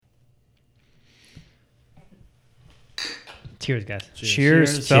Cheers, guys.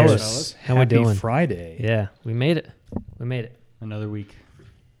 Cheers, fellas. How we doing? Happy Friday. Yeah, we made it. We made it. Another week.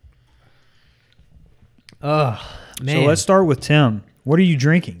 Oh, man. So let's start with Tim. What are you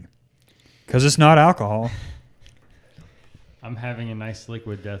drinking? Because it's not alcohol. I'm having a nice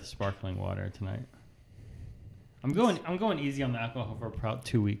Liquid Death sparkling water tonight. I'm going easy on the alcohol for about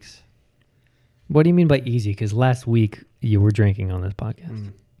 2 weeks. What do you mean by easy? Because last week you were drinking on this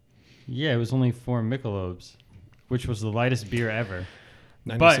podcast. Yeah, it was only 4 Michelobes, which was the lightest beer ever.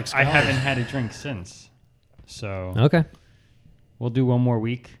 But $96. I haven't had a drink since. So Okay. we'll do one more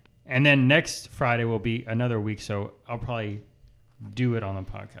week. And then next Friday will be another week, so I'll probably do it on the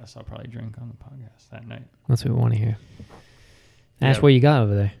podcast. I'll probably drink on the podcast that night. That's what we want to hear. Ash, Yeah. what you got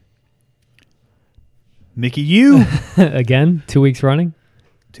over there? Mickey, you. Again? 2 weeks running?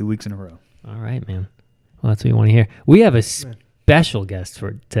 2 weeks in a row. All right, man. Well, that's what you want to hear. We have a special guest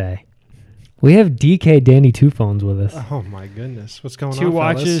for today. We have DK Danny Two Phones with us. Oh my goodness, what's going on? 2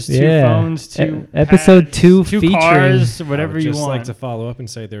 watches, fellas? 2 Yeah. phones, 2 Episode pads, 2 2 featuring- cars, I whatever would you just want. like to follow up and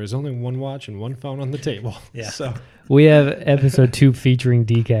say there is only one watch and one phone on the table. Yeah. So We have episode 2 featuring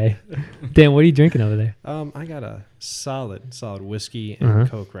DK. Dan, what are you drinking over there? I got a solid whiskey and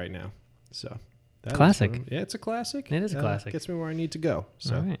Coke right now. So that is Classic. what yeah, it's a classic. It is a classic. Gets me where I need to go.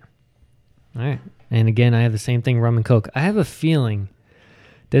 So All right. And again, I have the same thing, rum and Coke. I have a feeling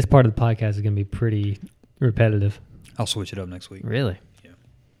this part of the podcast is going to be pretty repetitive. I'll switch it up next week. Really? Yeah.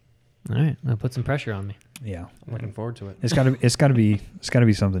 All right. I'll put some pressure on me. Yeah. I'm looking forward to it. It's got to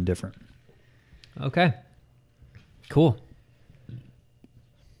be something different. Okay. Cool.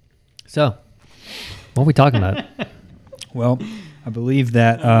 So, what are we talking about? Well, I believe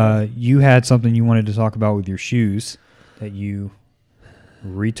that you had something you wanted to talk about with your shoes that you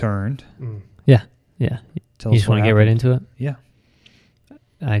returned. Yeah. Tell You us just what want to get right happened. into it? Yeah.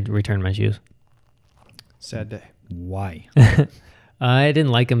 I returned my shoes. Sad day. Why? I didn't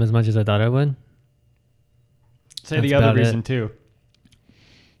like them as much as I thought I would. Say That's the other about it. reason, too.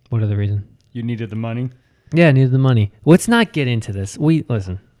 What other reason? You needed the money. Yeah, I needed the money. Let's not get into this.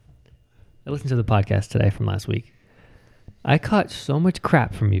 Listen. I listened to the podcast today from last week. I caught so much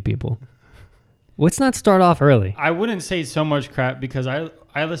crap from you people. Let's not start off early. I wouldn't say so much crap because I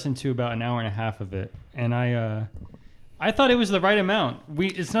listened to about an hour and a half of it, and I thought it was the right amount.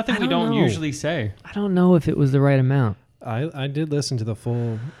 It's nothing we don't know. usually say. I don't know if it was the right amount. I did listen to the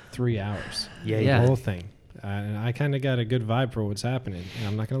full 3 hours. Yeah. The whole thing. And I kind of got a good vibe for what's happening. And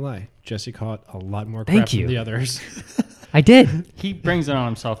I'm not going to lie. Jesse caught a lot more crap Thank you. than the others. I did. He brings it on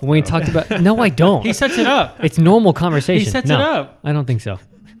himself. When we though. talked about... No, I don't. He sets it up. It's normal conversation. He sets No, it up. I don't think so.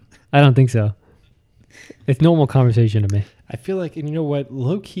 It's normal conversation to me. I feel like, and you know what?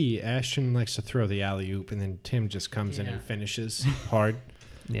 Low key, Ashton likes to throw the alley oop, and then Tim just comes in and finishes hard.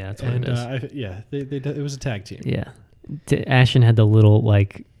 Yeah, that's what And it is. it was a tag team. Yeah. Ashton had the little oh,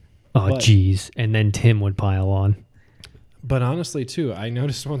 But- geez. And then Tim would pile on. But honestly, too, I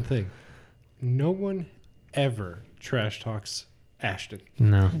noticed one thing: no one ever trash talks Ashton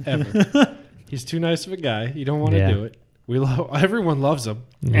No. ever. He's too nice of a guy. You don't want to Yeah. do it. Everyone loves him.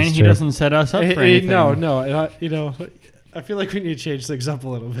 And That's he true. doesn't set us up for anything. No. And I feel like we need to change things up a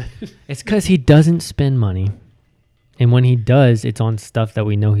little bit. It's because he doesn't spend money. And when he does, it's on stuff that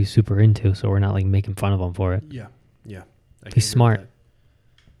we know he's super into. So we're not making fun of him for it. Yeah. I can He's agree smart. with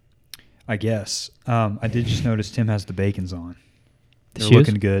I guess. I did just notice Tim has the bacons on. The They're shoes?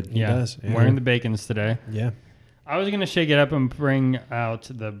 looking good. He does, yeah. I'm wearing the bacons today. that. Yeah. I was gonna shake it up and bring out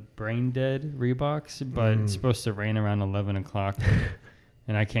the Brain Dead Reeboks, but it's supposed to rain around 11 o'clock,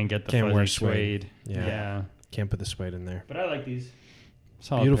 and I can't get the Can't fuzzy wear suede. suede. Yeah. Can't put the suede in there. But I like these.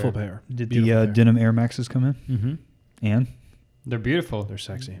 Solid Beautiful pair. pair. Did Beautiful the pair. denim Air Maxes come in? Mm-hmm. And? They're beautiful. They're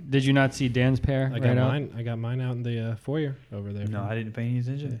sexy. Did you not see Dan's pair? I right got out? mine. I got mine out in the foyer over there. No, I didn't pay any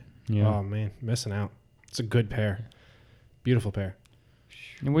attention. Yeah. Oh man, missing out. It's a good pair. Beautiful pair.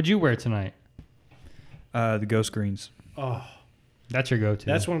 And what'd you wear tonight? The Ghost Greens. Oh, That's your go-to.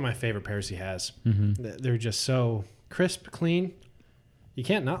 that's one of my favorite pairs he has. Mm-hmm. They're just so crisp, clean. You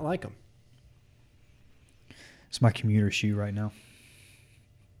can't not like them. It's my commuter shoe right now.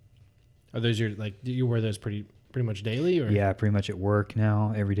 Are those your do you wear those pretty much daily or? Yeah, pretty much at work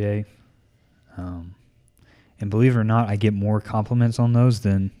now, every day. And believe it or not, I get more compliments on those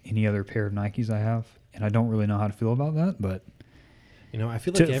than any other pair of Nikes I have. And I don't really know how to feel about that, but I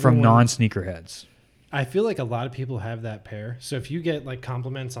feel like from non-sneakerheads. I feel like a lot of people have that pair. So if you get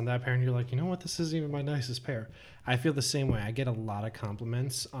compliments on that pair and you're like, you know what, this isn't even my nicest pair. I feel the same way. I get a lot of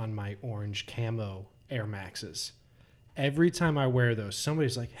compliments on my orange camo Air Maxes. Every time I wear those,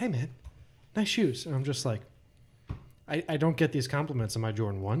 somebody's like, hey man, nice shoes. And I'm just like, I don't get these compliments on my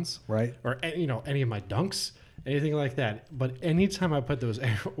Jordan 1s. Right. Or, any of my Dunks. anything like that. But anytime I put those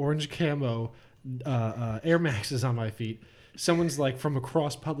orange camo Air Maxes on my feet, someone's like from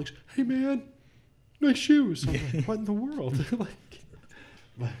across Publix, "Hey man, nice shoes." I'm like, what in the world? Like,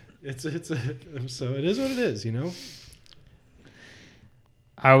 but so it is what it is, you know.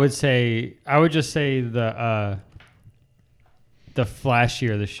 I would just say the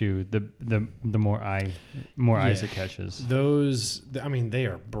flashier the shoe, the more eyes it catches. Those, I mean, they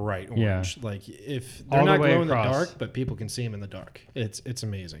are bright orange. Yeah. Like if they're All the not way glow in the across. dark, but people can see them in the dark. It's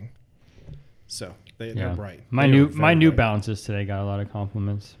amazing. So they're bright. My They are New very bright. Balances today got a lot of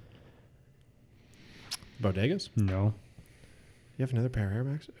compliments. Bodegas. No, You have another pair of Air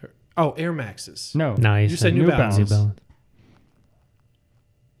Maxes? Oh, Air Maxes. no, Nice. You said New Balance. New Balance.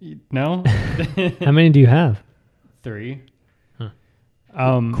 no. How many do you have? 3. Huh.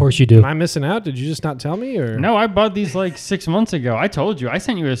 Um, Of course you do. Am I missing out? Did you just not tell me? Or No, I bought these like 6 months ago. I told you. I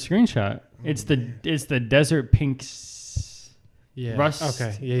sent you a screenshot. It's the desert pink. Yeah. Rust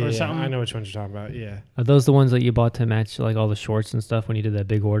Okay. or Yeah. something? I know which ones you're talking about. Yeah. Are those the ones that you bought to match like all the shorts and stuff when you did that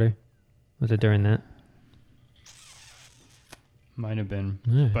big order? Was it during that? Might have been,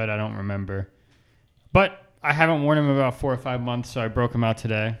 Yeah. but I don't remember. But I haven't worn them in about 4 or 5 months, so I broke them out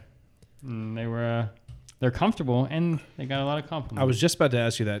today. And they're comfortable and they got a lot of compliments. I was just about to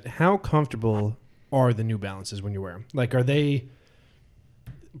ask you that. How comfortable are the New Balances when you wear them? Like, are they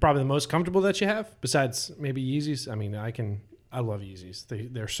probably the most comfortable that you have besides maybe Yeezys? I mean, I love Yeezys.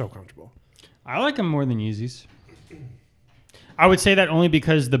 They're so comfortable. I like them more than Yeezys. I would say that only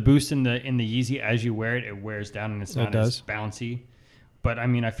because the boost in the Yeezy as you wear it, it wears down and it's not as bouncy. But I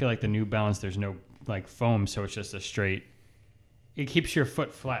mean, I feel like the New Balance, there's no like foam, so it's just a straight. It keeps your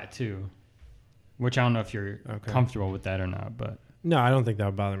foot flat too, which I don't know if you're comfortable with that or not. But No, I don't think that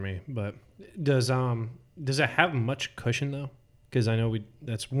would bother me. But does it have much cushion though? Because I know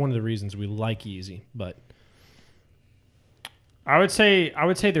that's one of the reasons we like Yeezy. But I would say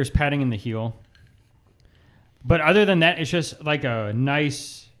there's padding in the heel. But other than that, it's just like a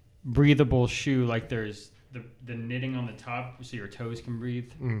nice, breathable shoe. Like there's the knitting on the top so your toes can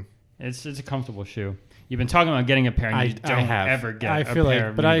breathe. It's a comfortable shoe. You've been talking about getting a pair, and you don't ever get a pair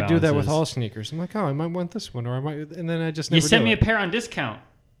of but New I do that with Balances. all sneakers. I'm like, oh, I might want this one, or I might, and then I just never You sent do me a it. pair on discount,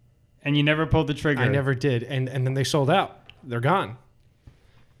 and you never pulled the trigger. I never did, and then they sold out. They're gone.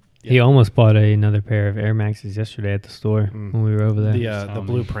 He almost bought another pair of Air Maxes yesterday at the store when we were over there. The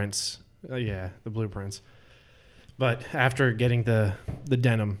blueprints. The blueprints. But after getting the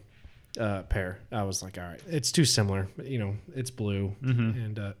denim pair, I was like, all right, it's too similar. You know, it's blue,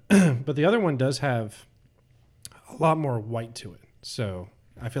 and but the other one does have a lot more white to it. So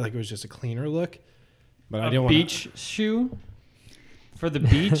I feel like it was just a cleaner look. But I didn't want beach shoe for the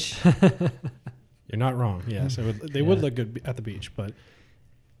beach. You're not wrong. Yes, they would look good at the beach, but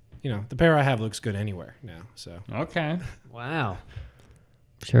you know, the pair I have looks good anywhere now. So Okay. Wow.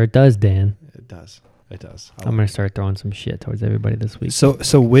 Sure it does, Dan. it does. It does. I'm going to start throwing some shit towards everybody this week.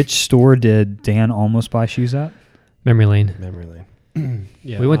 So which store did Dan almost buy shoes at? Memory lane. Memory lane.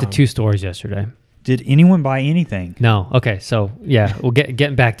 Yeah, We went to 2 stores yesterday. Did anyone buy anything? No. Okay. So yeah, we'll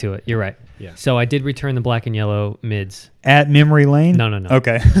getting back to it. You're right. Yeah. So I did return the black and yellow mids. At Memory Lane? No.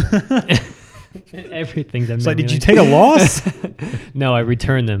 Okay. Everything's at It's like, Memory did you Lane. take a loss? No, I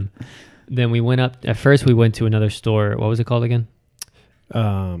returned them. Then we went up. At first, we went to another store. What was it called again?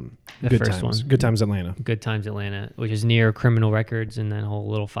 The Good first times. one. Good Times Atlanta. Good Times Atlanta, which is near Criminal Records and that whole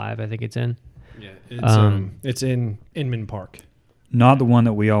little 5, I think it's in. Yeah. It's in Inman Park. Not the one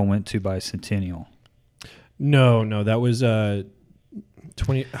that we all went to by Centennial. No, that was Hype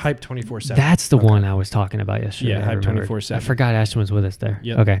 24/7. That's the one I was talking about yesterday. Yeah, I Hype remembered. 24/7. I forgot Ashton was with us there.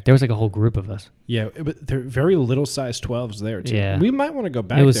 Yep. Okay, there was like a whole group of us. Yeah, but they're very little size 12s there too. Yeah. We might want to go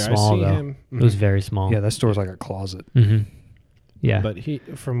back It was there. small I see though. him. It was very small. Yeah, that store's like a closet. Mm-hmm. Yeah. But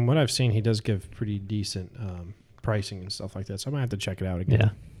from what I've seen, he does give pretty decent pricing and stuff like that. So I might have to check it out again. Yeah.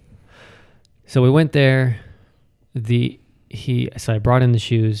 So we went there. So I brought in the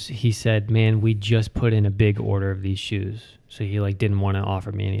shoes. He said, "Man, we just put in a big order of these shoes." So he like didn't want to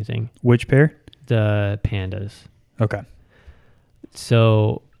offer me anything. Which pair? The Pandas. Okay.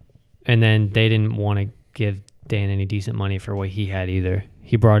 So, and then they didn't want to give Dan any decent money for what he had either.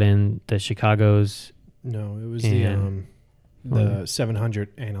 He brought in the Chicago's. No, it was And- the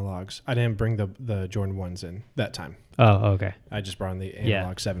 700 analogs. I didn't bring the Jordan 1s in that time. Oh, okay. I just brought in the Yeah.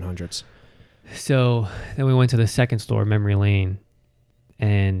 analog 700s. So then we went to the second store, Memory Lane,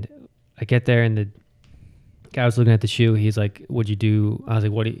 and I get there and the guy was looking at the shoe. He's like, "What'd you do?" I was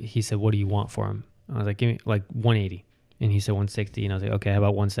like, he said, "What do you want for him?" I was like, "Give me like 180," and he said 160, and I was like, "Okay, how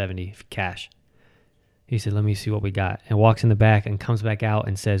about 170 cash?" He said, "Let me see what we got," and walks in the back and comes back out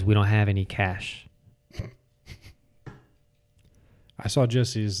and says, "We don't have any cash." I saw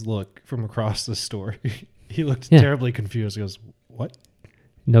Jesse's look from across the store. He looked Yeah. terribly confused. He goes, "What?"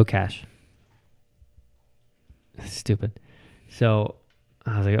 No cash. Stupid. So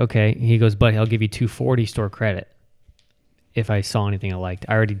I was like, okay. He goes, but he'll give you $240 store credit if I saw anything I liked.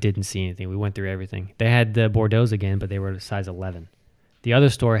 I already didn't see anything. We went through everything. They had the Bordeaux again, but they were a size 11. The other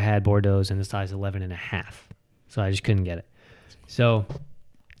store had Bordeaux in the size 11 and a half. So I just couldn't get it. So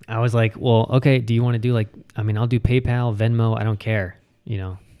I was like, well, okay, do you want to do I'll do PayPal, Venmo, I don't care,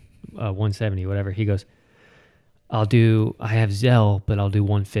 170, whatever. He goes, I have Zelle, but I'll do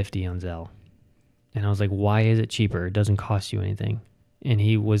 150 on Zelle. And I was like, why is it cheaper? It doesn't cost you anything. And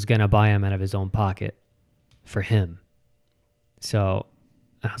he was going to buy them out of his own pocket for him. So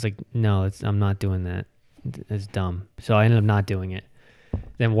I was like, no, I'm not doing that. It's dumb. So I ended up not doing it.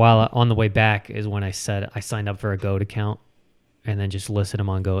 Then on the way back is when I said I signed up for a Goat account and then just listed them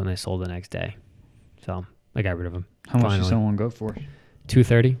on Goat and I sold the next day. So I got rid of them. How much you sell on Goat for?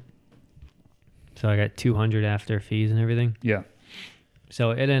 $230. So I got $200 after fees and everything. Yeah. So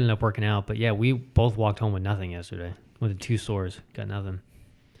it ended up working out. But yeah, we both walked home with nothing yesterday. With the 2 stores, got nothing.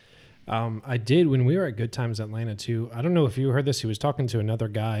 I did when we were at Good Times Atlanta too. I don't know if you heard this. He was talking to another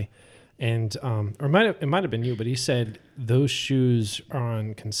guy, and it might have been you, but he said those shoes are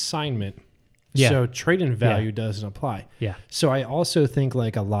on consignment. Yeah. So trade-in value doesn't apply. Yeah. So I also think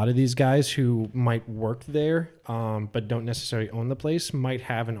like a lot of these guys who might work there, but don't necessarily own the place, might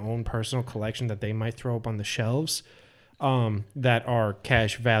have an own personal collection that they might throw up on the shelves, that are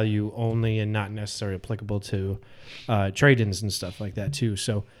cash value only and not necessarily applicable to trade-ins and stuff like that too.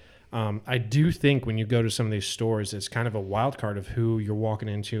 So I do think when you go to some of these stores, it's kind of a wild card of who you're walking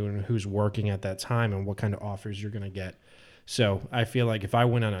into and who's working at that time and what kind of offers you're going to get. So I feel like if I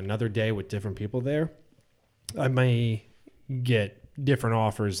went on another day with different people there, I may get different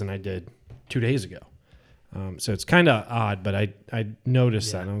offers than I did 2 days ago. So it's kind of odd, but I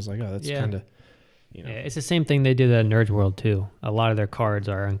noticed that and I was like, oh, that's kind of, Yeah, it's the same thing they did at Nerds World too. A lot of their cards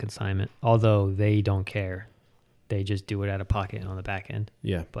are on consignment, although they don't care. They just do it out of pocket and on the back end.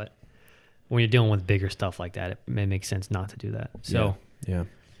 Yeah. But when you're dealing with bigger stuff like that, it may make sense not to do that. So yeah.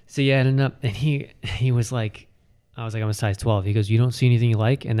 So yeah, it ended up, and he was like, I was like, I'm a size 12. He goes, you don't see anything you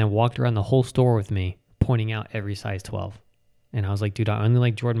like? And then walked around the whole store with me, pointing out every size 12. And I was like, dude, I only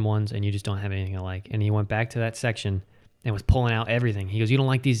like Jordan 1s, and you just don't have anything I like. And he went back to that section and was pulling out everything. He goes, you don't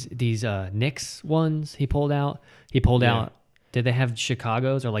like these Knicks ones? He pulled out. Did they have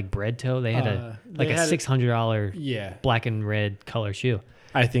Chicago's or like bread toe? They had a $600 black and red color shoe.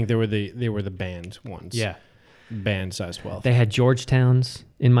 I think they were the band ones. Yeah. Band size 12. They had Georgetowns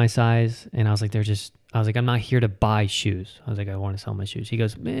in my size, and I was like, I'm not here to buy shoes. I was like, I want to sell my shoes. He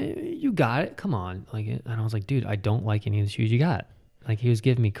goes, man, you got it. Come on. And I was like, dude, I don't like any of the shoes you got. Like, he was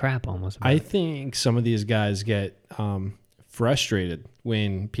giving me crap almost. I think some of these guys get frustrated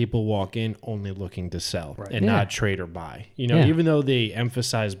when people walk in only looking to sell and not trade or buy. Even though they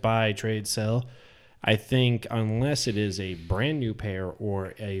emphasize buy, trade, sell, I think unless it is a brand new pair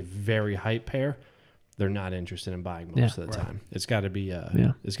or a very hype pair, they're not interested in buying most of the time. It's got to be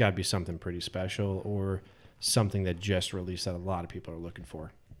it's got to be something pretty special or something that just released that a lot of people are looking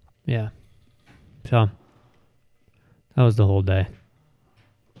for. Yeah. So that was the whole day.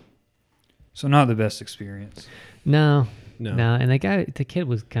 So not the best experience. No. And the kid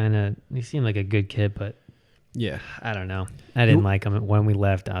was he seemed like a good kid, but yeah, I don't know. I didn't like him. When we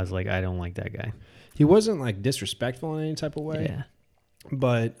left, I was like, I don't like that guy. He wasn't like disrespectful in any type of way. Yeah.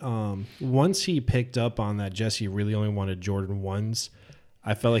 But once he picked up on that Jesse really only wanted Jordan 1s,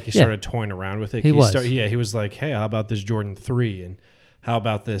 I felt like he started toying around with it. He was like, hey, how about this Jordan 3? And how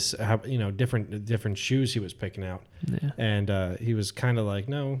about this, different shoes he was picking out. Yeah. And he was kind of like,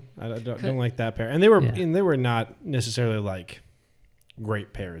 no, I don't like that pair. And they were not necessarily like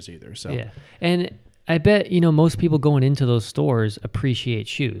great pairs either. So yeah. And I bet, most people going into those stores appreciate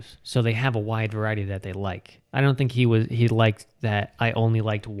shoes. So they have a wide variety that they like. I don't think he liked that I only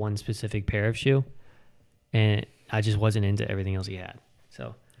liked one specific pair of shoe, and I just wasn't into everything else he had.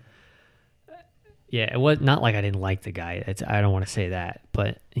 So yeah, it was not like I didn't like the guy. I don't want to say that,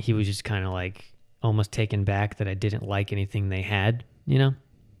 but he was just kind of like almost taken back that I didn't like anything they had,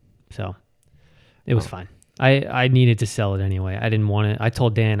 So it was fine. I needed to sell it anyway. I didn't want it. I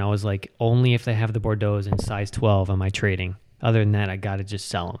told Dan, I was like, only if they have the Bordeaux in size 12 am I trading. Other than that, I got to just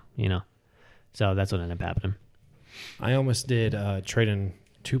sell them, So that's what ended up happening. I almost did trade in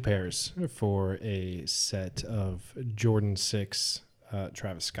 2 pairs for a set of Jordan 6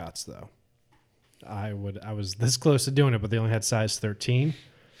 Travis Scotts, though. I was this close to doing it, but they only had size 13.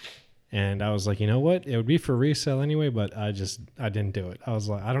 And I was like, you know what? It would be for resale anyway, but I didn't do it. I was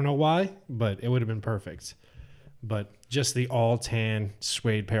like, I don't know why, but it would have been perfect. But just the all tan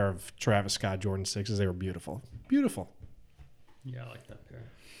suede pair of Travis Scott Jordan 6s, they were beautiful. Beautiful. Yeah, I like that pair.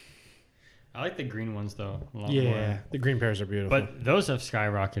 I like the green ones though. A lot Yeah, more. the green pairs are beautiful. But those have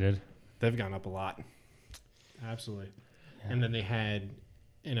skyrocketed. They've gone up a lot. Absolutely. Yeah. And then they had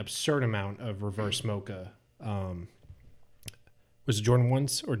an absurd amount of reverse mocha. Was it Jordan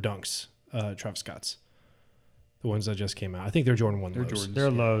 1s or Dunks? Travis Scott's. The ones that just came out. I think they're Jordan 1 lows. They're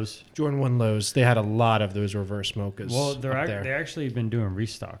lows. Jordan 1 lows. They had a lot of those reverse mochas. Well, up they there. actually been doing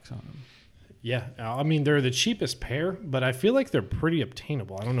restocks on them. Yeah. I mean, they're the cheapest pair, but I feel like they're pretty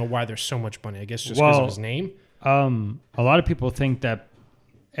obtainable. I don't know why there's so much money. I guess just because of his name. A lot of people think that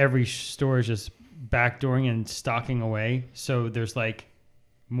every store is just backdooring and stocking away. So there's like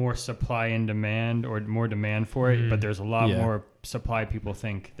more supply and demand or more demand for it, but there's a lot more supply people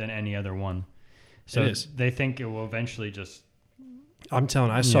think than any other one. So they think it will eventually just. I'm telling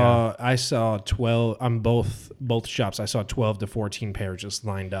you, I saw 12 on both shops. I saw 12 to 14 pairs just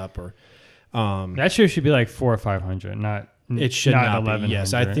lined up or that should be like 400 or 500, not it should not 1100. be.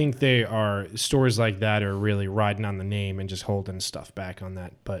 Yes, I think they are stores like that are really riding on the name and just holding stuff back on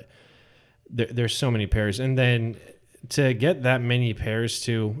that. But there's so many pairs, and then to get that many pairs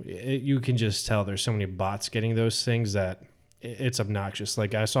too, you can just tell there's so many bots getting those things that it's obnoxious.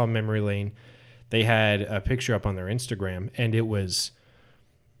 Like I saw Memory Lane, they had a picture up on their Instagram, and it was,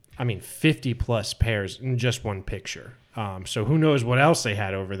 50 plus pairs in just one picture. So who knows what else they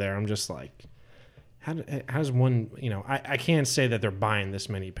had over there? I'm just like, how's one? I can't say that they're buying this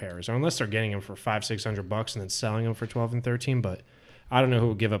many pairs, or unless they're getting them for $500-600 and then selling them for 12 and 13. But I don't know who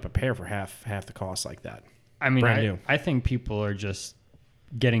would give up a pair for half the cost like that. I mean, brand new. I think people are just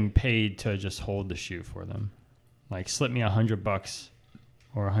getting paid to just hold the shoe for them. Like, slip me $100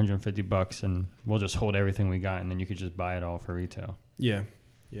 or $150, and we'll just hold everything we got, and then you could just buy it all for retail. Yeah.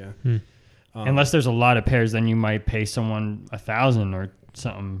 Unless there's a lot of pairs, then you might pay someone $1,000 or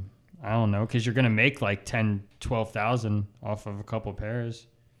something. I don't know, because you're gonna make like 10, 12,000 off of a couple pairs.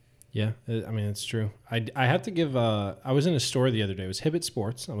 Yeah, it's true. I have to give. I was in a store the other day. It was Hibbett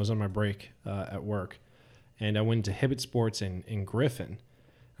Sports. I was on my break at work, and I went to Hibbett Sports in Griffin.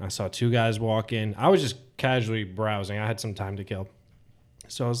 I saw two guys walk in. I was just casually browsing. I had some time to kill.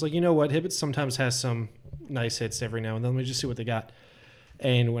 So I was like, you know what? Hibbett sometimes has some nice hits every now and then. Let me just see what they got.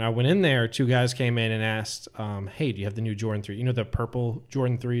 And when I went in there, two guys came in and asked, hey, do you have the new Jordan 3? You know the purple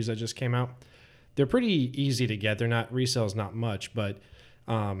Jordan 3s that just came out? They're pretty easy to get. They're not, resale's not much. But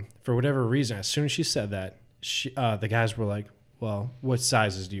for whatever reason, as soon as she said that, the guys were like, well, what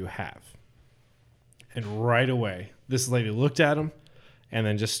sizes do you have? And right away, this lady looked at him and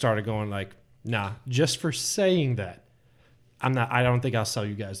then just started going like, nah, just for saying that, I don't think I'll sell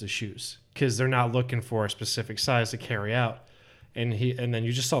you guys the shoes, because they're not looking for a specific size to carry out. And then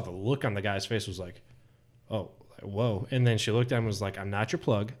you just saw the look on the guy's face was like, oh, whoa. And then she looked at him and was like, I'm not your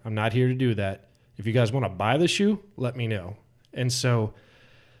plug. I'm not here to do that. If you guys want to buy the shoe, let me know. And so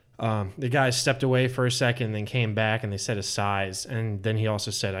the guy stepped away for a second, then came back, and they said a size. And then he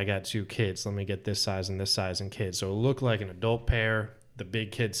also said, I got two kids. Let me get this size and kids. So it looked like an adult pair, the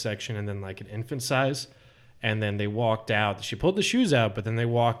big kids section, and then like an infant size. And then they walked out. She pulled the shoes out, but then they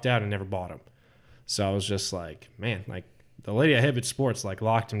walked out and never bought them. So I was just like, man, like the lady at Hibbett Sports like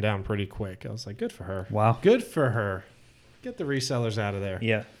locked him down pretty quick. I was like, good for her. Wow. Good for her. Get the resellers out of there.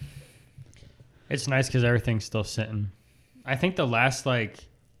 Yeah. It's nice because everything's still sitting. I think the last like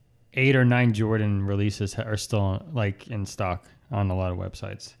 8 or 9 Jordan releases are still like in stock on a lot of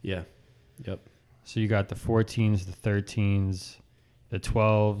websites. Yeah. Yep. So you got the 14s, the 13s, the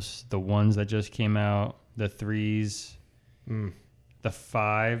 12s, the ones that just came out, the 3s, the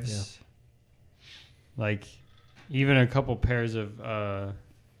 5s. Yeah. Like even a couple pairs of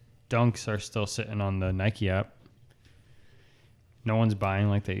Dunks are still sitting on the Nike app. No one's buying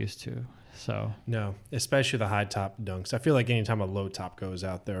like they used to. So no, especially the high top Dunks. I feel like anytime a low top goes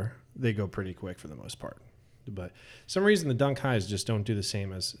out there, they go pretty quick for the most part. But some reason the Dunk highs just don't do the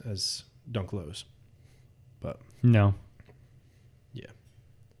same as Dunk lows. But no. Yeah.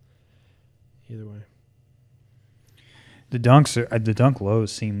 Either way. The Dunk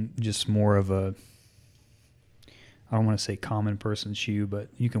lows seem just more of a, I don't want to say common person shoe, but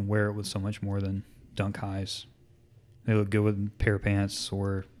you can wear it with so much more than Dunk highs. They look good with a pair of pants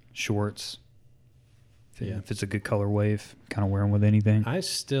or shorts. If it's a good color wave, kind of wear them with anything. I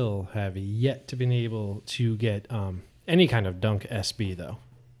still have yet to been able to get any kind of Dunk SB though.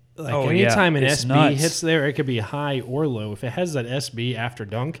 Like anytime an SB nuts. hits there, it could be high or low. If it has that SB after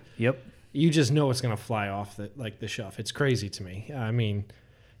Dunk, Yep. you just know it's going to fly off the shelf. It's crazy to me. I mean,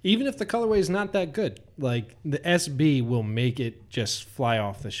 even if the colorway is not that good, like the SB will make it just fly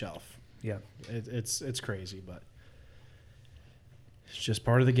off the shelf. Yeah. It's crazy, but It's just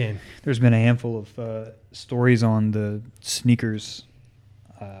part of the game. There's been a handful of stories on the sneakers.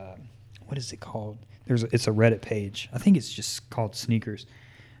 What is it called? It's a Reddit page. I think it's just called Sneakers,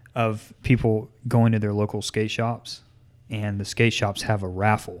 of people going to their local skate shops, and the skate shops have a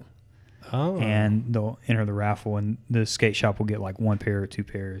raffle. Oh. And they'll enter the raffle, and the skate shop will get like 1 pair or 2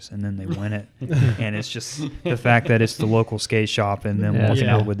 pairs, and then they win it. And it's just the fact that it's the local skate shop and then walking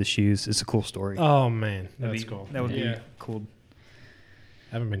out with the shoes. It's a cool story. Oh, man. That's cool. That would be cool.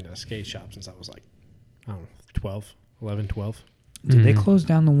 I haven't been to a skate shop since I was like, I don't know, 11, 12. Did they close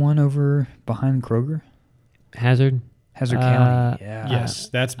down the one over behind Kroger? Hazard County. Yeah. Yes,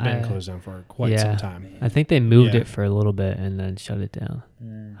 that's been closed down for quite some time. I think they moved it for a little bit and then shut it down.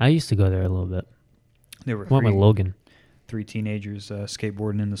 I used to go there a little bit. There were went with Logan. 3 teenagers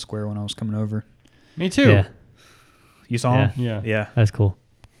skateboarding in the square when I was coming over. Me too. Yeah, You saw them? Yeah. that's cool.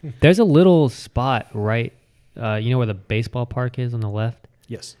 There's a little spot right, you know where the baseball park is on the left?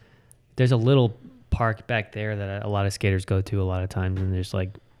 Yes. There's a little park back there that a lot of skaters go to a lot of times, and there's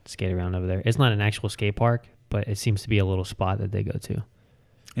like skate around over there. It's not an actual skate park, but it seems to be a little spot that they go to.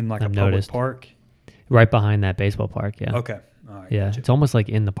 In like I've a public noticed. park? Right behind that baseball park, yeah. Okay. All right. Yeah, Gotcha. it's almost like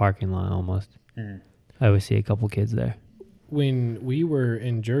in the parking lot almost. I always see a couple kids there. When we were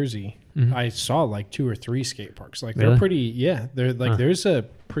in Jersey, I saw like 2 or 3 skate parks. Like Really? they're pretty, they're like there's a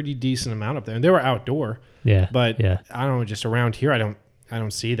pretty decent amount up there, and they were outdoor. Yeah, But yeah. I don't know, just around here, I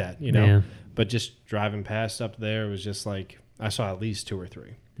don't see that, you know. Yeah. But just driving past up there, it was just like I saw at least 2 or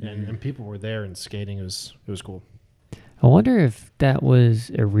 3, and people were there and skating. It was cool. I wonder if that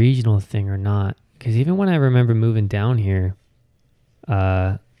was a regional thing or not. Because even when I remember moving down here,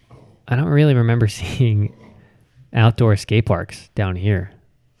 I don't really remember seeing outdoor skate parks down here.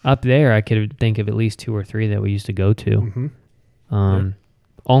 Up there, I could think of at least 2 or 3 that we used to go to.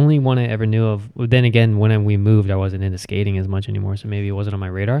 Only one I ever knew of. Well, then again, when we moved, I wasn't into skating as much anymore, so maybe it wasn't on my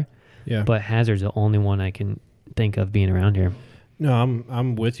radar. Yeah. But Hazard's the only one I can think of being around here. No,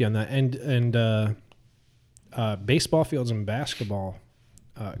 I'm with you on that. And baseball fields and basketball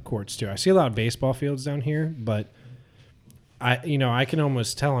courts too. I see a lot of baseball fields down here, but I can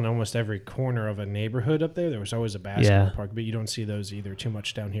almost tell in almost every corner of a neighborhood up there was always a basketball park, but you don't see those either too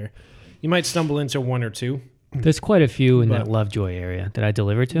much down here. You might stumble into 1 or 2. There's quite a few in But- that Lovejoy area that I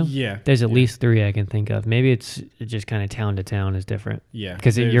deliver to. Yeah. There's at least 3 I can think of. Maybe it's just kind of town to town is different. Yeah.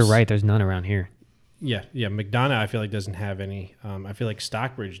 Because you're right, there's none around here. Yeah. McDonough, I feel like doesn't have any. I feel like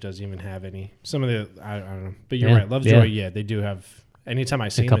Stockbridge doesn't even have any. Some of the I don't know, but you're Yeah, right. Lovejoy, yeah. they do have. Anytime I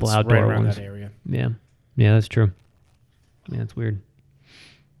see them, couple it's outdoor right around ones. that area. Yeah. Yeah, that's true. Yeah, it's weird.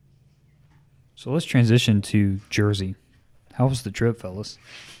 So let's transition to Jersey. How was the trip, fellas?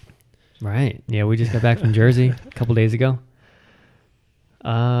 Right. Yeah, we just got back from Jersey a couple days ago.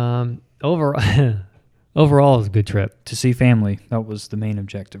 Overall, it was a good trip. To see family. That was the main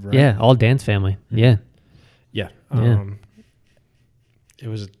objective, right? Yeah, all Dan's family. Yeah. Yeah. Yeah. It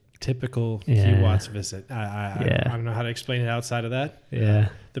was a typical Yeah. Key Watts visit. I don't know how to explain it outside of that. Yeah.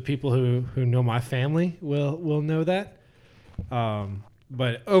 The people who know my family will know that.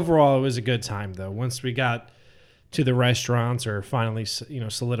 But overall, it was a good time, though. Once we got to the restaurants or finally,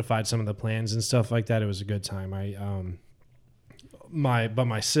 solidified some of the plans and stuff like that, it was a good time.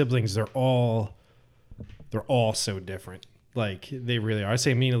 My siblings, they're all so different. Like they really are. I'd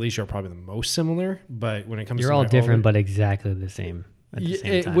say me and Alicia are probably the most similar, but when it comes You're to all my different, older- but exactly the same at the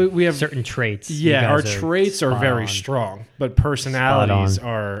same time. we have certain traits. You Yeah, our guys traits are spot very on. strong, but personalities Spot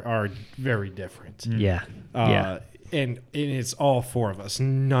are very different. Yeah. Yeah. And it's all 4 of us.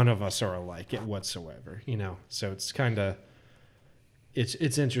 None of us are alike whatsoever, So it's kind of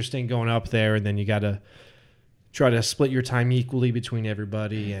it's interesting going up there, and then you got to try to split your time equally between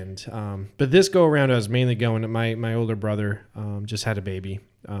everybody. And but this go around, I was mainly going. My older brother just had a baby.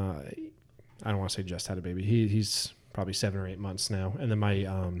 I don't want to say just had a baby. He's probably 7 or 8 months now, and then my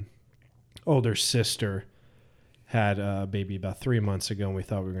older sister had a baby about 3 months ago, and we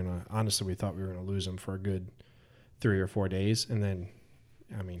thought we were gonna lose him for a good 3 or 4 days, and then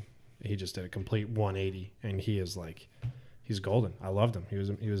he just did a complete 180, and he's golden. I loved him.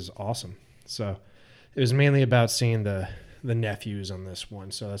 He was awesome. So it was mainly about seeing the nephews on this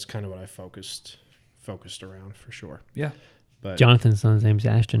one. So that's kind of what I focused around for sure. Yeah. But Jonathan's son's name is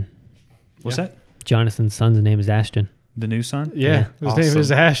Ashton. What's Yeah. that? Jonathan's son's name is Ashton. The new son? yeah, his name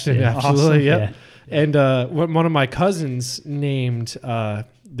is Awesome. Ashton. Yeah. Absolutely, Awesome. yep. And one of my cousins named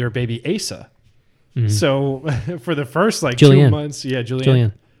their baby Asa. Mhm. So for the first 2 Julianne. months,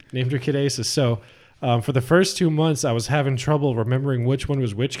 Julianne. named her kid Asa. So for the first 2 months, I was having trouble remembering which one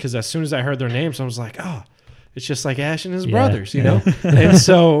was which, because as soon as I heard their names, I was like, It's just like Ash and his brothers, you know? And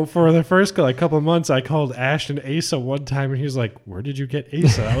so for the first couple of months, I called Ashton Asa one time, and he was like, where did you get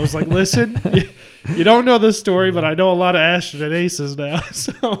Asa? I was like, listen, you don't know this story, but I know a lot of Ashton and Asas now.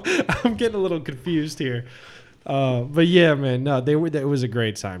 So I'm getting a little confused here. But yeah, man, no, it was a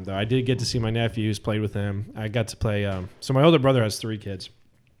great time, though. I did get to see my nephews, played with them. I got to play. So my older brother has 3 kids.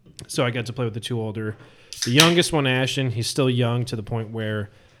 So I got to play with the 2 older. The youngest one, Ashton, he's still young to the point where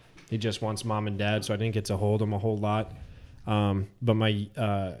he just wants mom and dad, so I didn't get to hold him a whole lot. But my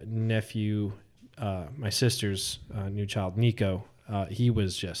nephew, my sister's new child, Nico, he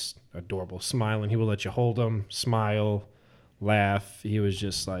was just adorable, smiling. He would let you hold him, smile, laugh. He was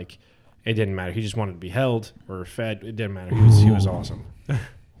just like, it didn't matter. He just wanted to be held or fed. It didn't matter. He was awesome.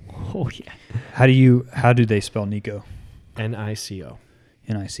 Oh yeah. How do they spell Nico? Nico.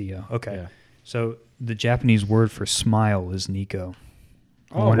 Nico. Okay. Yeah. So the Japanese word for smile is Nico.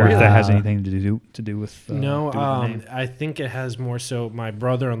 I Oh, wonder really? if that has anything to do with No, do with the name. I think it has more so. My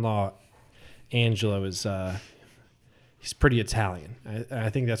brother-in-law, Angelo, is he's pretty Italian. I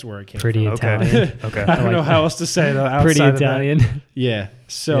think that's where it came Pretty from. Italian. Okay. I don't know how else to say though. Outside Pretty of that. Italian. Yeah.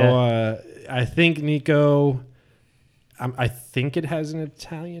 So I think Nico. I think it has an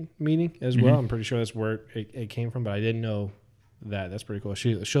Italian meaning as well. Mhm. I'm pretty sure that's where it came from, but I didn't know that. That's pretty cool.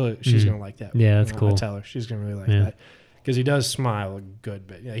 She's gonna like that. Yeah, that's I cool. tell her she's gonna really like Yeah. that because he does smile a good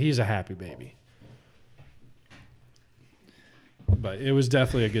bit. Yeah, he's a happy baby. But it was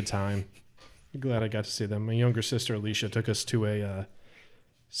definitely a good time. Glad I got to see them. My younger sister Alicia took us to a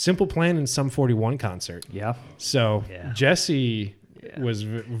Simple Plan and Sum 41 concert. Yeah. So Yeah. Jesse was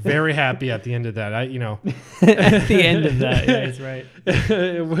very happy at the end of that. At the end of that, yeah, that's right.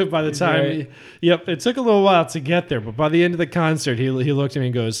 By the He's time, right. it took a little while to get there, but by the end of the concert, he looked at me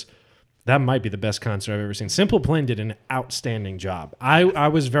and goes, "That might be the best concert I've ever seen." Simple Plan did an outstanding job. I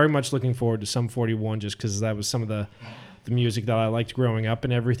was very much looking forward to Sum 41 just because that was some of the music that I liked growing up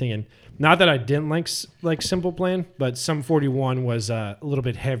and everything. And not that I didn't like Simple Plan, but Sum 41 was a little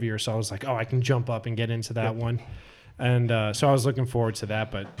bit heavier, so I was like, oh, I can jump up and get into that one. And so I was looking forward to that.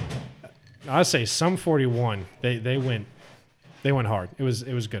 But I'd say Sum 41, they went hard. It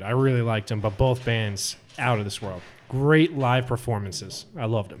was good. I really liked them, but both bands out of this world. Great live performances. I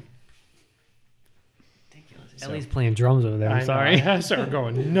loved them. Ellie's playing drums over there. I'm sorry. I started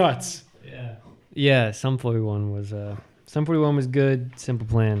going nuts. Yeah, Sum 41 was good. Simple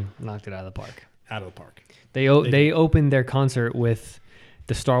Plan knocked it out of the park. Out of the park. They opened their concert with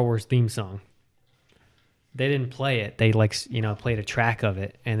the Star Wars theme song. They didn't play it. They played a track of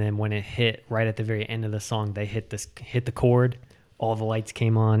it, and then when it hit right at the very end of the song, they hit the chord. All the lights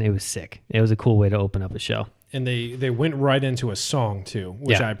came on. It was sick. It was a cool way to open up a show. And they went right into a song too,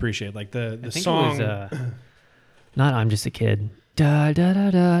 which Yeah. I appreciate. Like the I think song. it was, not I'm Just a Kid. Da da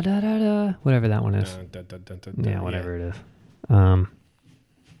da da da da da. Whatever that one is. Dun, dun, dun, dun, dun, dun, Yeah, whatever it is. It Now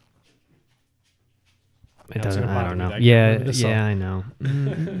it's doesn't. gonna I bother don't me know. that I can't remember the song. Yeah, I know.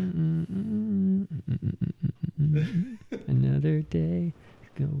 Another day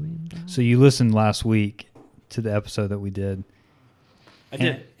going by. So you listened last week to the episode that we did. I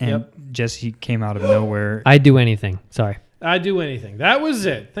did. And Yep. Jesse came out of nowhere. I'd do anything. Sorry. I'd do anything. That was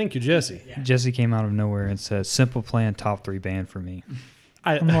it. Thank you, Jesse. Jesse came out of nowhere and said, "Simple Plan top 3 band for me."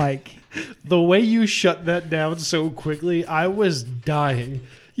 I'm I, like, the way you shut that down so quickly, I was dying.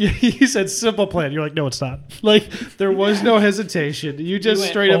 You said Simple Plan. You're like, no, it's not. Like, there was no hesitation. You just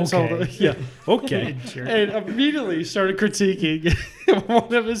went, straight up okay. told him, yeah, okay. Jerk. And immediately started critiquing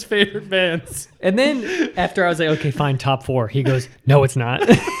one of his favorite bands. And then after I was like, okay, fine, top 4. He goes, no, it's not.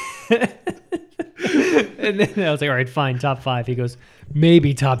 And then I was like, all right, fine, top 5. He goes,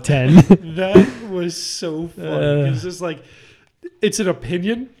 maybe top 10. That was so funny. It's just like, it's an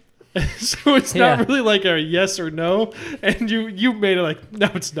opinion. So it's Yeah. not really like a yes or no. And you made it like, no,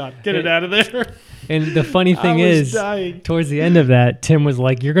 it's not. Get it out of there. And the funny thing I was is, dying. towards the end of that, Tim was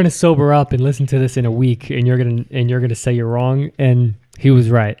like, "You're gonna sober up and listen to this in a week, and you're gonna say you're wrong." And he was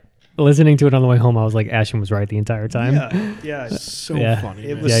right. Listening to it on the way home, I was like, "Ashton was right the entire time." yeah. So Yeah. funny.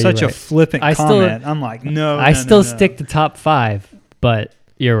 It man. was Yeah, such you're a right. flippant I still- comment. I'm like, no. I no, still no. stick to top 5, but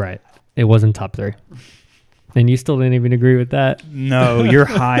you're right. It wasn't top 3, and you still didn't even agree with that. No, you're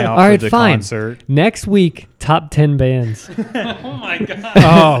high off All right, of the fine. concert. Next week, top 10 bands. Oh my god.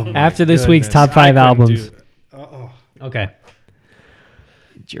 Oh, my After this week's goodness. top 5 I couldn't albums. do it. Uh-oh. Okay.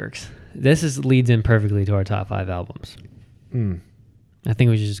 Jerks. This leads in perfectly to our top 5 albums. I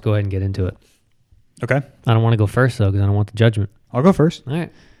think we should just go ahead and get into it. Okay. I don't want to go first, though, because I don't want the judgment. I'll go first. All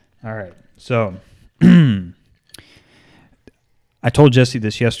right. All right. So I told Jesse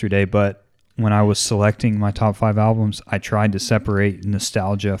this yesterday, but when I was selecting my top 5 albums, I tried to separate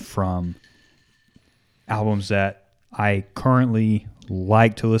nostalgia from albums that I currently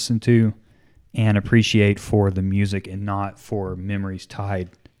like to listen to and appreciate for the music and not for memories tied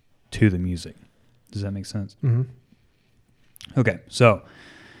to the music. Does that make sense? Mm-hmm. Okay, so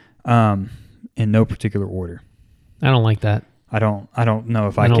in no particular order. I don't like that. I don't know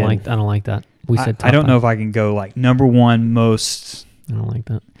if I don't can. like. I don't like that. We said. I don't know top if I can go like number one most. five. I don't like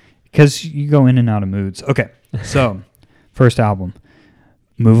that. Because you go in and out of moods. Okay, so first album,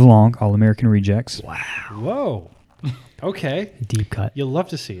 Move Along, All American Rejects. Wow. Whoa. Okay. Deep cut. You'll love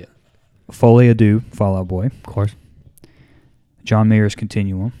to see it. Folie à Deux, Fall Out Boy. Of course. John Mayer's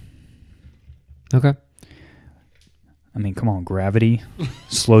Continuum. Okay. I mean, come on, Gravity,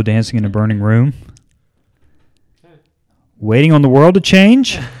 Slow Dancing in a Burning Room. Waiting on the World to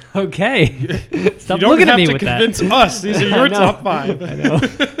Change. Okay. Stop you don't looking have at me to with that. convince us. These are your top 5. I know.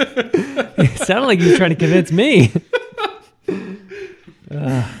 It sounded like you were trying to convince me.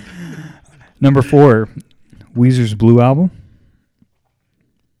 Number 4, Weezer's Blue Album.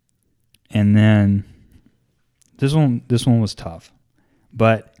 And then this one was tough.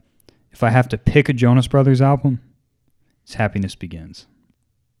 But if I have to pick a Jonas Brothers album, it's Happiness Begins.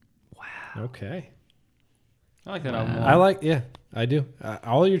 Okay. I like that album. I do.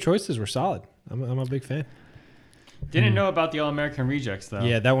 All of your choices were solid. I'm a big fan. Didn't know about the All American Rejects though.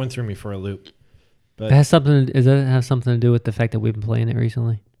 Yeah, that one threw me for a loop. But That has something. Does that have something to do with the fact that we've been playing it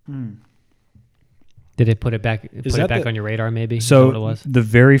recently? Did it put it back? Put it that back the- on your radar? Maybe. Is that what it So was? the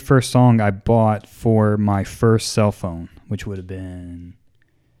very first song I bought for my first cell phone, which would have been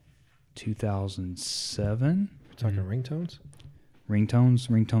 2007, talking ringtones.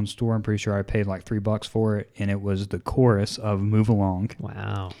 ringtone store. I'm pretty sure I paid like $3 for it, and it was the chorus of Move Along.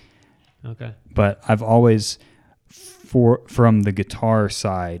 Wow. Okay. But I've always, from the guitar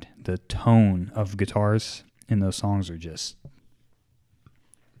side, the tone of guitars in those songs are just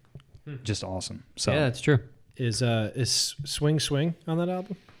awesome. So Yeah, that's true. Is Swing Swing on that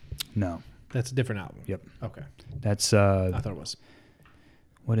album? no, That's a different album. Yep. Okay. that's I thought it was.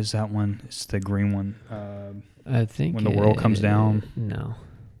 what is that one? It's the green one. I think When the World Comes Down. No,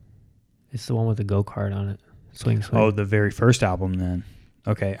 it's the one with the go kart on it. Swing swing. Oh, the very first album then.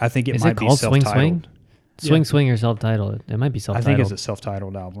 Okay, I think it Is might it be called Swing self-titled. Swing? Swing Yeah. swing or self-titled? It might be I self-titled. think it's a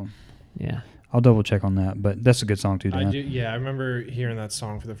self-titled album. Yeah. I'll double check on that, but that's a good song too, Dan. I do. Yeah, I remember hearing that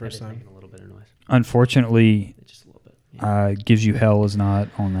song for the first time. A little bit of noise. Unfortunately, Just a little bit. Yeah. Gives You Hell is not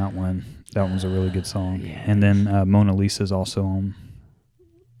on that one. That one's a really good song. Yeah. And then Mona Lisa's also on.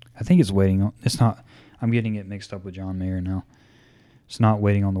 I think it's Waiting on. It's not. I'm getting it mixed up with John Mayer now. It's not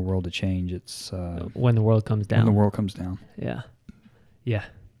Waiting on the World to Change. It's When the World Comes Down. When the World Comes Down. Yeah. Yeah.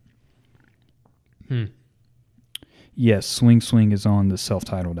 Yes, Swing Swing is on the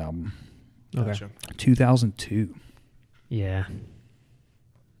self-titled album. Okay. Gotcha. 2002. Yeah.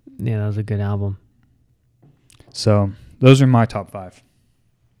 Yeah, that was a good album. So those are my top 5.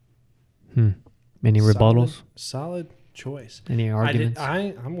 Any rebuttals? Solid choice. Any arguments?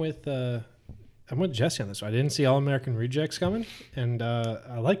 I'm with Jesse on this one. I didn't see All American Rejects coming, and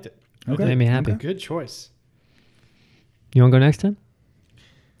I liked it. Okay. Made me happy. Good choice. You want to go next time?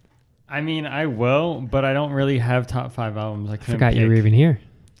 I mean, I will, but I don't really have top 5 albums. I I couldn't forgot pick. you were even here.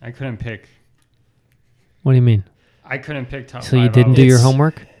 I couldn't pick. What do you mean? I couldn't pick top 5 So you didn't do your It's-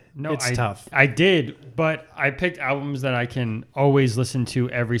 homework? No, It's tough. I did, but I picked albums that I can always listen to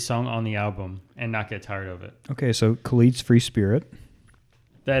every song on the album and not get tired of it. Okay, so Khalid's Free Spirit.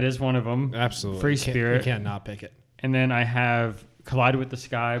 That is one of them. Absolutely. Free You can't- Spirit. You can't not pick it. And then I have Collide with the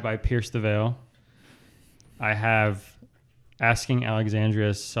Sky by Pierce the Veil. I have Asking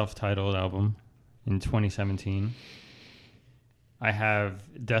Alexandria's self-titled album in 2017. I have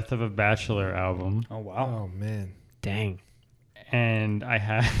Death of a Bachelor album. Oh, wow. Oh, man. Dang. And I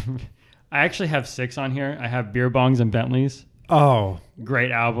actually have 6 on here. I have Beer Bongs and Bentleys. Oh,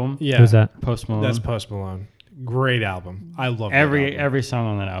 Great album. yeah. Who's that? Post Malone. That's Post Malone. Great album. I love that album. every song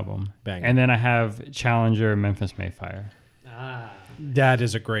on that album. Banger. And then I have Challenger, Memphis Mayfire. That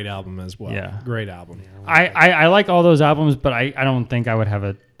is a great album as well. Yeah. Great album. I like all those albums, but I don't think I would have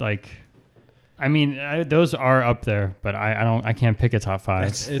a like. I mean, those are up there, but I can't pick a top 5.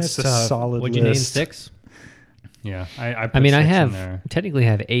 It's That's a tough. solid Would you name list. 6? Yeah, I put mean, I 6 in have there. technically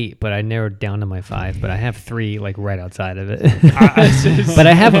have 8, but I narrowed down to my 5. But I have 3 like right outside of it. But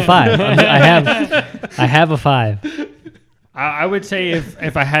I have a 5. I have a 5. I would say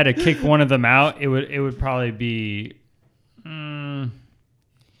if I had to kick one of them out, it would probably be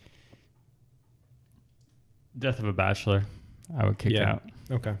Death of a Bachelor. I would kick Yeah. out.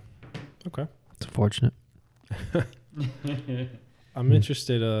 Okay. It's unfortunate. I'm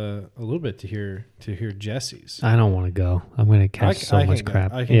interested a little bit to hear Jesse's. I don't want to go. I'm going to catch so much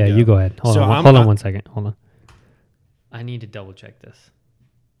crap. Yeah, you go ahead. Hold on 1 second. Hold on. I need to double check this.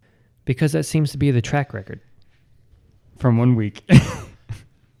 Because that seems to be the track record. From 1 week.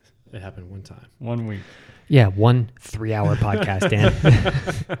 It happened one time. 1 week. Yeah, 1 3-hour podcast,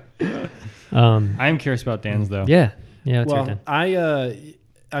 Dan. I am curious about Dan's, though. Yeah. Yeah, it's well, your turn.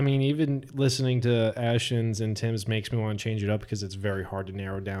 I mean, even listening to Ashton's and Tim's makes me want to change it up because it's very hard to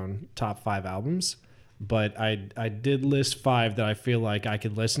narrow down top 5 albums. But I did list 5 that I feel like I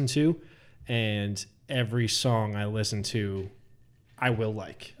could listen to, and every song I listen to, I will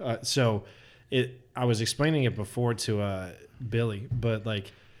like. I was explaining it before to Billy, but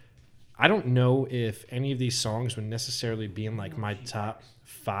like, I don't know if any of these songs would necessarily be in like my top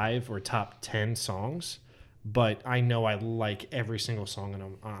 5 or top 10 songs. But I know I like every single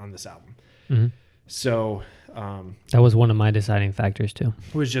song on this album. Mm-hmm. So that was one of my deciding factors too.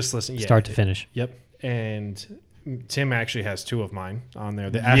 Was just listening, start to finish. Yep. And Tim actually has 2 of mine on there.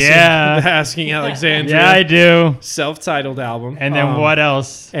 The Asking Alexandria. Yeah, I do. Self-titled album. And then what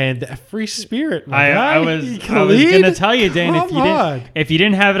else? And the Free Spirit. I was gonna tell you, Dan, if you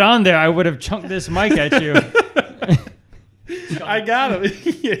didn't have it on there, I would have chunked this mic at you. I got him.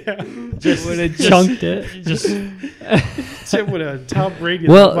 Yeah. Just would have chunked it. Tim would have top rated.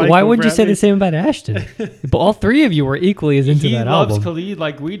 Well, why wouldn't you say the same about Ashton? But all 3 of you were equally as into that album. He loves Khalid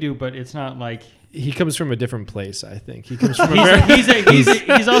like we do, but it's not like... He comes from a different place, I think. He comes from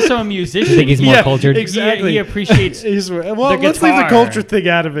he's also a musician. I think he's more cultured. Exactly. He appreciates let's leave the culture thing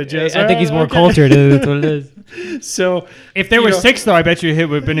out of it, Jess. I think he's more cultured. That's what it is. So if there were 6, though, I bet you it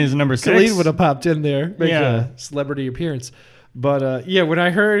would have been his number 6. Khalid would have popped in there, make a celebrity appearance. But when I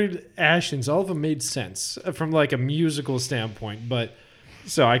heard Ashton's, all of them made sense from like a musical standpoint. But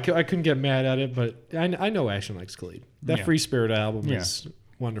so I couldn't get mad at it. But I know Ashton likes Khalid. That Free Spirit album is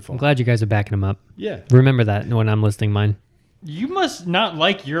wonderful. I'm glad you guys are backing him up. Yeah. Remember that when I'm listing mine. You must not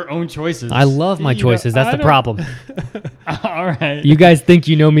like your own choices. I love my choices. That's the problem. All right. You guys think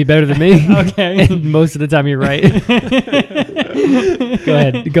you know me better than me. Okay. And most of the time you're right.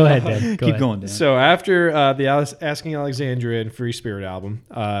 Go ahead, Dan. Keep going, Dan. So after the Asking Alexandria and Free Spirit album,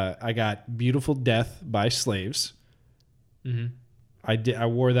 I got Beautiful Death by Slaves. Mm-hmm. I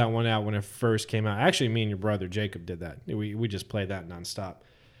wore that one out when it first came out. Actually, me and your brother Jacob did that. We just played that nonstop.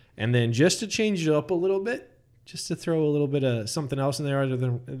 And then just to change it up a little bit, just to throw a little bit of something else in there other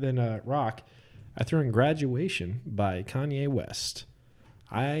than rock, I threw in Graduation by Kanye West.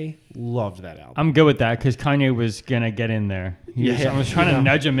 I loved that album. I'm good with that because Kanye was going to get in there. I was trying to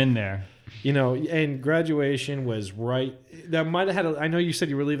nudge him in there. And Graduation was right. That might have had I know you said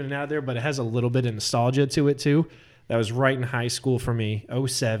you were leaving it out there, but it has a little bit of nostalgia to it too. That was right in high school for me,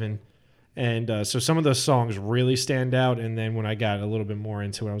 2007. And so some of those songs really stand out. And then when I got a little bit more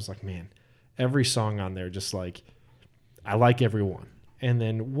into it, I was like, man, every song on there, just like, I like every one. And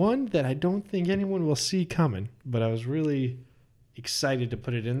then one that I don't think anyone will see coming, but I was really excited to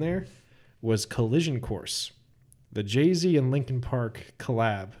put it in there, was Collision Course, the Jay-Z and Linkin Park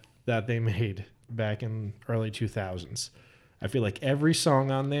collab that they made back in early 2000s. I feel like every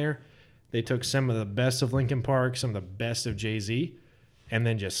song on there, they took some of the best of Linkin Park, some of the best of Jay-Z, and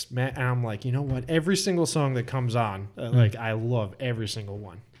then and I'm like, you know what? Every single song that comes on, like, I love every single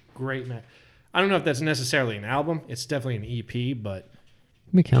one. Great, man. I don't know if that's necessarily an album. It's definitely an EP, but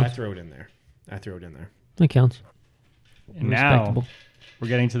I throw it in there. That counts. And now we're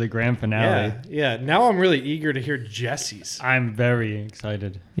getting to the grand finale. Yeah. Now I'm really eager to hear Jesse's. I'm very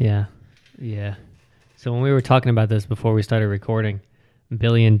excited. Yeah. So when we were talking about this before we started recording,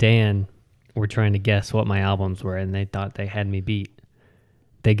 Billy and Dan were trying to guess what my albums were, and they thought they had me beat.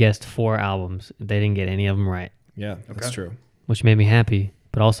 They guessed 4 albums. They didn't get any of them right. Yeah, that's true. Which made me happy,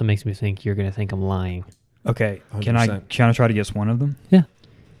 but also makes me think you're going to think I'm lying. Okay, 100%. can I try to guess one of them?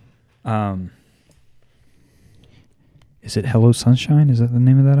 Yeah. Is it Hello Sunshine? Is that the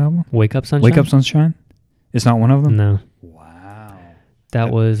name of that album? Wake Up Sunshine? Wake Up Sunshine? It's not one of them? No. Wow.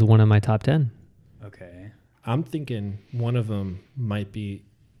 That was one of my top 10. Okay. I'm thinking one of them might be,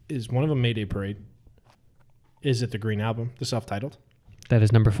 is one of them Mayday Parade? Is it the Green Album, the self-titled? That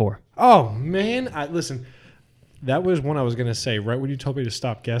is number 4. Oh, man. Listen, that was one I was going to say right when you told me to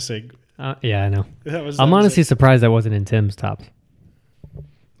stop guessing. Yeah, I know. I'm I'm honestly surprised that wasn't in Tim's tops.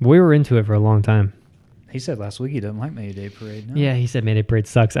 We were into it for a long time. He said last week he doesn't like Mayday Parade. No. Yeah, he said Mayday Parade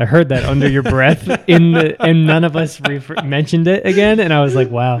sucks. I heard that under your breath and none of us mentioned it again, and I was like,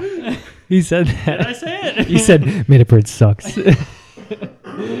 wow. He said that. Did I say it? He said Mayday Parade sucks. Yeah,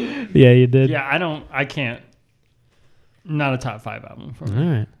 you did. Yeah, I can't. Not a top 5 album for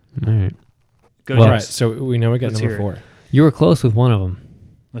me. All right. All right, so we know we got Let's number hear 4. You were close with one of them.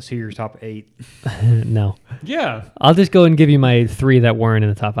 Let's hear your top 8. No. Yeah. I'll just go and give you my 3 that weren't in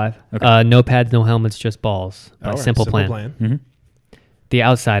the top 5. Okay. No Pads, No Helmets, Just Balls by All right, Simple Plan. Mm-hmm. The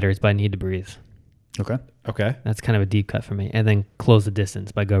Outsiders by Need to Breathe. Okay. Okay. That's kind of a deep cut for me. And then Close the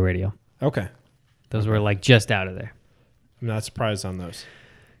Distance by Go Radio. Okay. Those were like just out of there. I'm not surprised on those.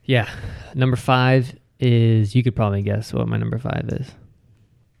 Yeah. Number 5 is, you could probably guess what my number 5 is.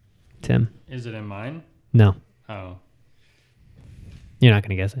 Tim? Is it in mine? No. Oh. You're not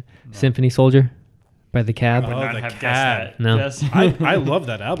going to guess it. No. Symphony Soldier by The Cab. I would not The have Cat. guessed that. No. Yes. I love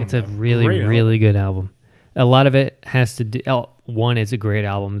that album. It's a though. really, Great really good album. A lot of it has to do, one, it's a great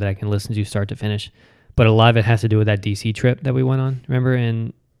album that I can listen to start to finish, but a lot of it has to do with that DC trip that we went on. Remember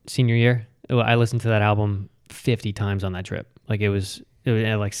in senior year? I listened to that album 50 times on that trip. Like it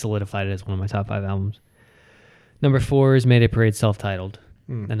like solidified it as one of my top 5 albums. Number 4 is Mayday Parade self-titled.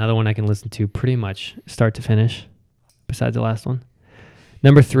 Another one I can listen to pretty much start to finish, besides the last one.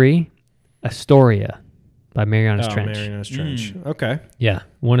 Number 3, Astoria by Marianas Trench. Marianas Trench. Okay. Yeah,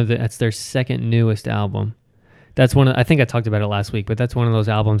 that's their second newest album. That's I think I talked about it last week, but that's one of those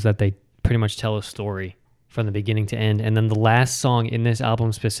albums that they pretty much tell a story from the beginning to end. And then the last song in this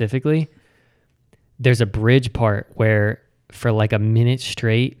album specifically, there's a bridge part where for like a minute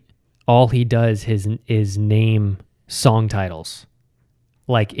straight, all he does is name song titles,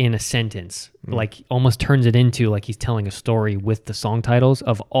 like in a sentence, like almost turns it into like he's telling a story with the song titles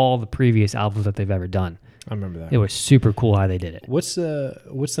of all the previous albums that they've ever done. I remember that. It was super cool how they did it. What's the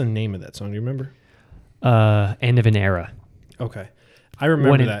name of that song? Do you remember? End of an Era. Okay. I remember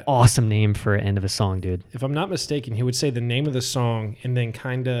What an that. awesome name for an end of a song, dude. If I'm not mistaken, he would say the name of the song and then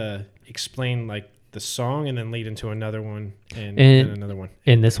kind of explain like the song and then lead into another one and then another one.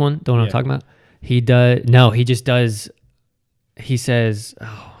 In this one, the one I'm Yeah. talking about, he says,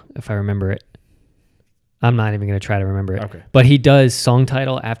 if I remember it, I'm not even going to try to remember it. Okay. But he does song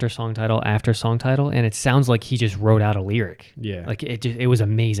title after song title after song title, and it sounds like he just wrote out a lyric. Yeah. Like it was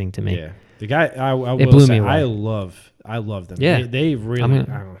amazing to me. Yeah. The guy, I will blew say, me away. I love them. Yeah. They really, I'm I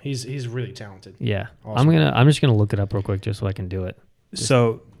gonna- don't know. He's really talented. Yeah. Awesome. I'm just gonna look it up real quick just so I can do it.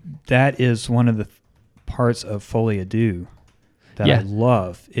 So that is one of the parts of Folie à Deux that Yeah. I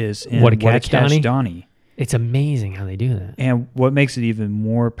love is in What a Catch, Donnie? Donnie. It's amazing how they do that. And what makes it even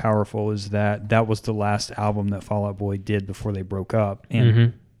more powerful is that was the last album that Fall Out Boy did before they broke up. And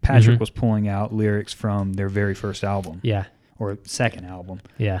Mhm. Patrick Mhm. was pulling out lyrics from their very first album Yeah. or second album.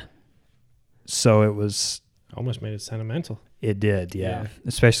 Yeah. So it was, Almost made it sentimental. it did, yeah. Yeah.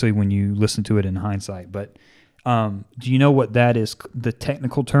 Especially when you listen to it in hindsight. But do you know what that is, the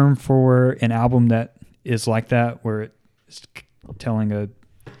technical term for an album that is like that, where it's telling a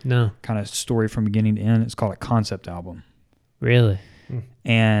No. kind of story from beginning to end? It's called a concept album. Really.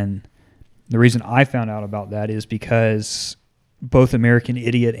 And the reason I found out about that is because both American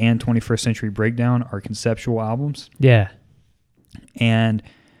Idiot and 21st Century Breakdown are conceptual albums. Yeah. And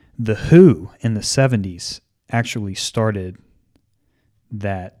The Who in the 70s actually started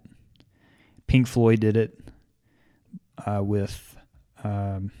that. Pink Floyd did it with,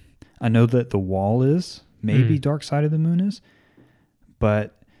 I know that The Wall is, maybe Dark Side of the Moon is,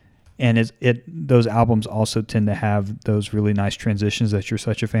 but... And those albums also tend to have those really nice transitions that you're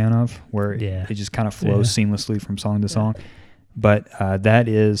such a fan of, where it just kind of flows seamlessly from song to song. But that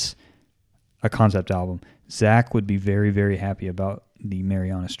is a concept album. Zach would be very, very happy about the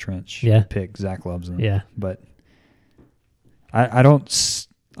Marianas Trench pick. Zach loves them. Yeah. But I'm going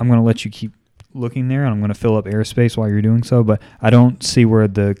to let you keep looking there, and I'm going to fill up airspace while you're doing so. But I don't see where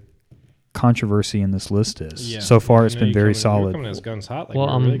the controversy in this list is. Yeah. So far, it's I know been you're very coming- solid. You're coming as guns hot. Like Well,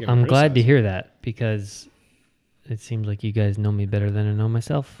 we're I'm really gonna glad to criticize. hear that because it seems like you guys know me better than I know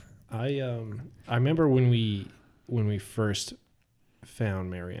myself. I remember when we first found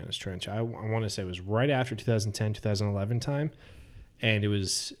Marianas Trench. I want to say it was right after 2010, 2011 time, and it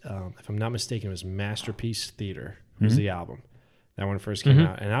was, if I'm not mistaken, it was Masterpiece Theater was the album that when it first came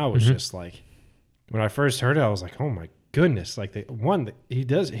out, and I was just like, when I first heard it, I was like, oh my goodness! Like he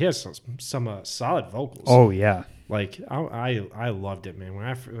has some solid vocals. Oh yeah, like I loved it, man.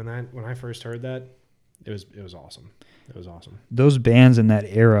 When I first heard that, it was awesome. It was awesome. those bands in that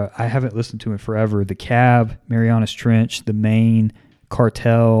era, I haven't listened to in forever. The Cab, Marianas Trench, The Maine,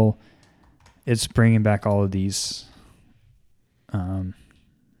 Cartel. It's bringing back all of these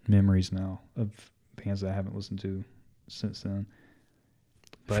memories now of bands that I haven't listened to since then.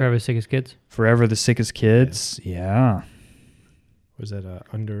 But Forever Sickest Kids. Forever the Sickest Kids, yeah. Was that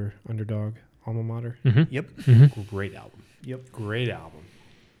Underdog Alma Mater? Mm-hmm. Yep. Mm-hmm. Great album. Yep, great album.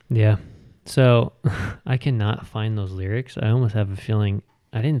 Yeah. So I cannot find those lyrics. I almost have a feeling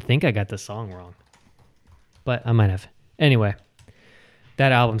I didn't think I got the song wrong, but I might have. Anyway,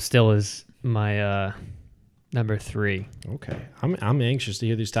 that album still is my number 3. Okay. I'm anxious to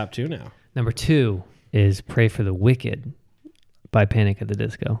hear these top 2 now. Number 2 is Pray for the Wicked by Panic at the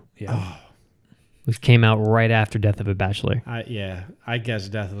Disco. Yeah. Oh. Which came out right after Death of a Bachelor. I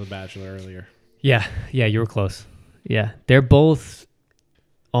guessed Death of a Bachelor earlier. Yeah, you were close. Yeah, they're both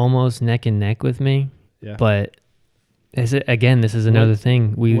almost neck and neck with me. Yeah. But this is another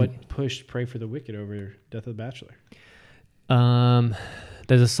thing. What pushed Pray for the Wicked over Death of the Bachelor?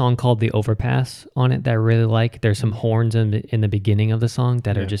 There's a song called The Overpass on it that I really like. There's some horns in the beginning of the song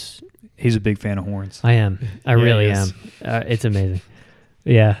that are just... He's a big fan of horns. I am. I really am. It's amazing.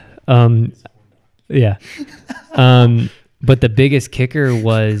 Yeah. Yeah. But the biggest kicker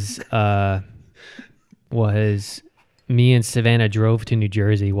was me and Savannah drove to New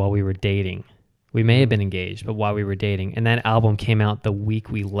Jersey while we were dating. We may have been engaged, but while we were dating. And that album came out the week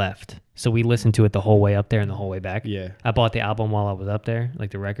we left. So we listened to it the whole way up there and the whole way back. Yeah. I bought the album while I was up there,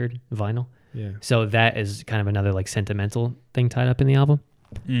 like the record, vinyl. Yeah. So that is kind of another like sentimental thing tied up in the album.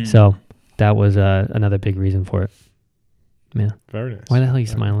 So that was another big reason for it. Yeah. Very nice. Why the hell are you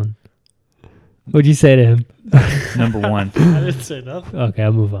smiling? What'd you say to him? Number 1. I didn't say nothing. Okay,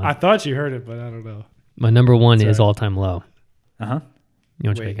 I'll move on. I thought you heard it, but I don't know. My number 1 Sorry. is All Time Low. Uh-huh. You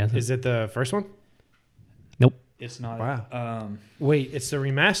want to Wait, guess? is it the first one? Nope. It's not. Wow. Wait, it's the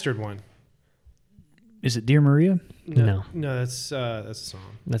remastered one. Is it Dear Maria? No. No, that's a song.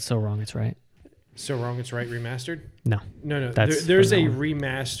 That's so wrong. It's right. So Wrong It's Right remastered? No. No. That's There's a from that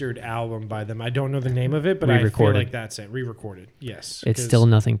remastered album by them. I don't know the name of it, but I feel Re-recorded. like that's it. Re-recorded. Yes. It's 'cause still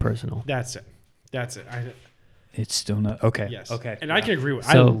Nothing Personal. That's it. It's still not. Okay. Yes. Okay. And I can agree with.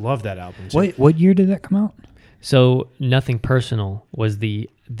 So- I love that album. Too. What year did that come out? So Nothing Personal was the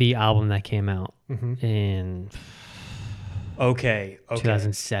album that came out Mhm. in Okay.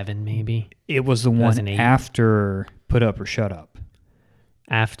 2007, maybe, It was the one 2008. after Put Up or Shut Up.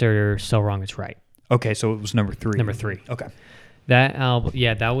 after So Wrong It's Right. Okay, so it was number 3. Number 3. Okay. That album,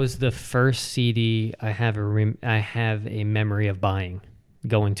 yeah, that was the first CD I have a memory of buying,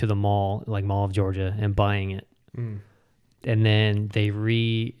 going to the mall, like Mall of Georgia, and buying it. Mm. And then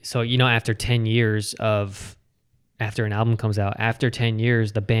so after 10 years after an album comes out, after 10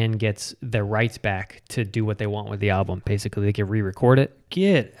 years, the band gets their rights back to do what they want with the album. Basically, they can re-record it.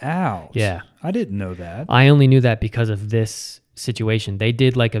 Get out. Yeah. I didn't know that. I only knew that because of this situation. They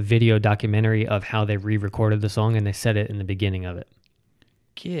did like a video documentary of how they re-recorded the song, and they said it in the beginning of it.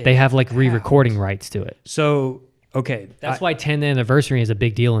 They have like re-recording rights to it. So, okay. That's why 10th anniversary is a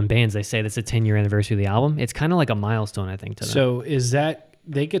big deal in bands. They say that's a 10-year anniversary of the album. It's kind of like a milestone, I think, to them. So is that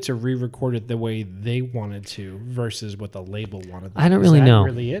they get to re-record it the way they wanted to versus what the label wanted? I don't Is really that know.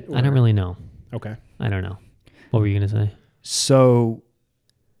 Really it? I don't really know. Okay. I don't know. What were you going to say? So,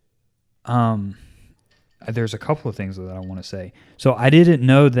 there's a couple of things that I want to say. So I didn't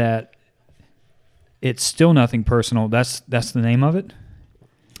know that it's still Nothing Personal. That's the name of it?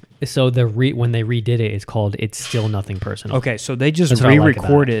 So when they redid it, it's called It's Still Nothing Personal. Okay, so they just That's what I like about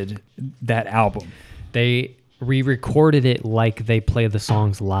re-recorded that album. They re-recorded it like they play the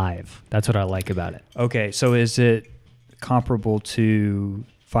songs live. That's what I like about it. Okay, so is it comparable to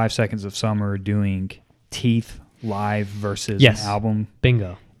 5 Seconds of Summer doing Teeth live versus Yes. an album?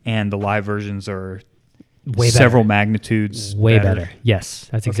 Bingo. And the live versions are Way better. several magnitudes Way better. Yes,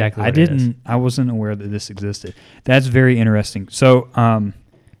 that's exactly what it is. I wasn't aware that this existed. That's very interesting. So,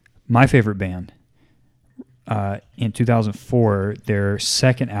 my favorite band, in 2004, their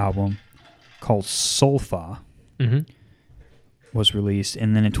second album called Solfa Mm-hmm. was released,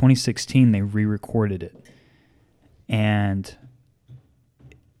 and then in 2016 they re-recorded it, and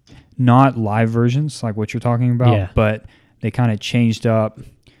not live versions like what you're talking about, Yeah. but they kind of changed up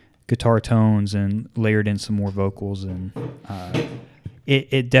guitar tones and layered in some more vocals, and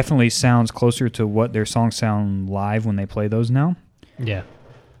it definitely sounds closer to what their songs sound live when they play those now. Yeah.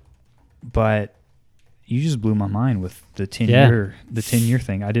 But you just blew my mind with the 10-year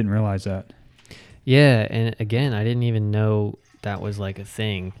thing. I didn't realize that. Yeah, and again, I didn't even know that was like a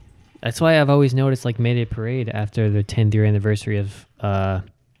thing. That's why I've always noticed like Mayday Parade after the 10th year anniversary of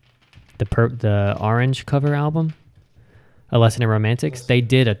the Orange cover album, A Lesson in Romantics. They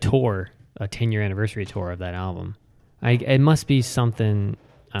did a tour, a 10-year anniversary tour of that album. It must be something,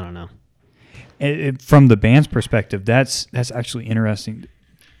 I don't know. From the band's perspective, that's actually interesting.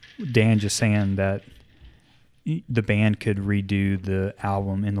 Dan just saying that the band could redo the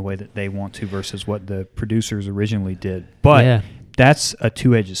album in the way that they want to versus what the producers originally did. But that's a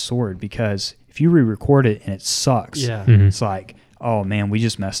two-edged sword, because if you re-record it and it sucks, it's like, oh man, we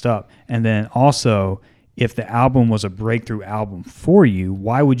just messed up. And then also, if the album was a breakthrough album for you,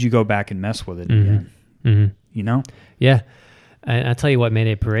 why would you go back and mess with it again? Mm-hmm. You know? Yeah. And I'll tell you what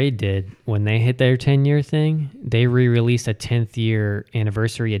Mayday Parade did when they hit their 10-year thing. They re-released a 10th year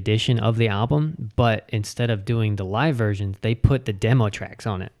anniversary edition of the album, but instead of doing the live versions, they put the demo tracks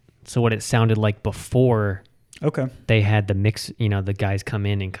on it. So what it sounded like before they had the mix, the guys come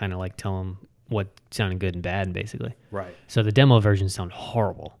in and kind of like tell them what sounded good and bad, basically. Right. So the demo versions sound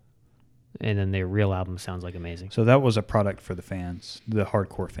horrible. And then their real album sounds like amazing. So that was a product for the fans, the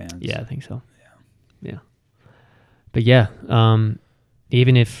hardcore fans. Yeah, I think so. Yeah. But yeah,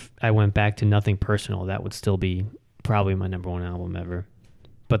 even if I went back to Nothing Personal, that would still be probably my number one album ever.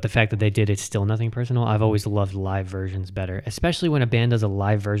 But the fact that they did It's Still Nothing Personal, I've always loved live versions better, especially when a band does a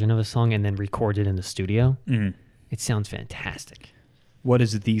live version of a song and then records it in the studio. Mm. It sounds fantastic. What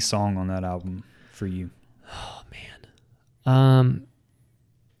is the song on that album for you? Oh, man.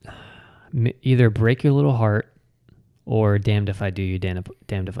 Either Break Your Little Heart or Damned If I Do You, Damned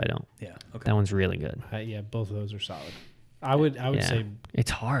If I Don't. Yeah, okay. That one's really good. Yeah, both of those are solid. I would say it's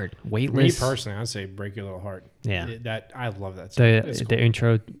hard. Weightless. Me personally, I'd say Break Your Little Heart. Yeah, I love that song. The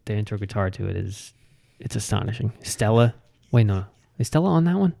intro guitar to it it's astonishing. Stella, wait no, is Stella on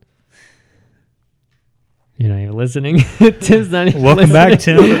that one? You're not even listening. Tim's not even Welcome back,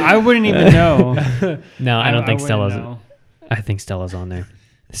 Tim. I wouldn't even know. No, I don't think Stella's. Know. I think Stella's on there.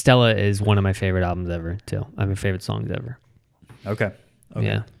 Stella is one of my favorite albums ever, too. My favorite songs ever. Okay.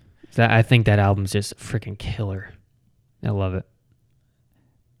 Yeah. I think that album's just freaking killer. I love it.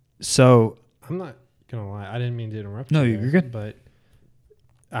 So I'm not gonna lie, I didn't mean to interrupt. No, you you're good. But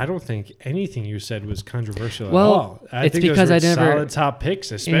I don't think anything you said was controversial at Well, all. I it's think because those were I never- solid top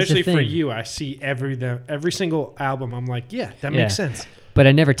picks, especially for thing. you. I see every single album. I'm like, yeah, that makes sense. But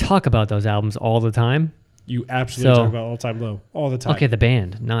I never talk about those albums all the time. You absolutely So- talk about All Time Low all the time. Okay, the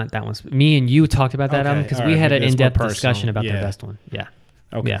band, not that one. Me and you talked about that Okay, album because all we right, had an maybe that's more in-depth discussion personal. about the Yeah. best one. Yeah.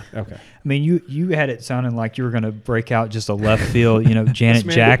 Okay. Yeah. Okay. I mean, you had it sounding like you were going to break out just a left field, Janet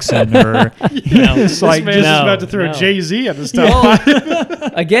man- Jackson or it's like This man's no, about to throw no. Jay-Z at the start.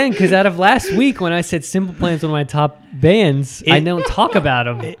 Again, because out of last week when I said Simple Plan's one of my top bands, I don't talk about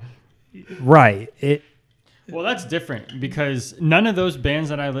them. right. Well, that's different because none of those bands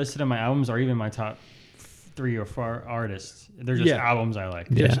that I listed in my albums are even my top 3 or 4 artists. They're just albums I like.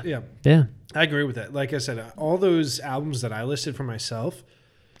 Yeah. I agree with that. Like I said, all those albums that I listed for myself,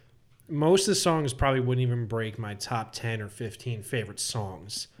 most of the songs probably wouldn't even break my top 10 or 15 favorite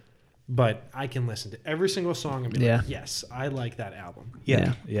songs. But I can listen to every single song and be like, yes, I like that album.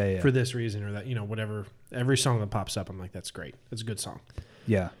 Yeah. For this reason or that, whatever. Every song that pops up, I'm like, that's great. That's a good song.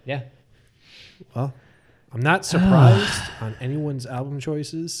 Yeah. Yeah. Well, I'm not surprised on anyone's album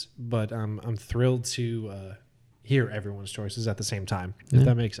choices, but I'm thrilled to hear everyone's choices at the same time, if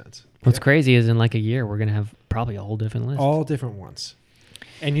that makes sense. What's crazy is in like a year, we're going to have probably a whole different list. All different ones.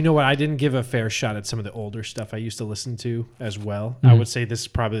 And you know what? I didn't give a fair shot at some of the older stuff I used to listen to as well. I would say this is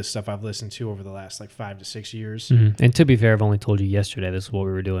probably the stuff I've listened to over the last 5 to 6 years. Mm-hmm. And to be fair, I've only told you yesterday this is what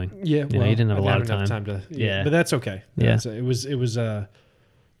we were doing. Yeah, well, you didn't have a I lot didn't of have time. to. Yeah. But that's okay. Yeah. It was.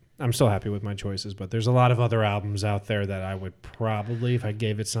 I'm still happy with my choices, but there's a lot of other albums out there that I would probably, if I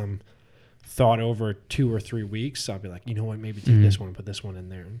gave it some thought over 2 or 3 weeks, I'll be like, you know what, maybe take this one and put this one in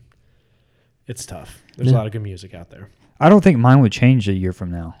there. It's tough. There's a lot of good music out there. I don't think mine would change a year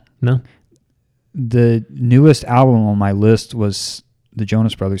from now. No? The newest album on my list was the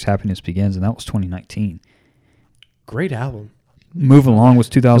Jonas Brothers' Happiness Begins, and that was 2019. Great album. Move Along was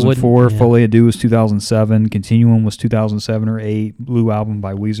 2004, yeah. Folie à Deux was 2007, Continuum was 2007 or 8, Blue Album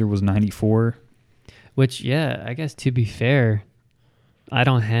by Weezer was 94. Which, I guess to be fair, I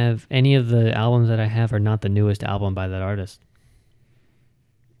don't have any of the albums that I have are not the newest album by that artist.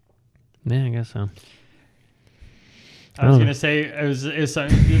 Yeah, I guess so. I was gonna say it was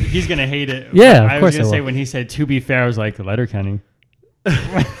he's gonna hate it. Yeah, of I course was gonna I say will. when he said "to be fair," I was like Letterkenny.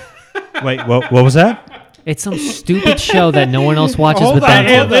 Wait, what was that? It's some stupid show that no one else watches Hold but on,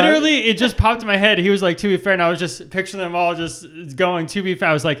 that It one. literally, it just popped in my head. He was like, "To be fair," and I was just picturing them all just going, "To be fair."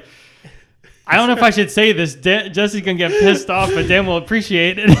 I was like, I don't know if I should say this. Jesse's gonna get pissed off, but Dan will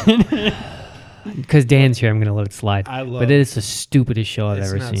appreciate it. Because Dan's here, I'm going to let it slide. But it is the stupidest show I've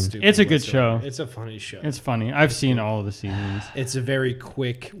ever seen. It's a good show. It's a funny show. It's funny. I've seen all of the seasons. It's a very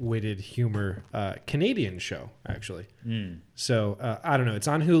quick-witted humor Canadian show, actually. So I don't know. It's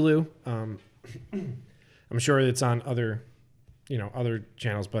on Hulu. I'm sure it's on other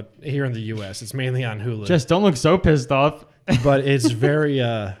channels, but here in the U.S., it's mainly on Hulu. Just don't look so pissed off. But it's very.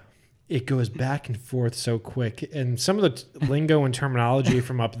 It goes back and forth so quick, and some of the lingo and terminology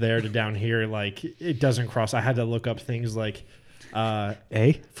from up there to down here, like it doesn't cross. I had to look up things like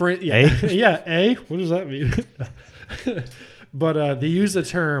A? for yeah, A. What does that mean? But they use the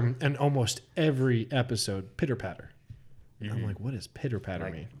term in almost every episode, pitter patter. Mm-hmm. I'm like, what does pitter patter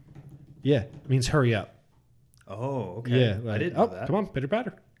mean? Yeah, it means hurry up. Oh, okay. Yeah, like, I didn't know that. Come on, pitter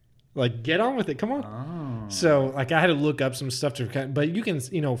patter. Like, get on with it. Come on. Oh. So, like, I had to look up some stuff but you can,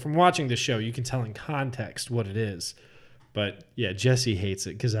 from watching the show, you can tell in context what it is. But yeah, Jesse hates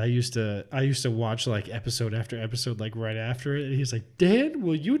it because I used to watch like episode after episode, like right after it, and he's like, "Dan,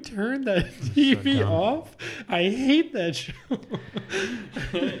 will you turn that TV off? I hate that show."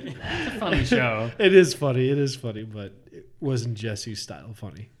 It's a funny show. It is funny, but it wasn't Jesse's style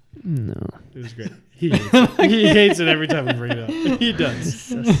funny. No. It was great. He hates it. He hates it every time we bring it up. He does.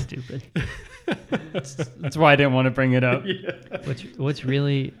 So stupid. That's why I didn't want to bring it up. Yeah. What's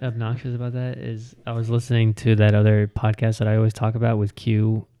really obnoxious about that is I was listening to that other podcast that I always talk about with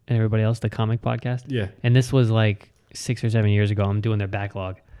Q and everybody else, the comic podcast. Yeah. And this was like 6 or 7 years ago. I'm doing their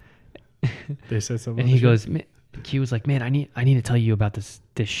backlog. They said something. And he goes, Q was like, "Man, I need to tell you about this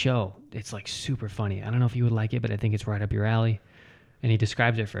show. It's like super funny. I don't know if you would like it, but I think it's right up your alley." And he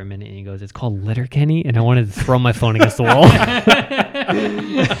describes it for a minute, and he goes, "It's called Letterkenny," and I wanted to throw my phone against the wall. I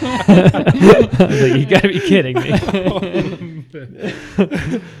was like, "You got to be kidding me!"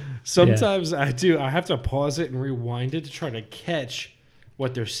 Sometimes I do. I have to pause it and rewind it to try to catch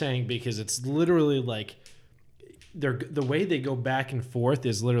what they're saying because it's literally like the way they go back and forth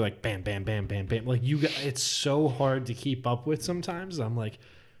is literally like bam, bam, bam, bam, bam. Like it's so hard to keep up with sometimes. I'm like,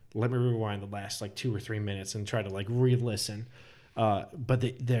 let me rewind the last like 2 or 3 minutes and try to like re-listen. But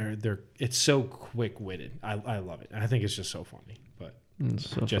they're it's so quick-witted. I love it. I think it's just so funny. But It's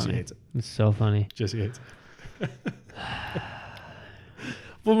so Jesse funny. hates it. It's so funny. Jesse hates it.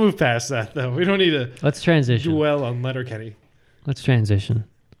 We'll move past that though. We don't need to Let's transition. dwell on Letterkenny. Let's transition.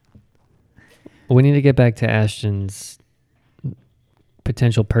 We need to get back to Ashton's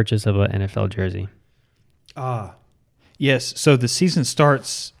potential purchase of an NFL jersey. Yes. So the season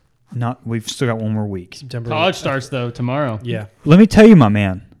starts. We've still got one more week. September. College starts though tomorrow. Yeah. Let me tell you, my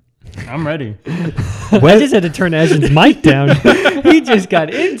man. I'm ready. I just had to turn Ashton's mic down. He just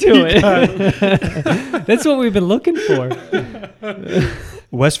got into it. That's what we've been looking for.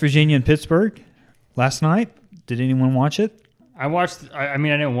 West Virginia and Pittsburgh last night. Did anyone watch it? I watched. I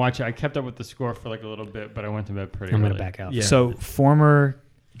mean, I didn't watch it. I kept up with the score for like a little bit, but I went to bed pretty. I'm early. going to back out. Yeah. So former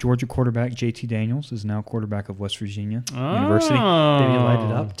Georgia quarterback JT Daniels is now quarterback of West Virginia University. Did he light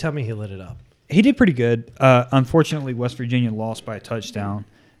it up? Tell me he lit it up. He did pretty good. Unfortunately, West Virginia lost by a touchdown.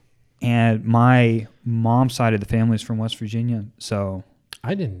 And my mom's side of the family is from West Virginia, so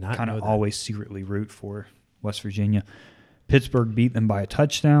I did not kind know of that. always secretly root for West Virginia. Pittsburgh beat them by a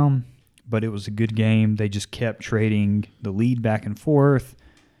touchdown, but it was a good game. They just kept trading the lead back and forth.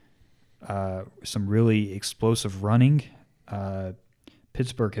 Some really explosive running.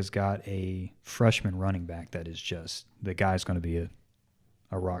 Pittsburgh has got a freshman running back that is just the guy's going to be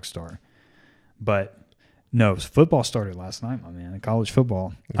a rock star. But no, football started last night, my man. College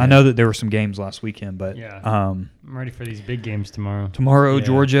football. Yeah. I know that there were some games last weekend, but Yeah. I'm ready for these big games tomorrow. tomorrow, Yeah.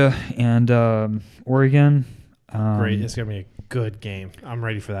 Georgia and Oregon. Great. It's going to be a good game. I'm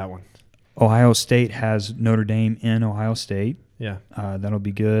ready for that one. Ohio State has Notre Dame in Ohio State. Yeah. That'll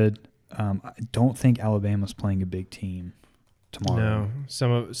be good. I don't think Alabama's playing a big team tomorrow.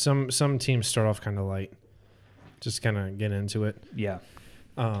 No. Some teams start off kind of light. Just kind of get into it. Yeah.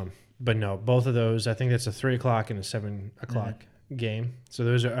 But no, both of those, I think that's a 3 o'clock and a 7 o'clock game. So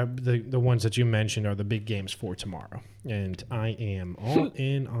those are the ones that you mentioned are the big games for tomorrow. And I am all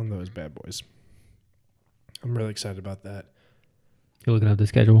in on those bad boys. I'm really excited about that. You're looking up the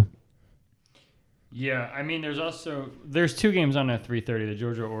schedule. Yeah, I mean, there's 2 games on at 3:30, the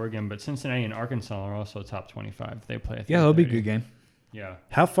Georgia Oregon, but Cincinnati and Arkansas are also top 25. They play at 3:30. Yeah, that'll be a good game. Yeah.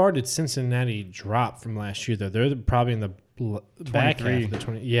 How far did Cincinnati drop from last year, though? They're probably in the back half. 23. Of the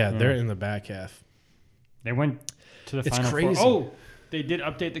 20, yeah, they're in the back half. They went to the It's Final crazy. Four. Oh, they did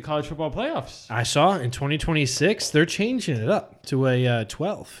update the college football playoffs. I saw in 2026, they're changing it up to a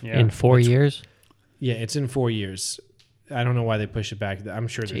 12. Yeah. In 4 years? Yeah, it's in 4 years. I don't know why they push it back. I'm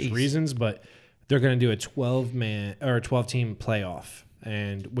sure there's Jeez. reasons, but they're going to do a 12-man or a 12-team playoff,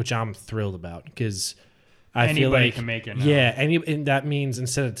 and which I'm thrilled about because I feel Anybody like can make it now. Yeah, and that means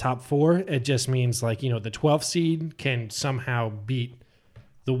instead of top 4, it just means like the 12th seed can somehow beat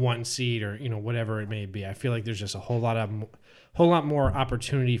the 1 seed or whatever it may be. I feel like there's just a whole lot more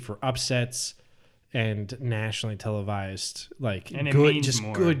opportunity for upsets and nationally televised And it good means just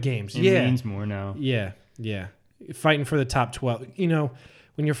more. good games. It yeah, means more now. yeah, yeah. Fighting for the top 12.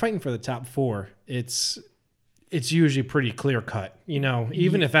 When you're fighting for the top 4, it's usually pretty clear cut.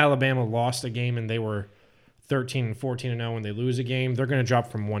 Even if Alabama lost a game and they were 13 and 14 and 0 and they lose a game, they're going to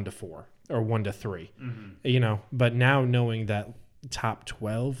drop from 1 to 4. or 1 to 3. You know, but now knowing that top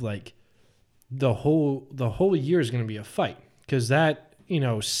 12, like the whole year is going to be a fight, because that, you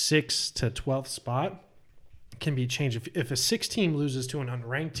know, 6th to 12th spot can be changed. If a 6 team loses to an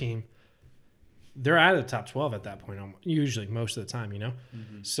unranked team, they're out of the top 12 at that point, usually, most of the time, you know?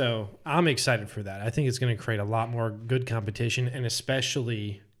 So I'm excited for that. I think it's going to create a lot more good competition, and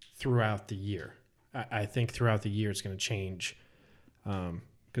especially throughout the year. I think throughout the year it's going to change.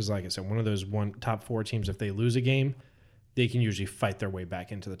 Because like I said, one of those top 4 teams, if they lose a game, they can usually fight their way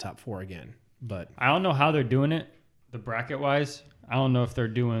back into the top 4 again. But I don't know how they're doing it, the bracket-wise. I don't know if they're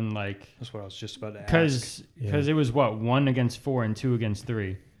doing like... That's what I was just about to ask. Because it was, 1 against 4 and 2 against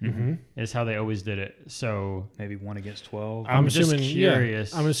 3 is how they always did it. So maybe 1 against 12. I'm just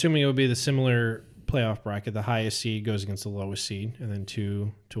curious. Yeah, I'm assuming it would be the similar playoff bracket. The highest seed goes against the lowest seed, and then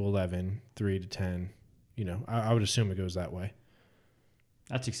 2 to 11, 3 to 10. You know, I would assume it goes that way.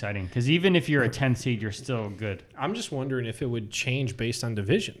 That's exciting, because even if you're a 10 seed, you're still good. I'm just wondering if it would change based on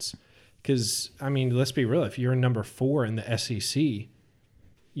divisions. Because, I mean, let's be real. If you're number 4 in the SEC,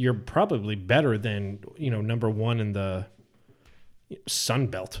 you're probably better than, you know, number 1 in the Sun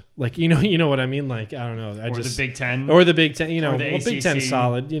Belt. Like, you know what I mean? Like, I don't know. The Big Ten. Or the Big Ten. You know, ACC. Big Ten's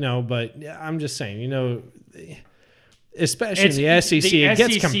solid, you know, but I'm just saying, you know, especially in the SEC, it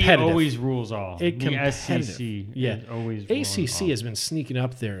gets competitive. The SEC always rules all. The SEC always ACC has been sneaking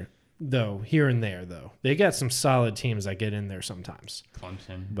up there, though, here and there, though. They got some solid teams that get in there sometimes.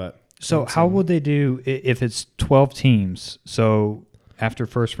 Clemson. But so how would they do if it's 12 teams? So after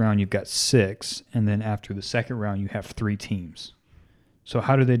first round, you've got 6, and then after the second round, you have 3 teams. So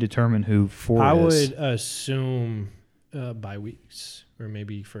how do they determine who 4 is? I would assume bye weeks, or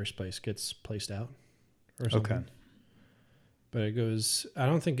maybe first place gets placed out or something. Okay. But it goes, I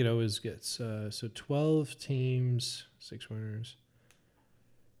don't think it always gets, so 12 teams, 6 winners.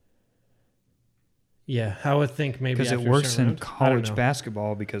 Yeah, I would think maybe because it works in college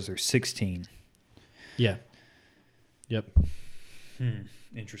basketball because there's 16. Yeah. Yep.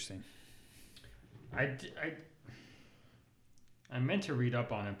 Interesting. I meant to read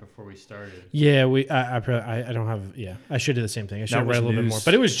up on it before we started. Yeah, I don't have. Yeah, I should do the same thing. I should have read a little bit more,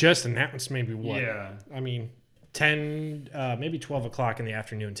 but it was just announced. Maybe what? Yeah. I mean, 10, maybe 12 o'clock in the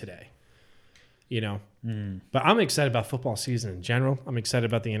afternoon today. You know, but I'm excited about football season in general. I'm excited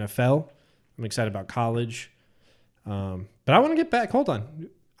about the NFL. I'm excited about college. But I want to get back. Hold on.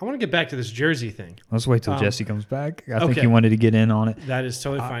 I want to get back to this jersey thing. Let's wait till Jesse comes back. I think he wanted to get in on it. That is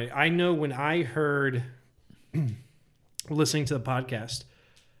totally fine. I know when I heard, listening to the podcast,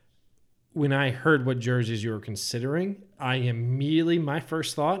 when I heard what jerseys you were considering, I immediately, my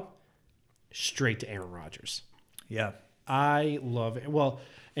first thought, straight to Aaron Rodgers. Yeah. I love it. Well,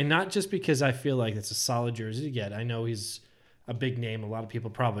 and not just because I feel like it's a solid jersey to get. I know he's a big name. A lot of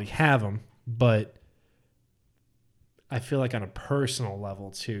people probably have him, but I feel like on a personal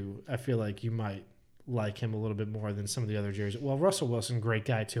level too, I feel like you might like him a little bit more than some of the other jerseys. Well, Russell Wilson, great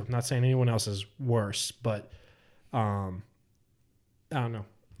guy too. I'm not saying anyone else is worse, but I don't know.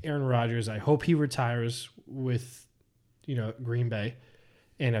 Aaron Rodgers, I hope he retires with, Green Bay.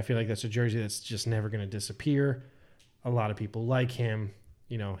 And I feel like that's a jersey that's just never going to disappear. A lot of people like him.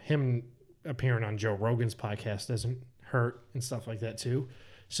 Him appearing on Joe Rogan's podcast doesn't hurt and stuff like that too.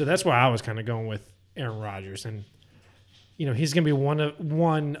 So that's why I was kind of going with Aaron Rodgers. And, he's going to be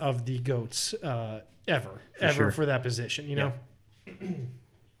one of the GOATs ever for that position, Yeah.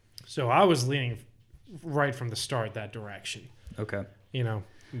 So I was leaning right from the start that direction. Okay.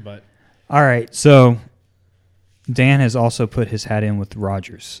 But. All right. So Dan has also put his hat in with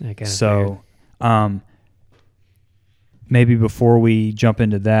Rodgers. So maybe before we jump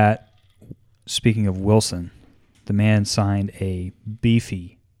into that, speaking of Wilson, the man signed a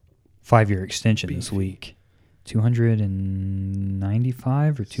beefy 5-year extension this week.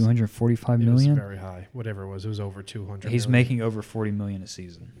 295 or 245 million. It was very high. Whatever it was over 200. He's making over 40 million a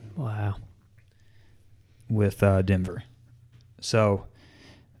season. Wow. With Denver. So,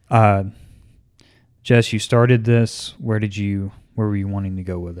 Jess, you started this. Where were you wanting to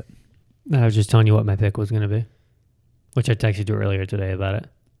go with it? I was just telling you what my pick was going to be, which I texted you earlier today about it.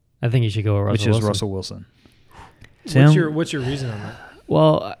 I think you should go with Russell Wilson. Which is Russell Wilson. Tim? What's your reason on that?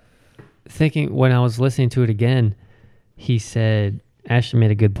 Well, thinking when I was listening to it again, he said, Ashton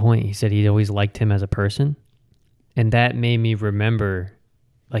made a good point. He said he'd always liked him as a person. And that made me remember,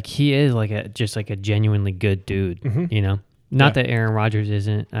 like, he is just a genuinely good dude, Not that Aaron Rodgers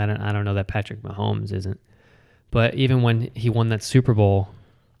isn't. I don't know that Patrick Mahomes isn't. But even when he won that Super Bowl,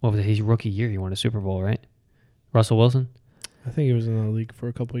 what was it? His rookie year, he won a Super Bowl, right? Russell Wilson? I think he was in the league for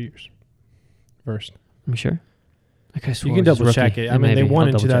a couple of years. First. I'm sure. Like I You can double check it. I mean, they won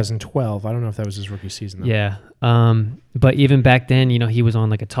in double check. 2012. I don't know if that was his rookie season, though. Yeah. But even back then, he was on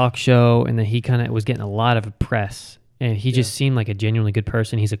like a talk show, and then he kind of was getting a lot of press, and he just seemed like a genuinely good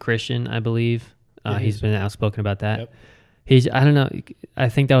person. He's a Christian, I believe. He's been outspoken about that. Yep. I don't know. I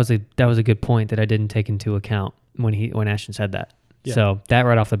think that was a good point that I didn't take into account when Ashton said that. Yeah. So that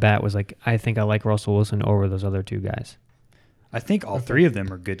right off the bat was like, I think I like Russell Wilson over those other two guys. I think all three of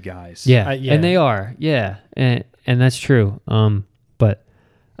them are good guys. Yeah, and they are. Yeah, and that's true. But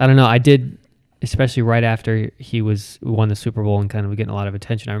I don't know. I did, especially right after he won the Super Bowl and kind of getting a lot of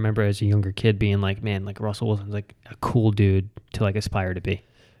attention. I remember as a younger kid being like, man, like Russell Wilson's like a cool dude to like aspire to be.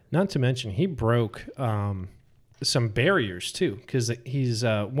 Not to mention he broke some barriers too, because he's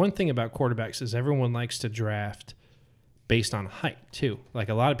one thing about quarterbacks is everyone likes to draft based on height too. Like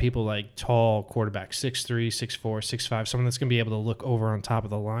a lot of people like tall quarterbacks, 6'3", 6'4", 6'5", someone that's going to be able to look over on top of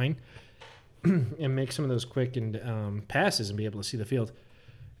the line and make some of those quick and passes and be able to see the field.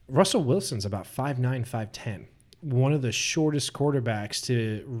 Russell Wilson's about 5'9", 5'10", one of the shortest quarterbacks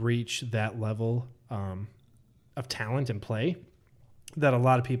to reach that level of talent and play that a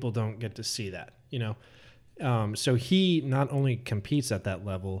lot of people don't get to see that, so he not only competes at that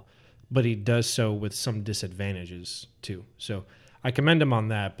level, but he does so with some disadvantages too. So I commend him on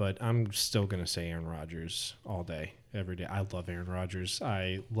that, but I'm still going to say Aaron Rodgers all day, every day. I love Aaron Rodgers.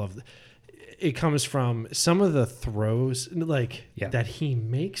 I love it. Comes from some of the throws that he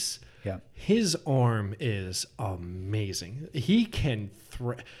makes. Yeah. His arm is amazing. He can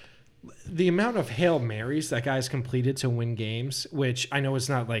throw. The amount of Hail Marys that guy's completed to win games, which I know is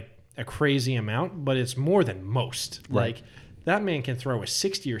not like a crazy amount, but it's more than most. Right. Like that man can throw a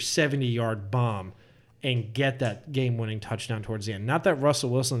 60 or 70-yard bomb and get that game-winning touchdown towards the end. Not that Russell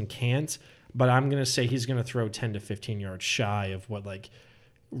Wilson can't, but I'm going to say he's going to throw 10 to 15 yards shy of what like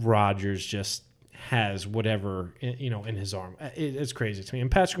Rodgers just has, whatever, in his arm. It's crazy to me. And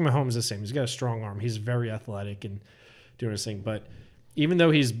Patrick Mahomes is the same. He's got a strong arm. He's very athletic and doing his thing. But even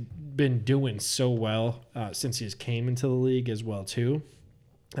though he's been doing so well since he's came into the league as well too,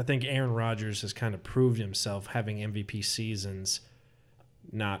 I think Aaron Rodgers has kind of proved himself having MVP seasons,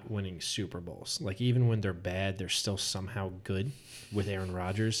 not winning Super Bowls. Like even when they're bad, they're still somehow good with Aaron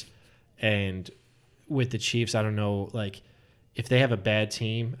Rodgers. And with the Chiefs, I don't know, like if they have a bad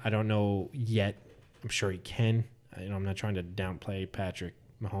team, I don't know yet. I'm sure he can. I'm not trying to downplay Patrick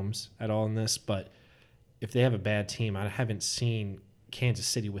Mahomes at all in this, but if they have a bad team, I haven't seen Kansas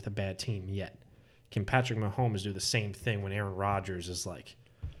City with a bad team yet. Can Patrick Mahomes do the same thing when Aaron Rodgers is like,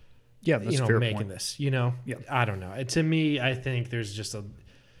 that's fair making point. this, I don't know. To me, I think there's just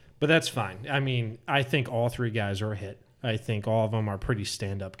but that's fine. I mean, I think all three guys are a hit. I think all of them are pretty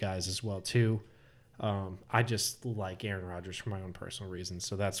stand-up guys as well too. I just like Aaron Rodgers for my own personal reasons,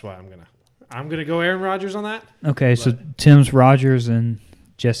 so that's why I'm gonna go Aaron Rodgers on that. Okay, so Tim's Rodgers and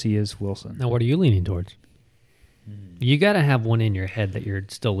Jesse is Wilson. Now, what are you leaning towards? You got to have one in your head that you're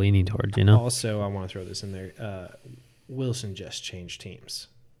still leaning towards, Also, I want to throw this in there. Wilson just changed teams.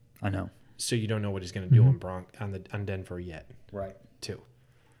 I know. So you don't know what he's going to do on Denver yet. Right. Too.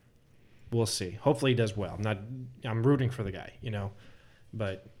 We'll see. Hopefully he does well. I'm rooting for the guy,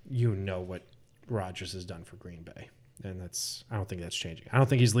 but what Rodgers has done for Green Bay. And I don't think that's changing. I don't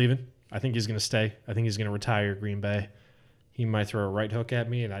think he's leaving. I think he's going to stay. I think he's going to retire Green Bay. He might throw a right hook at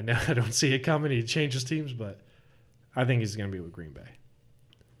me, and I know I don't see it coming. He changes teams, but I think he's going to be with Green Bay.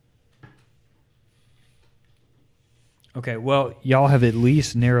 Okay, well, y'all have at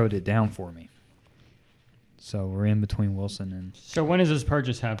least narrowed it down for me. So we're in between Wilson and... So when is this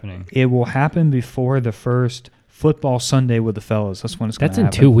purchase happening? It will happen before the first football Sunday with the fellas. That's when it's going to happen.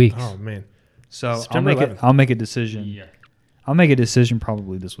 That's in 2 weeks. Oh, man. So I'll make a decision. Yeah. I'll make a decision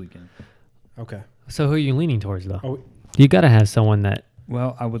probably this weekend. Okay. So who are you leaning towards, though? Oh, you got to have someone that...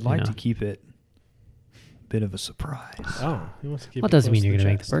 Well, I would like to keep it a bit of a surprise. Oh, he wants to keep Well, it doesn't mean close you're to going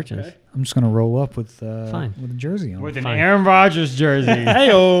to make chest. the purchase. Okay. I'm just going to roll up with Fine. with a jersey on. With an Fine. Aaron Rodgers jersey.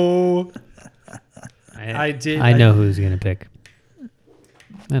 Hey-oh. I know who's going to pick.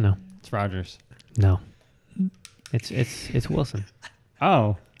 I know. It's Rodgers. No. It's Wilson.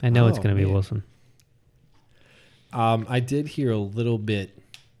 Oh. I know it's going to be man. Wilson. I did hear a little bit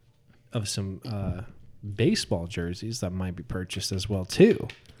of some baseball jerseys that might be purchased as well too.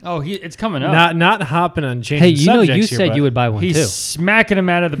 Oh, it's coming up. Not hopping on changing Hey, you know subjects you here, said but you would buy one He's too. smacking him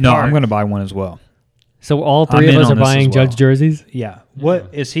out of the No, park. I'm going to buy one as well. So all I'm three of in us on are this as buying well. Judge jerseys? Yeah. What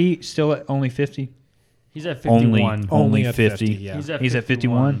is he still at only 50? He's at 51. Only at 50. yeah. He's at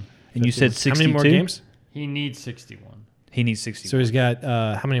 51. And you said 62? How many more games? He needs 61. He needs 61. So he's got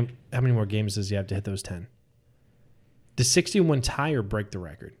how many more games does he have to hit those 10? Does 61 tie or break the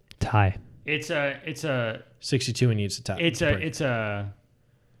record? Tie. It's a 62 and needs to top.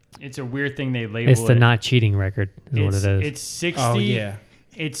 It's a weird thing they label It's the it. not cheating record is what it is. It's 60. Oh yeah.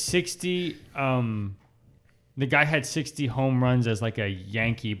 It's 60. The guy had 60 home runs as like a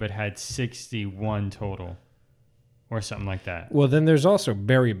Yankee, but had 61 total, or something like that. Well, then there's also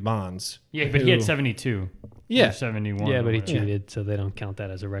Barry Bonds. Yeah, but he had 72. Yeah. Or 71. Yeah, but he or whatever. cheated, so they don't count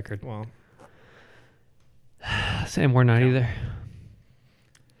that as a record. Well, Sam, we're not either.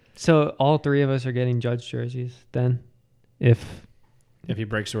 So all three of us are getting Judge jerseys then, if he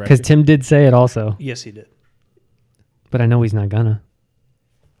breaks the record. because Tim did say it also, Yes, he did. but I know he's not gonna.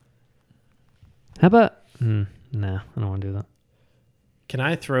 How about? Nah, I don't want to do that. Can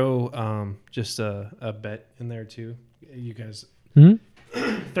I throw just a bet in there too? You guys.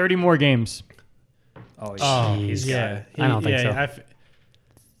 30 more games. Oh, Jeez. Yeah. I don't think so.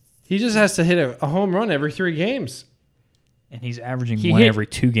 He just has to hit a home run every 3 games. And he's averaging He one hit- every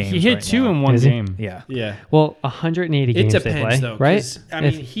 2 games. He hit right 2 now. in one Is he? game. Yeah. Yeah. Well, 180 games It they depends play, though, right? 'cause, I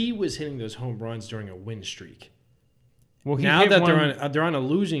mean, he was hitting those home runs during a win streak. Well, he Now hit that one, they're on a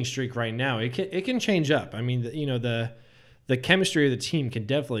losing streak right now, it can change up. I mean, the chemistry of the team can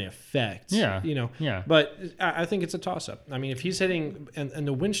definitely affect. Yeah. Yeah. But I think it's a toss up. I mean, if he's hitting and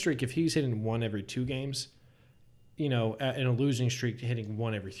the win streak, if he's hitting 1 every 2 games, in a losing streak, hitting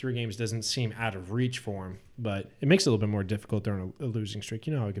 1 every 3 games doesn't seem out of reach for him. But it makes it a little bit more difficult during a losing streak.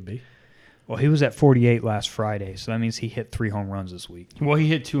 You know how it could be. Well, he was at 48 last Friday, so that means he hit 3 home runs this week. well, he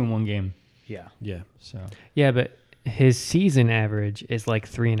hit 2 in one game. Yeah. Yeah. So Yeah, but his season average is like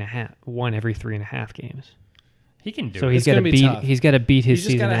 3.5, 1 every 3.5 games. he can do So it. he's It's got to gonna be beat. tough. He's got to beat his He's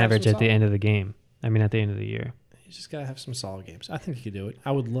just season gotta have average some at the solid- end of the game. I mean, at the end of the year. You just gotta have some solid games. I think he could do it.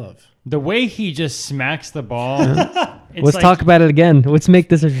 I would love. The way he just smacks the ball. it's Let's like- talk about it again. Let's make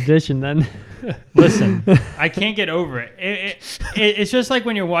this a tradition then. Listen, I can't get over it. It's just like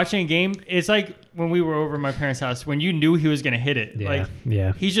when you're watching a game. It's like when we were over at my parents' house when you knew he was going to hit it. Like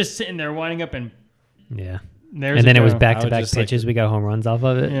yeah, he's just sitting there winding up and yeah. there's And then it was go. back-to-back just like pitches. We got home runs off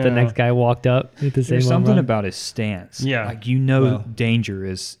of it. Yeah. The next guy walked up with the same There's home something run. about his stance. Yeah. Like, Well- danger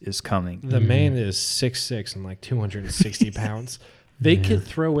is coming. The man is 6'6" and like 260 pounds. They could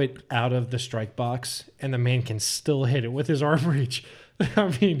throw it out of the strike box, and the man can still hit it with his arm reach.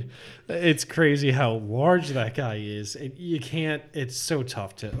 I mean, it's crazy how large that guy is. You can't. It's so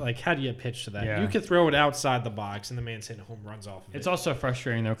tough to like. How do you pitch to that? Yeah. You could throw it outside the box, and the man's hitting home runs off of it. It's also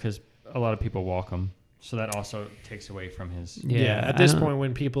frustrating though because a lot of people walk him, so that also takes away from his. Yeah, at I this don't- point,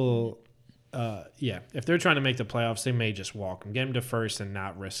 when people, if they're trying to make the playoffs, they may just walk him, get him to first, and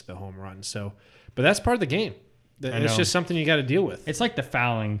not risk the home run. So, but that's part of the game. It's know. just something you got to deal with. It's like the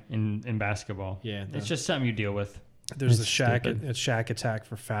fouling in basketball. Yeah, it's just something you deal with. there's It's the stupid. Shaq attack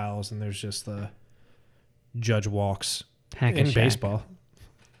for fouls, and there's just the judge walks Hack a in shack. baseball.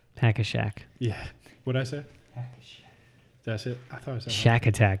 Hack a shack. Yeah, what'd I say? That's it. I thought I said Shack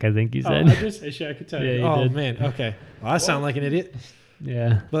attack, I think you Oh, said. I did say Shaq attack. Yeah, you oh did. man, okay. Well, I sound like an idiot.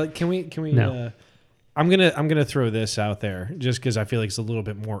 Yeah. But can we? No. I'm gonna throw this out there just because I feel like it's a little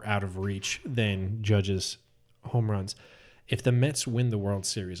bit more out of reach than Judge's home runs. If the Mets win the World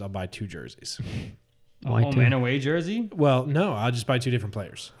Series, I'll buy 2 jerseys. A Why home two? and away jersey. Well, no, I'll just buy 2 different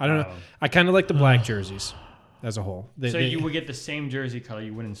players. I don't know. Oh. I kind of like the black jerseys as a whole. So you would get the same jersey color.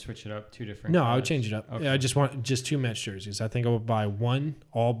 You wouldn't switch it up 2 different. No, I would colors? change it up. Okay. Yeah, I just want just 2 Mets jerseys. I think I would buy 1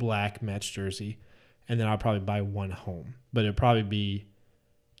 all black Mets jersey, and then I'll probably buy 1 home. But it'd probably be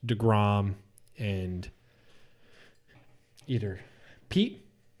DeGrom and either Pete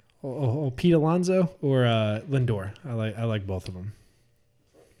Pete Alonso or Lindor. I like both of them.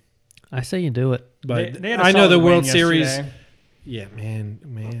 I say you do it. But They had a I know the solid win World Series. yesterday. Yeah,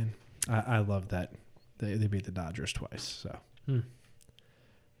 man, I love that. They beat the Dodgers twice. So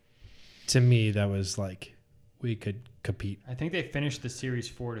to me, that was like we could compete I think they finished the series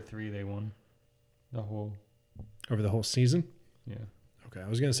 4-3. They won the whole. over the whole season. Yeah. Okay, I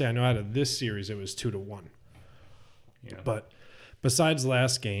was gonna say I know out of this series it was 2-1, Yeah. but besides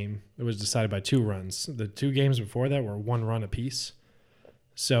last game, it was decided by 2 runs. The 2 games before that were 1 run apiece.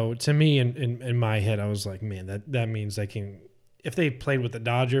 So to me, in my head, I was like, man, that means they can. If they played with the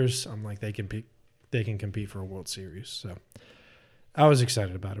Dodgers, I'm like they can compete for a World Series. So I was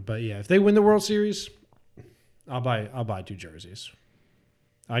excited about it. But yeah, if they win the World Series, I'll buy 2 jerseys.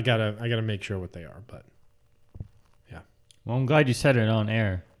 I gotta make sure what they are, but Well, I'm glad you said it on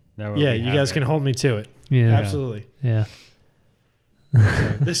air. That way yeah, we you have guys it. can hold me to it. Yeah. Absolutely. Yeah.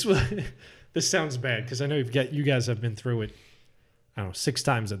 This sounds bad because I know you guys have been through it. I don't know 6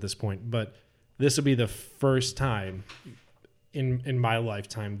 times at this point, but this will be the first time in my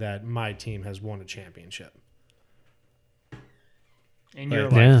lifetime that my team has won a championship. In your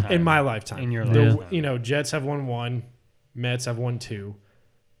Like, lifetime. in my lifetime. In your The- lifetime. Jets have won 1, Mets have won 2.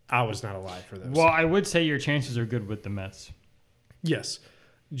 I was not alive for those. Well, I would say your chances are good with the Mets. Yes,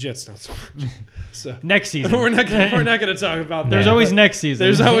 Jets not so much. So Next season. we're not gonna talk about that. There's always but next season.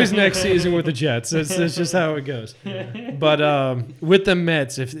 There's always next season with the Jets. That's just how it goes. But with the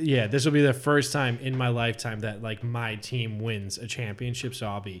Mets, this will be the first time in my lifetime that like my team wins a championship. So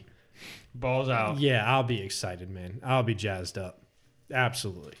I'll be balls out. Yeah, I'll be excited, man. I'll be jazzed up.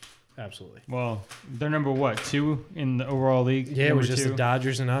 Absolutely. Well, they're number 2 in the overall league? Yeah, it was just the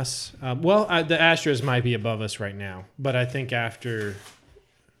Dodgers and us. The Astros might be above us right now, but I think after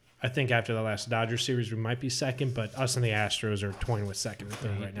the last Dodgers series, we might be second. But us and the Astros are toying with second and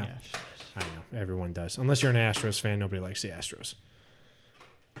third right now. Yeah. I know everyone does, unless you're an Astros fan. Nobody likes the Astros.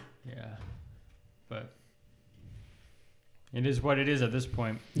 Yeah, but it is what it is at this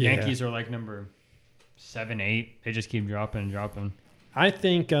point. Yeah. Yankees are like number 7, 8. They just keep dropping and dropping. I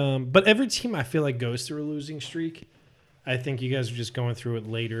think, but every team I feel like goes through a losing streak. I think you guys are just going through it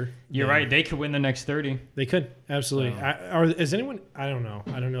later. You're right. They could win the next 30. They could absolutely. So. Is anyone? I don't know.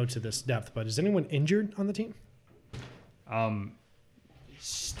 I don't know to this depth, but is anyone injured on the team?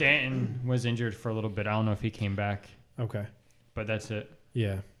 Stanton was injured for a little bit. I don't know if he came back. Okay. But that's it.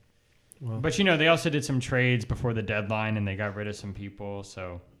 Yeah. Well, but they also did some trades before the deadline, and they got rid of some people.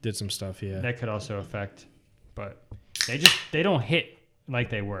 So did some stuff. Yeah. That could also affect. But they don't hit like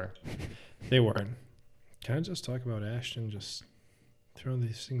they were. They weren't. Can I just talk about Ashton just throwing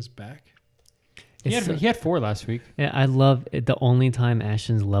these things back? He had 4 last week. Yeah, I love it. The only time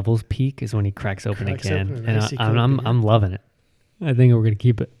Ashton's levels peak is when he cracks open a can, and I'm loving it. I think we're gonna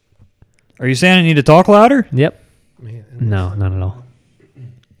keep it. Are you saying I need to talk louder? Yep. Man, No, not at all.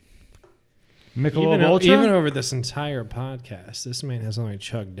 Michelob Ultra? Even over this entire podcast, this man has only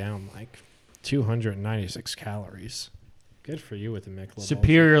chugged down like 296 calories. Good for you with the Michelob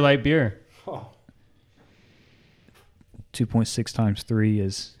Superior light beer. Ultra. Oh. 2.6 times 3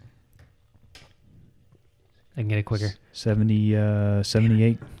 is I can get it quicker.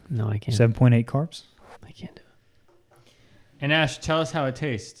 78. No, I can't. 7.8 carbs. I can't do it. And Ash, tell us how it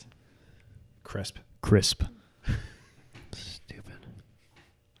tastes. Crisp. Stupid.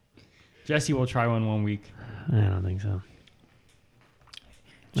 Jesse will try one week. I don't think so.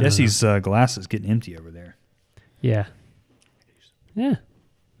 Jesse's glass is getting empty over there. Yeah. Yeah.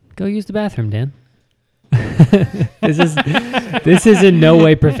 Go use the bathroom, Dan. This is in no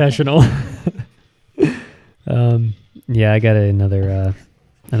way professional. Yeah, I got another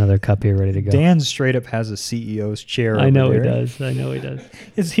cup here ready to go. Dan straight up has a CEO's chair. I know over he there. does. I know he does.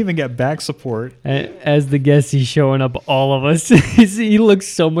 It's even got back support. As the guest, he's showing up all of us. He looks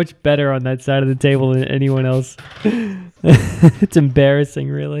so much better on that side of the table than anyone else. It's embarrassing,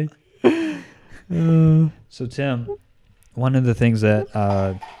 really. So, Tim, one of the things that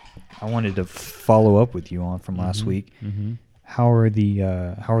I wanted to follow up with you on from last week, how are the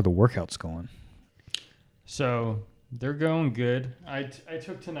workouts going? So they're going good. I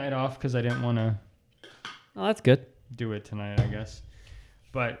took tonight off because I didn't want to Oh, that's good. do it tonight, I guess.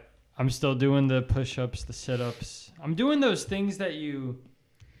 But I'm still doing the push-ups, the sit-ups. I'm doing those things that you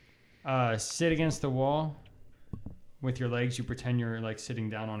sit against the wall with your legs. You pretend you're like sitting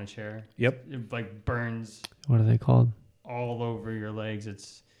down on a chair. Yep. It like burns What are they called? all over your legs.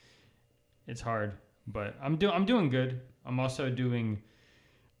 It's hard, but I'm doing good. I'm also doing.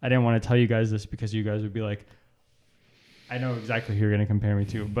 I didn't want to tell you guys this because you guys would be like, I know exactly who you're going to compare me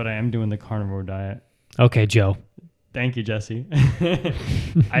to, but I am doing the carnivore diet. Okay, Joe. Thank you, Jesse.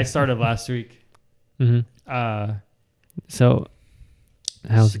 I started last week. Mm-hmm. So,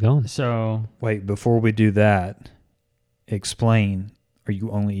 how's it going? So Wait, before we do that, explain. Are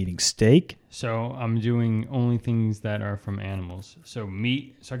you only eating steak? So I'm doing only things that are from animals. So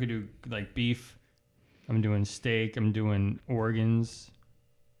meat. So I could do like beef. I'm doing steak. I'm doing organs.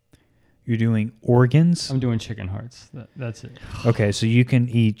 You're doing organs? I'm doing chicken hearts. That's it. Okay, so you can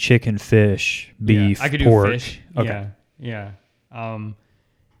eat chicken, fish, beef, yeah, I could pork. do fish. Okay. Yeah. And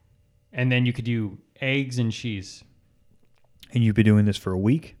then you could do eggs and cheese. And you've been doing this for a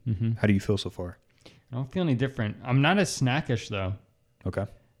week? Mm-hmm. How do you feel so far? I don't feel any different. I'm not as snackish though. Okay.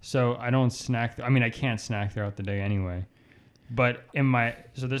 So I don't snack. I mean, I can't snack throughout the day anyway. But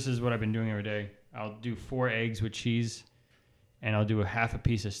so this is what I've been doing every day. I'll do 4 eggs with cheese, and I'll do a half a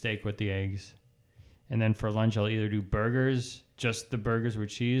piece of steak with the eggs. And then for lunch, I'll either do burgers, just the burgers with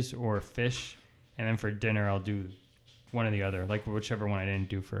cheese, or fish. And then for dinner, I'll do one or the other, like whichever one I didn't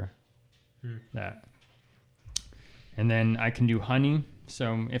do for that. And then I can do honey.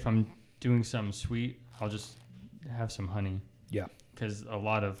 So if I'm doing something sweet, I'll just have some honey. Yeah. Because a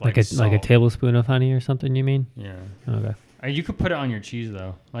lot of Like a tablespoon of honey or something, you mean? Yeah. Okay. You could put it on your cheese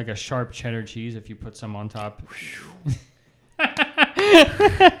though, like a sharp cheddar cheese. If you put some on top.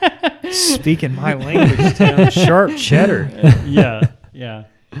 Speaking my language, Tim. Sharp cheddar. Yeah.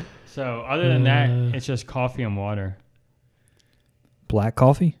 So other than that, it's just coffee and water. Black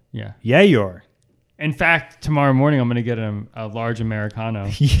coffee? Yeah. Yeah, you are. In fact, tomorrow morning I'm gonna get a large Americano.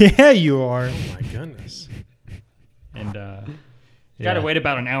 Yeah, you are. Oh my goodness. And gotta wait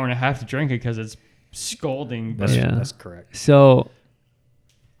about an hour and a half to drink it because it's scalding. That's correct. So,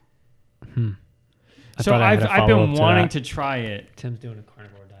 So I've been wanting to try it. Tim's doing a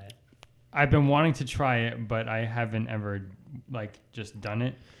carnivore diet. I've been wanting to try it, but I haven't ever just done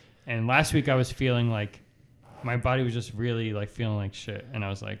it. And last week I was feeling like my body was just really feeling like shit, and I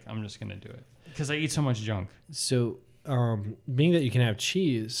was like, I'm just gonna do it because I eat so much junk. So, being that you can have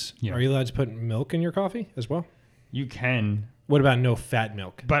cheese, are you allowed to put milk in your coffee as well? You can. What about no fat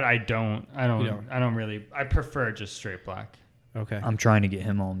milk? But I don't really. I prefer just straight black. Okay. I'm trying to get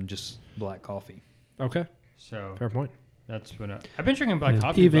him on just black coffee. Okay. So fair point. That's what I've been drinking black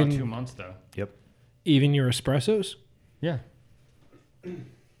coffee for about 2 months though. Yep. Even your espressos? Yeah.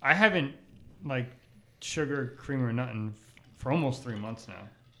 I haven't sugar, cream, or nothing for almost 3 months now.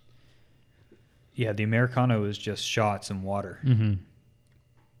 Yeah, the Americano is just shots and water. Mm-hmm.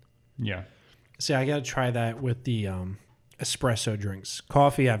 Yeah. See, I got to try that with the espresso drinks.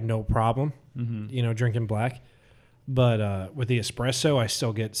 Coffee, I have no problem, drinking black. But with the espresso, I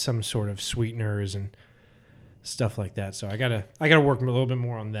still get some sort of sweeteners and stuff like that. So I gotta work a little bit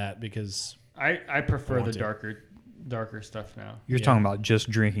more on that because I prefer the darker stuff now. You're talking about just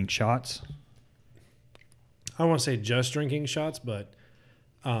drinking shots? I don't want to say just drinking shots, but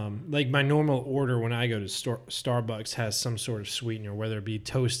my normal order when I go to Starbucks has some sort of sweetener, whether it be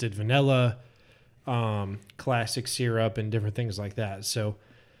toasted vanilla, classic syrup, and different things like that. So,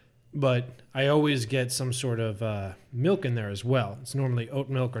 but I always get some sort of milk in there as well. It's normally oat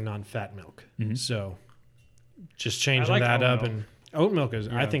milk or non-fat milk. Mm-hmm. So, just changing that up, and oat milk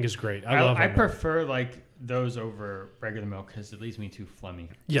I think is great. I prefer those over regular milk because it leaves me too phlegmy.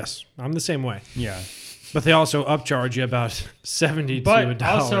 Yes, I'm the same way. Yeah. But they also upcharge you about $70 to $1. But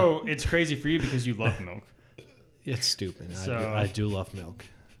also, it's crazy for you because you love milk. It's stupid. So, I do love milk.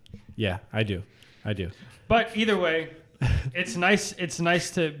 Yeah, I do. But either way, it's nice. It's nice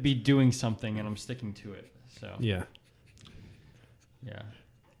to be doing something, and I'm sticking to it. So yeah.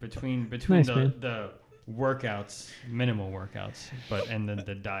 Between nice, the workouts, minimal workouts, and then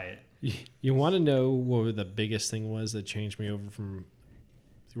the diet. You want to know what the biggest thing was that changed me over from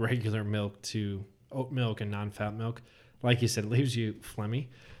regular milk to oat milk and non-fat milk? Like you said, it leaves you phlegmy.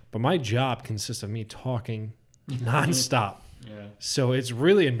 But my job consists of me talking nonstop. Yeah. So it's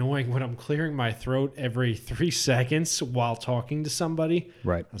really annoying when I'm clearing my throat every 3 seconds while talking to somebody.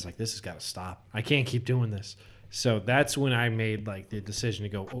 Right. I was like, this has got to stop. I can't keep doing this. So that's when I made the decision to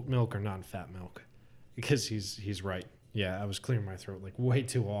go oat milk or non-fat milk, because he's right. Yeah, I was clearing my throat way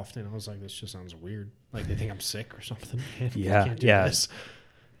too often. I was like, this just sounds weird. Like they think I'm sick or something. I can't do this.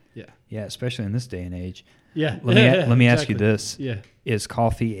 Yeah, especially in this day and age. Yeah. Let me ask you this. Yeah. Is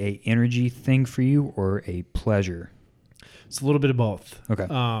coffee a energy thing for you or a pleasure? It's a little bit of both. Okay.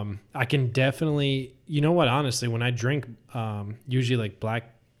 I can definitely, you know what, honestly, when I drink usually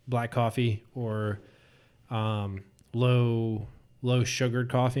black coffee or low sugared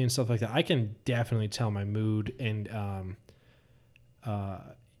coffee and stuff like that, I can definitely tell my mood and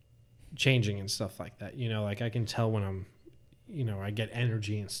changing and stuff like that. I can tell when I'm, I get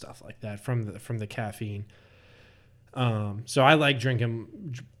energy and stuff like that from the caffeine. So I like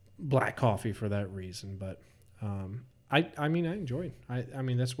drinking black coffee for that reason, but I enjoy it. I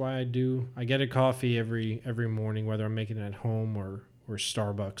mean, that's why I get a coffee every morning, whether I'm making it at home or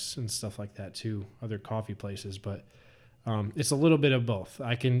Starbucks and stuff like that too, other coffee places. But it's a little bit of both.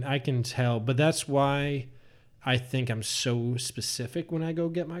 I can tell, but that's why I think I'm so specific when I go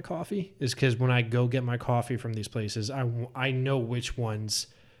get my coffee, is because when I go get my coffee from these places, I know which ones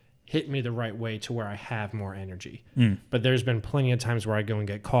hit me the right way to where I have more energy. But there's been plenty of times where I go and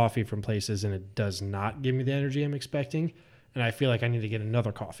get coffee from places and it does not give me the energy I'm expecting, and I feel like I need to get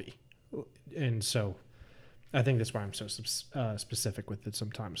another coffee. And so I think that's why I'm so specific with it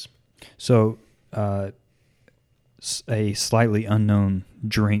sometimes. So a slightly unknown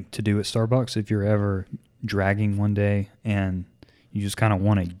drink to do at Starbucks if you're ever dragging one day and you just kind of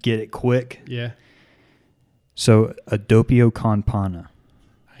want to get it quick. Yeah. So a doppio con panna.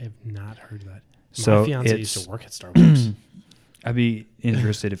 I have not heard that. So my fiance used to work at Starbucks. I'd be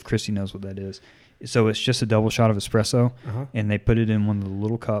interested if Christy knows what that is. So it's just a double shot of espresso, and they put it in one of the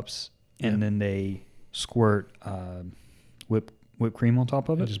little cups, and then they squirt whipped cream on top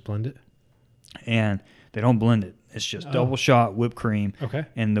of it. Just blend it. And They don't blend it. It's just double shot whipped cream. Okay.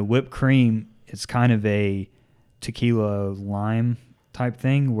 And the whipped cream, it's kind of a tequila lime type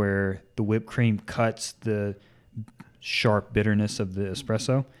thing where the whipped cream cuts the sharp bitterness of the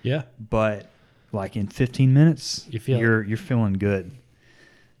espresso. Yeah. But like in 15 minutes, you're feeling good.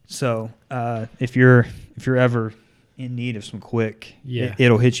 So if you're ever in need of some quick,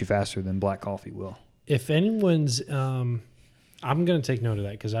 it'll hit you faster than black coffee will. If anyone's, I'm going to take note of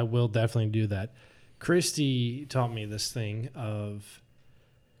that because I will definitely do that. Christy taught me this thing of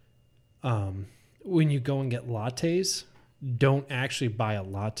when you go and get lattes, don't actually buy a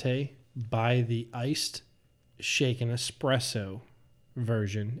latte. Buy the iced shaken espresso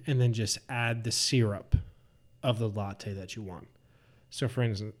version and then just add the syrup of the latte that you want. So for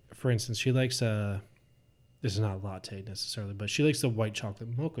instance, she likes this is not a latte necessarily, but she likes the white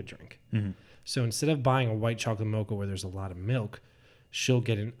chocolate mocha drink. Mm-hmm. So instead of buying a white chocolate mocha where there's a lot of milk, she'll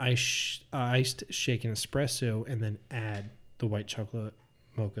get an iced shaken espresso and then add the white chocolate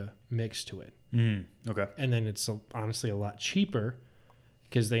mocha mix to it. Okay. And then it's honestly a lot cheaper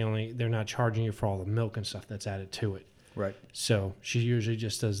because they're not charging you for all the milk and stuff that's added to it. Right. So she usually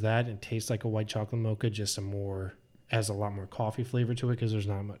just does that and tastes like a white chocolate mocha, just has a lot more coffee flavor to it because there's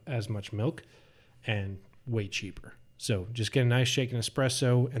not as much milk and way cheaper. So just get a nice shaken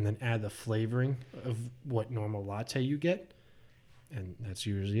espresso and then add the flavoring of what normal latte you get. And that's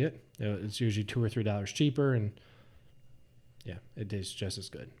usually it. It's usually $2 or $3 cheaper. And yeah, it tastes just as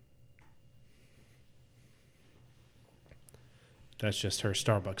good. That's just her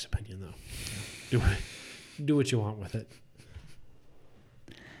Starbucks opinion, though. Do what you want with it.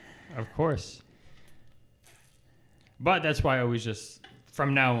 Of course. But that's why I always just,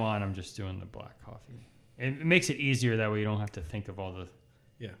 from now on, I'm just doing the black coffee. It makes it easier that way you don't have to think of all the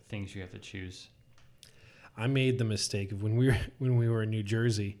things you have to choose. I made the mistake of when we were in New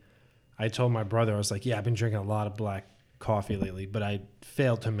Jersey, I told my brother, I was like, I've been drinking a lot of black coffee lately, but I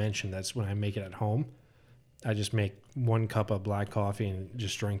failed to mention that's when I make it at home. I just make 1 cup of black coffee and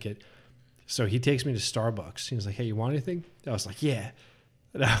just drink it. So he takes me to Starbucks. He was like, hey, you want anything? I was like, yeah.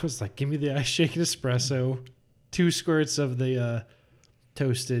 And I was like, give me the ice shaken espresso, 2 squirts of the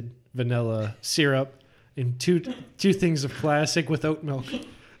toasted vanilla syrup, and two things of classic with oat milk.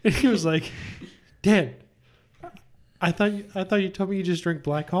 And he was like, Dad, I thought you told me you just drink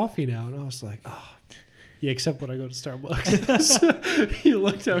black coffee now. And I was like, oh, yeah, except when I go to Starbucks. So he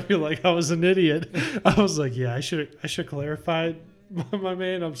looked at me like I was an idiot. I was like, yeah, I should clarify, my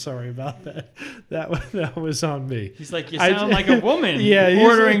man. I'm sorry about that. That was on me. He's like, you sound like a woman. Yeah,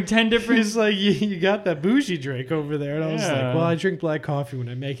 ordering like, 10 different. He's like, you got that bougie drink over there. And I was like, well, I drink black coffee when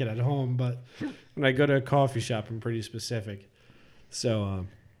I make it at home, but when I go to a coffee shop, I'm pretty specific. So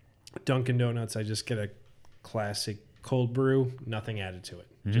Dunkin' Donuts, I just get a classic cold brew, nothing added to it.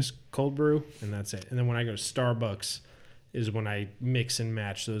 Mm-hmm. Just cold brew, and that's it. And then when I go to Starbucks is when I mix and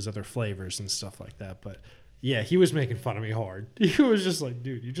match those other flavors and stuff like that. But yeah, he was making fun of me hard. He was just like,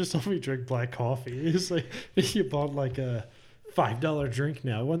 dude, you just told me to drink black coffee. He's like, you bought like a $5 drink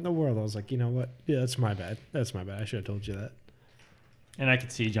now. What in the world? I was like, you know what? Yeah, that's my bad. I should have told you that. And I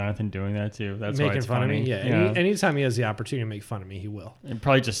could see Jonathan doing that too. That's making why it's fun funny. of me. Yeah. Anytime he has the opportunity to make fun of me, he will. And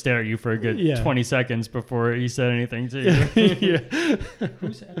probably just stare at you for a good 20 seconds before he said anything to you. Yeah.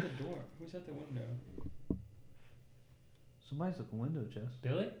 Who's at the door? Who's at the window? Somebody's at the window, Jess.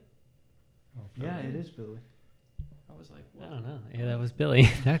 Billy? Oh, yeah, it is Billy. I was like, I don't know. Yeah, that was Billy.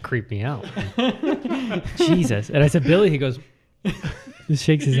 That creeped me out. Jesus. And I said, Billy. He goes, just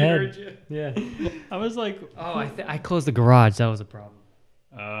shakes his head. Yeah. I was like, oh, I closed the garage. That was a problem.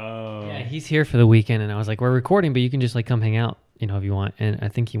 Oh. Yeah, he's here for the weekend, and I was like, we're recording, but you can just like come hang out, if you want. And I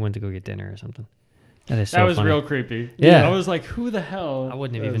think he went to go get dinner or something. That was funny. Real creepy. Yeah. I was like, who the hell? I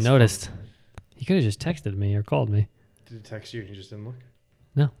wouldn't have even noticed. He could have just texted me or called me. Did he text you and you just didn't look?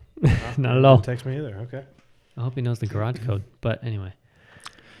 No, not at all. Didn't text me either. Okay. I hope he knows the garage code. But anyway.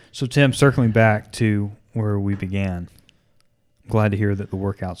 So Tim, circling back to where we began, I'm glad to hear that the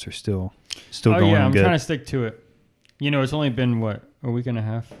workouts are still going yeah, I'm good. trying to stick to it. It's only been a week and a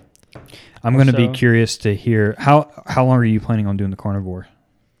half. I'm going to be curious to hear how long are you planning on doing the carnivore?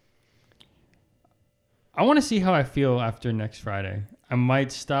 I want to see how I feel after next Friday. I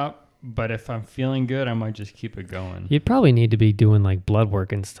might stop, but if I'm feeling good, I might just keep it going. You'd probably need to be doing like blood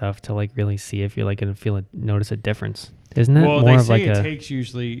work and stuff to like really see if you're like going to notice a difference. Isn't it? Well, more they of say like it takes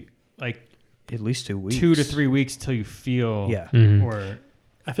usually like at least 2 weeks. 2 to 3 weeks till you feel or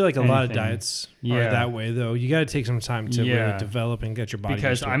I feel like a lot of diets are Yeah. that way, though. You got to take some time to really develop and get your body because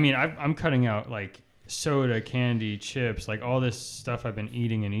used to it. I mean I'm cutting out like soda, candy, chips, like all this stuff I've been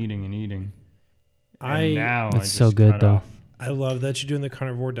eating and eating and eating. And now That's I just so good cut though. off. I love that you're doing the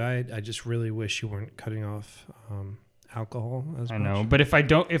carnivore diet. I just really wish you weren't cutting off alcohol as much. I know, but if I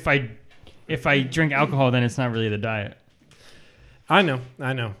drink alcohol, then it's not really the diet. I know.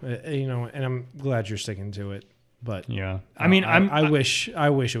 You know, and I'm glad you're sticking to it. But yeah, I mean, I wish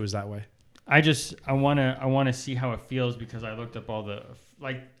it was that way. I want to see how it feels because I looked up all the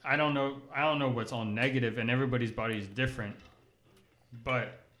I don't know what's all negative and everybody's body is different,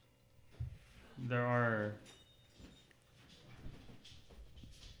 but there are.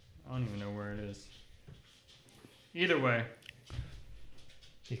 I don't even know where it is. Either way,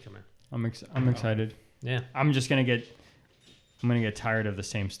 He's coming. I'm excited. Yeah. I'm gonna get tired of the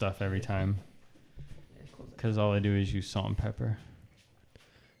same stuff every time. Because all I do is use salt and pepper.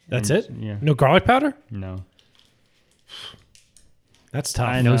 That's And, it? Yeah. No garlic powder? No. That's tough.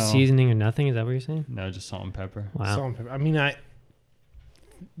 I No know. seasoning or nothing? Is that what you're saying? No, just salt and pepper. Wow. Salt and pepper. I mean, I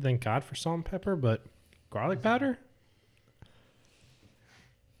thank God for salt and pepper, but garlic powder?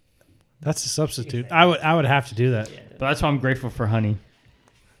 That's a substitute. I would have to do that. But that's why I'm grateful for honey.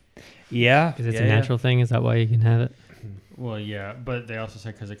 Yeah. Because it's a natural thing. Is that why you can have it? Well, yeah, but they also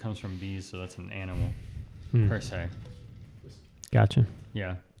said because it comes from bees, so that's an animal per se. Gotcha.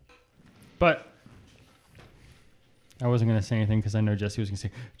 Yeah. But I wasn't going to say anything because I know Jesse was going to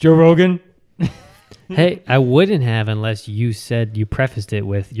say, Joe Rogan. Hey, I wouldn't have unless you said you prefaced it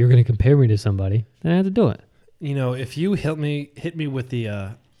with, you're going to compare me to somebody. Then I had to do it. You know, if you hit me with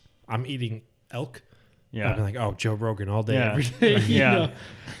the I'm eating elk, Yeah. I'd be like, oh, Joe Rogan all day, Yeah. every day. you Yeah. know?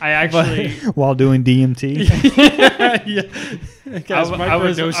 I actually... While doing DMT.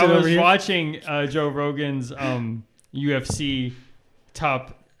 I was watching Joe Rogan's UFC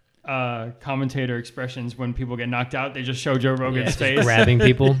top commentator expressions when people get knocked out. They just show Joe Rogan's face. Grabbing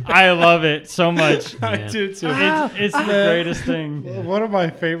people. I love it so much. I Yeah. do too. It's the greatest thing. One of my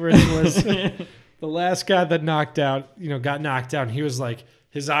favorites was the last guy that got knocked out. And he was like,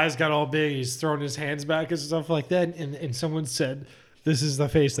 his eyes got all big. He's throwing his hands back and stuff like that. And someone said, "This is the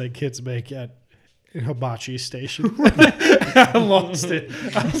face that kids make at hibachi station." I lost it.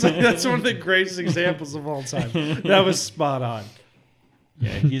 I was like, that's one of the greatest examples of all time. That was spot on.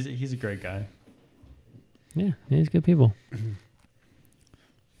 Yeah, he's a great guy. Yeah, he's good people.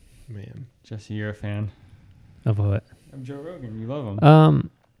 Man. Jesse, you're a fan Of what? of Joe Rogan. You love him.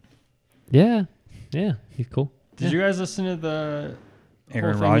 Yeah, he's cool. Did you guys listen to the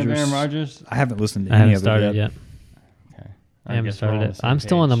Aaron whole thing of Rodgers. Aaron Rodgers? I haven't listened to I any haven't of started it yet. yet. Okay. I haven't guess we're all started on it. the same I'm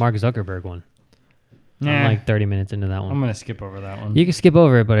still on the page. Mark Zuckerberg one. I'm Nah, like 30 minutes into that I'm one. gonna skip over that one. You can skip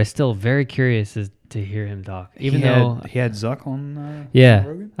over it, but I'm still very curious as to hear him talk. Even though, he had Zuck on. yeah,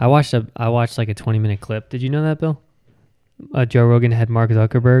 Rogan? I watched like a 20-minute clip. Did you know that, Bill? Joe Rogan had Mark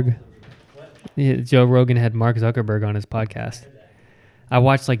Zuckerberg. Yeah, Joe Rogan had Mark Zuckerberg on his podcast. I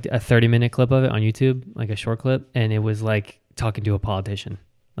watched like a 30-minute clip of it on YouTube, like a short clip, and it was like talking to a politician.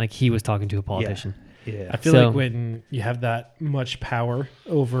 Like he was talking to a politician. Yeah. I feel So- like when you have that much power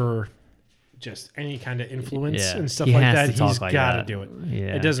over just any kind of influence Yeah. and stuff He like has that, to talk he's like got to that. do it.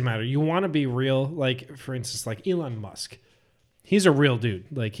 Yeah. It doesn't matter. You want to be real. Like, for instance, like Elon Musk. He's a real dude.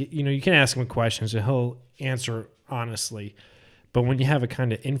 Like, you can ask him questions and he'll answer honestly. But when you have a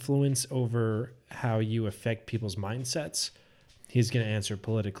kind of influence over how you affect people's mindsets, he's going to answer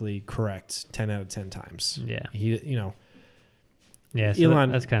politically correct 10 out of 10 times. Yeah. Elon- So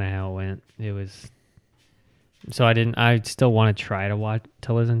that's kind of how it went. It was. So I still want to try to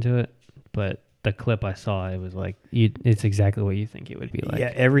listen to it, but the clip I saw, it was like, it's exactly what you think it would be like.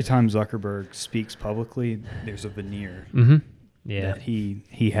 Yeah, every time Zuckerberg speaks publicly, there's a veneer Mm-hmm. Yeah. that he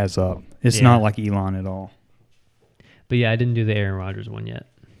has up. It's Yeah. not like Elon at all. But yeah, I didn't do the Aaron Rodgers one yet.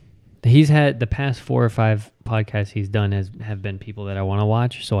 He's had the past 4 or 5 podcasts he's done have been people that I want to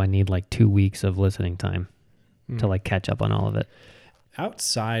watch, so I need like 2 weeks of listening time to like catch up on all of it.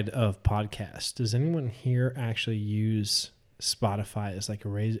 Outside of podcasts, does anyone here actually use Spotify as like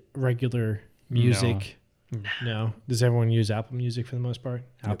a regular music? No. Does everyone use Apple Music for the most part?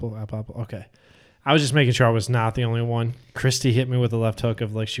 Apple. Okay. I was just making sure I was not the only one. Christy hit me with a left hook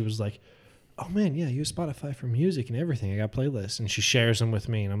of like, she was like, "Oh man, yeah, I use Spotify for music and everything. I got playlists," and she shares them with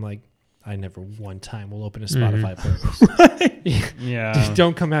me, and I'm like, I never one time will open a Spotify playlist. Yeah.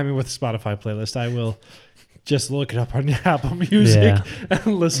 Don't come at me with a Spotify playlist. I will just look it up on Apple Music and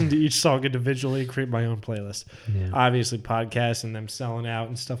listen to each song individually and create my own playlist. Yeah. Obviously, podcasts and them selling out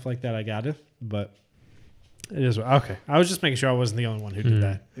and stuff like that, I got it. But it is okay. I was just making sure I wasn't the only one who did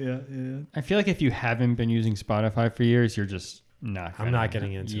that. Yeah. I feel like if you haven't been using Spotify for years, you're just not. I'm not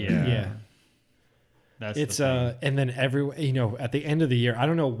getting into it. Yeah. That's It's the thing. and then everyone, at the end of the year, I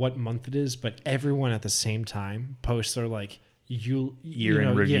don't know what month it is, but everyone at the same time posts their like Year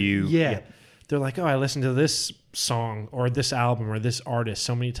in review. Yeah. Yep. they're like, oh, I listened to this song or this album or this artist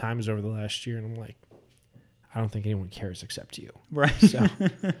so many times over the last year. And I'm like, I don't think anyone cares except you. Right. So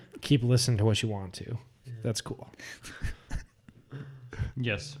keep listening to what you want to. That's cool.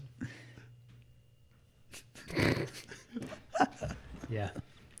 Yes. Yeah.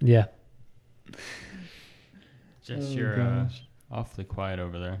 Yeah. Just Oh, you're gosh. awfully quiet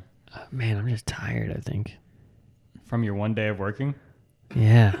over there. Man, I'm just tired, I think. From your one day of working?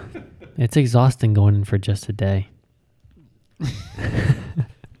 Yeah. It's exhausting going in for just a day.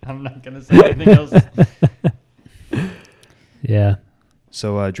 I'm not going to say anything else. Yeah.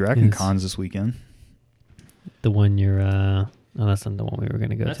 So Dragon Yes. Con's this weekend. The one you're, no, that's not the one we were going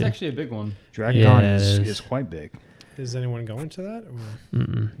to go That's to. actually a big one. Dragon Yeah, Con it is is. quite big. Is anyone going to that? Or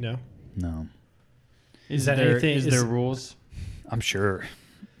Mm-mm. no? No, Is that there, anything- is is- there rules? I'm sure,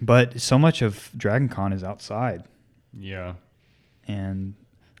 but so much of Dragon Con is outside, Yeah. and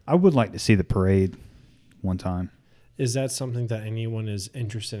I would like to see the parade one time. Is that something that anyone is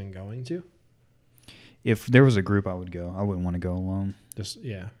interested in going to? If there was a group, I would go. I wouldn't want to go alone. Just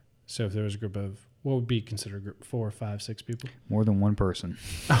yeah. So if there was a group of what would be considered a group? 4, 5, 6 people? More than one person.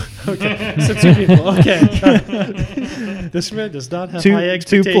 Okay. So 2 people. Okay. This man does not have Two- high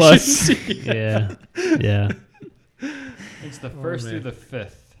 2 expectations. plus. Yeah. Yeah. It's the Oh, 1st man. through the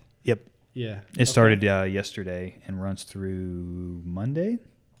 5th. Yep. Yeah. It started yesterday and runs through Monday.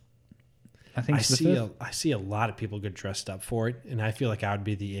 I think I it's the see 5th. I see a lot of people get dressed up for it, and I feel like I would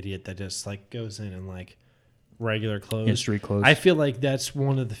be the idiot that just like goes in like regular clothes. Yeah, street clothes. I feel like that's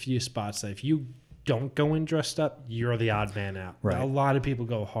one of the few spots that if you don't go in dressed up, you're the odd man out. Right. A lot of people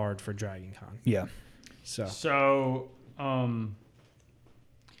go hard for Dragon Con. Yeah. So So,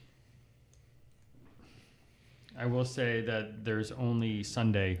 I will say that there's only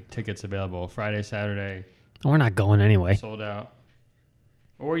Sunday tickets available. Friday, Saturday, We're not going anyway. sold out.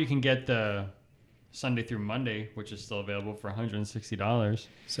 Or you can get the Sunday through Monday, which is still available for $160.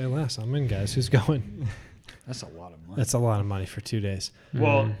 say less. I'm in, guys. Who's going? That's a lot of money. That's a lot of money for 2 days.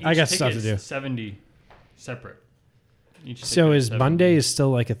 Well, Mhm. I each got stuff to ticket's do. 70 separate. Each So ticket is 70. Monday is still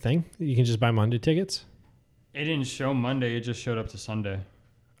like a thing? You can just buy Monday tickets? It didn't show Monday. It just showed up to Sunday.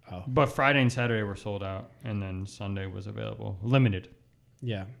 Oh. But Friday and Saturday were sold out, and then Sunday was available, limited.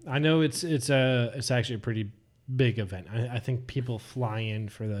 Yeah. I know it's actually a pretty big event. I think people fly in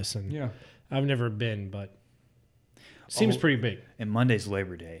for this, and Yeah. I've never been, but it seems Oh. pretty big. And Monday's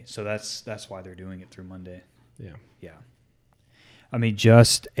Labor Day, so that's why they're doing it through Monday. Yeah. Yeah. I mean,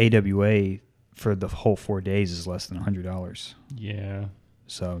 just AWA for the whole 4 days is less than $100. Yeah.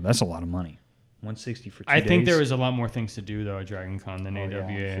 So that's a lot of money. 160 for 2 I days. think there was a lot more things to do though at Dragon Con than Oh, yeah, I'm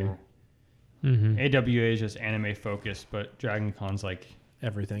AWA. sure. Mm-hmm. AWA is just anime focused, but Dragon Con's like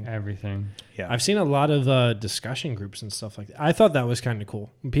Everything. everything. Yeah. I've seen a lot of discussion groups and stuff like that. I thought that was kind of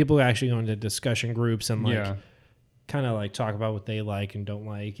cool. When people actually go into discussion groups and like Yeah. kind of like talk about what they like and don't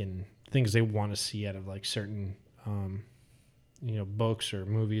like and things they want to see out of like certain books or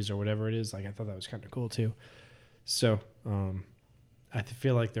movies or whatever it is. Like I thought that was kind of cool too. So I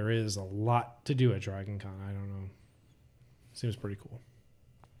feel like there is a lot to do at Dragon Con. I don't know. Seems pretty cool.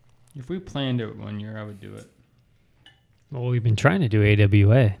 If we planned it one year, I would do it. Well, we've been trying to do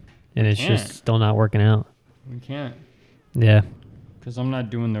AWA, and it's Can't. just still not working out. We can't Yeah. because I'm not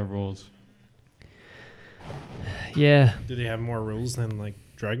doing their rules. Yeah. Do they have more rules than like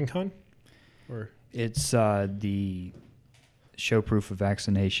Dragon Con? Or It's the show proof of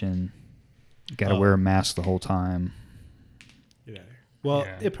vaccination. Got to Oh. wear a mask the whole time. get out of here. Well,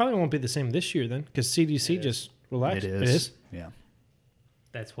 Yeah. it probably won't be the same this year then, because CDC just relaxed. It is. Yeah.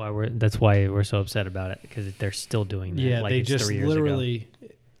 That's why we're so upset about it, because they're still doing that. Yeah, like they it's just 3 years ago. literally.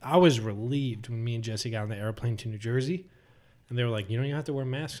 I was relieved when me and Jesse got on the airplane to New Jersey, and they were like, "You don't even have to wear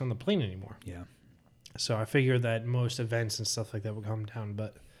masks on the plane anymore." Yeah. So I figured that most events and stuff like that would come down,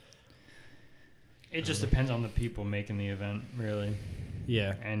 but It just depends on the people making the event, really.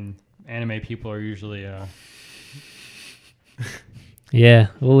 yeah, And anime people are usually Yeah,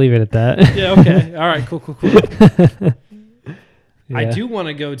 we'll leave it at that. yeah, okay, all right, cool. I Yeah. do want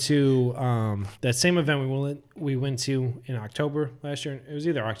to go to that same event we went to in October last year. It was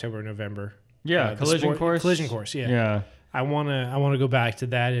either October or November. yeah, The collision course. Collision course, yeah. Yeah. I wanna go back to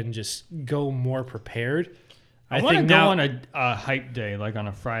that and just go more prepared. I want to think go now- on a hype day, like on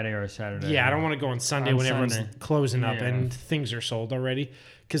a Friday or a Saturday. Yeah, I don't want to go on Sunday On when everyone's Sunday. closing up Yeah. and things are sold already.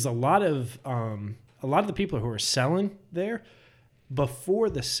 Because a lot of the people who are selling there, before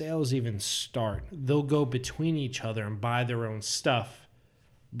the sales even start, they'll go between each other and buy their own stuff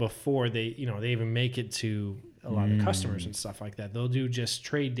before they even make it to a lot of customers and stuff like that. They'll do just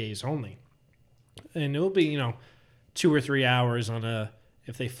trade days only, and it'll be 2 or 3 hours on a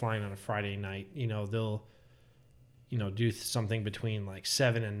if they fly in on a Friday night, they'll do something between like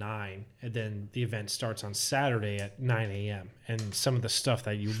 7 and 9, and then the event starts on Saturday at 9 a.m. And some of the stuff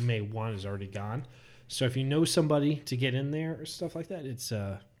that you may want is already gone. So if you know somebody to get in there or stuff like that, it's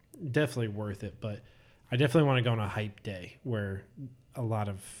definitely worth it. But I definitely want to go on a hype day where a lot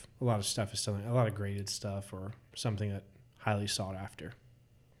of stuff is selling, a lot of graded stuff or something that highly sought after.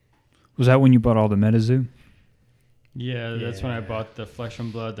 Was that when you bought all the MetaZoo? Yeah, that's when I bought the Flesh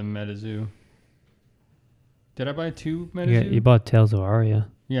and Blood, the MetaZoo. Did I buy 2 MetaZoo? Yeah, you bought Tales of Aria.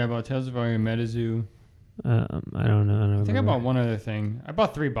 Yeah, I bought Tales of Aria, MetaZoo. I don't know. I think I bought one other thing. I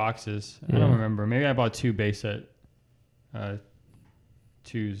bought 3 boxes. Yeah. I don't remember. Maybe I bought 2 base set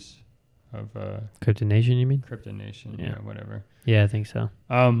 2s of Cryptid Nation, you mean? Cryptid Nation. Yeah. Yeah, whatever. Yeah, I think so.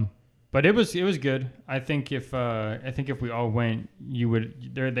 But it was good. I think if we all went, you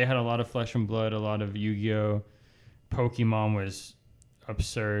would. They had a lot of Flesh and Blood, a lot of Yu-Gi-Oh. Pokemon was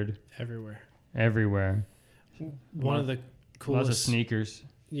absurd everywhere. One of the coolest, lots of sneakers.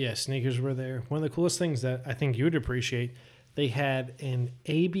 Yeah, sneakers were there. One of the coolest things that I think you would appreciate, they had an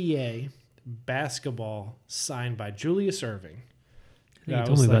ABA basketball signed by Julius Irving. You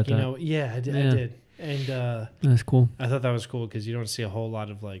told me about that. I did. And that's cool. I thought that was cool because you don't see a whole lot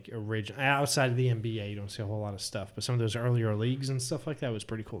of like original outside of the NBA. You don't see a whole lot of stuff, but some of those earlier leagues and stuff like that was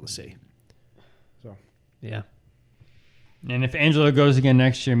pretty cool to see. So yeah. And if Angelo goes again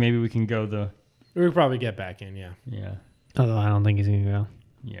next year, maybe we can go we'll probably get back in. Yeah. Yeah. Although I don't think he's gonna go.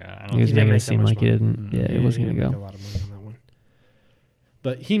 Yeah, I He don't. was Think making it make that seem much like he money. didn't. Yeah, it wasn't He gonna make go. a lot of money on that one.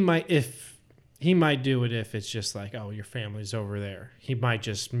 But he might do it if it's just like, oh, your family's over there. He might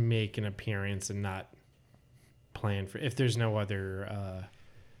just make an appearance and not plan for. If there's no other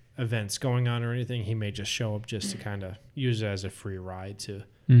events going on or anything, he may just show up just to kind of use it as a free ride to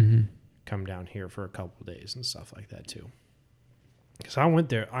come down here for a couple of days and stuff like that too. Because I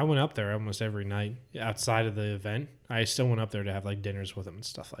went up there almost every night outside of the event. I still went up there to have like dinners with him and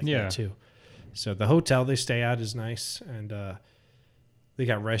stuff like that too. So the hotel they stay at is nice, and they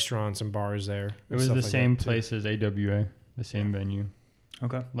got restaurants and bars there. It was the same place as AWA, the same venue.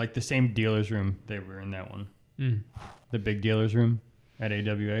 Okay. Like the same dealer's room. They were in that one. The big dealer's room at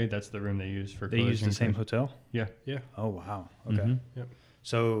AWA. That's the room they use for. They use the same hotel? Yeah. Yeah. Oh, wow. Okay. Mm-hmm. Yep.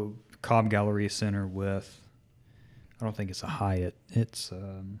 So Cobb Galleria Center with, I don't think it's a Hyatt. It's,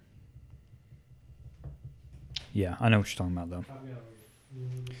 yeah, I know what you're talking about though. Like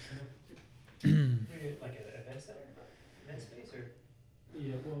an event center? Event space or?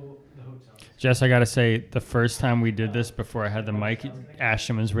 Yeah, well, the hotel. Jess, I gotta say, the first time we did this before I had the mic,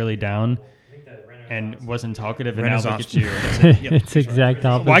 Ashton was really down and wasn't talkative, and now look at you. It's exact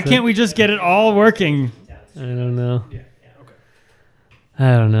opposite. Why can't we just get it all working? I don't know. Yeah. Okay.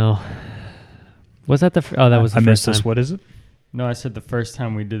 I don't know. Was that the? That was the I first missed time. this. What is it? No, I said the first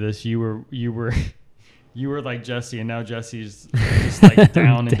time we did this, you were like Jesse, and now Jesse's just like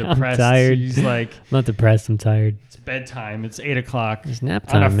down and depressed. Tired. He's like, I'm not depressed. I'm tired. it's bedtime. It's 8:00. It's nap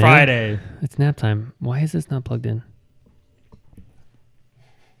time, on a man. Friday. It's nap time. Why is this not plugged in?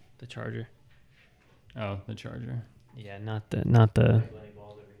 The charger. Oh, the charger. Yeah, not the. Lenny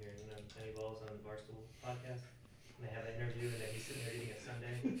Balls over here. You know Lenny Balls on the Barstool podcast? And they have an interview, and then he's sitting there eating a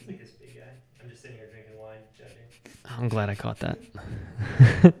sundae. He's like this big guy. I'm just sitting here drinking wine, judging. I'm glad I caught that. You know,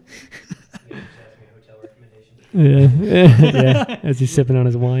 just ask me a hotel recommendation. Yeah. As he's sipping on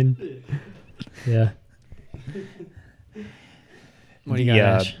his wine. Yeah. What do you got,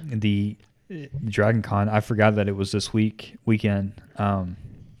 Ash? The Dragon Con, I forgot that it was this weekend.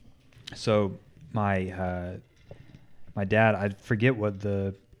 So my dad, I forget what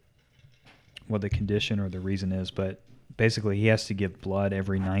the condition or the reason is, but basically he has to give blood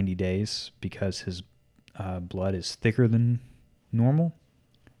every 90 days because his blood is thicker than normal.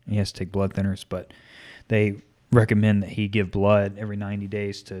 He has to take blood thinners, but they recommend that he give blood every 90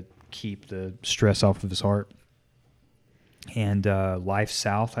 days to keep the stress off of his heart. And Life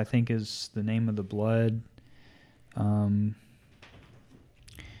South, I think, is the name of the blood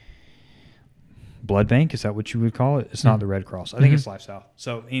blood bank. Is that what you would call it? It's not the Red Cross. I think it's Life South.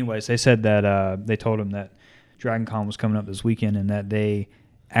 So anyways, they said that they told him that Dragon Con was coming up this weekend, and that they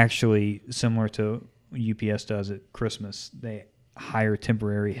actually, similar to UPS does at Christmas, they hire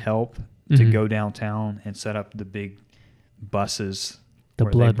temporary help to go downtown and set up the big buses, The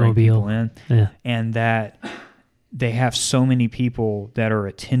where they bring Bloodmobile. people in. Yeah. And that they have so many people that are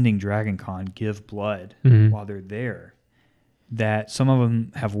attending Dragon Con give blood while they're there that some of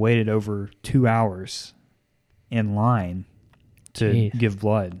them have waited over 2 hours in line to give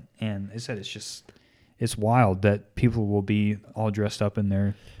blood. And they said it's wild that people will be all dressed up in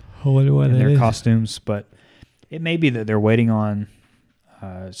their costumes, but it may be that they're waiting on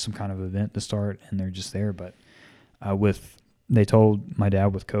some kind of event to start, and they're just there. But they told my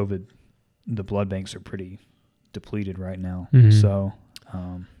dad with COVID, the blood banks are pretty depleted right now. Mhm. So,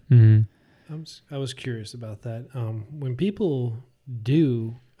 I was curious about that. When people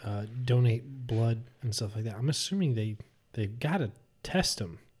do donate blood and stuff like that, I'm assuming they've got to test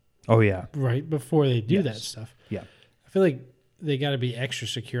them oh yeah, right before they do that Yes. stuff. Yeah. I feel like they got to be extra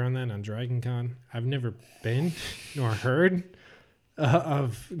secure on that on Dragon Con. I've never been nor heard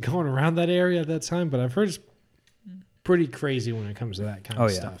of going around that area at that time, but I've heard it's pretty crazy when it comes to that kind Oh,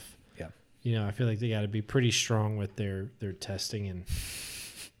 of yeah. stuff. Yeah. You know, I feel like they got to be pretty strong with their testing and,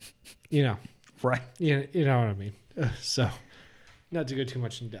 you know, right. you know what I mean. So, not to go too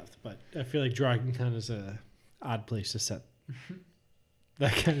much in depth, but I feel like Dragon Con is a odd place to set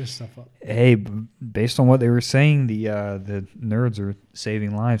that kind of stuff up. Hey, based on what they were saying, the nerds are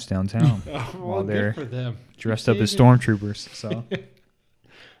saving lives downtown Oh, while they're good for them. dressed up as saving- stormtroopers. So,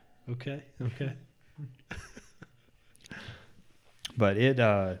 Okay. but it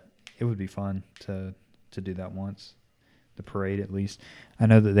would be fun to do that once, the parade at least. I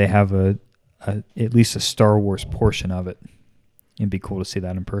know that they have at least a Star Wars portion of it. It'd be cool to see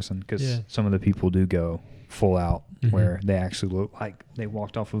that in person because Yeah. some of the people do go full out Mhm. where they actually look like they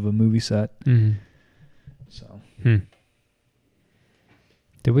walked off of a movie set. Mhm. So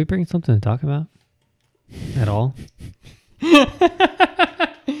Did we bring something to talk about at all?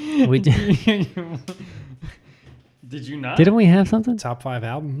 We did. Did you not? Didn't we have something? Top 5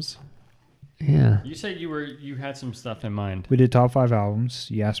 albums. Yeah. You said you had some stuff in mind. we did top 5 albums.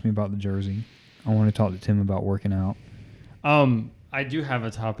 You asked me about the jersey. I want to talk to Tim about working out. I do have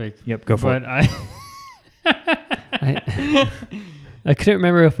a topic. Yep, go for but I couldn't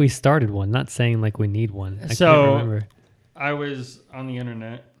remember if we started one. Not saying like we need one. I So- couldn't remember. I was on the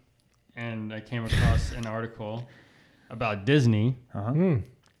internet and I came across an article about Disney, Uh-huh.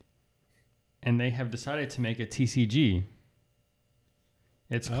 and they have decided to make a TCG.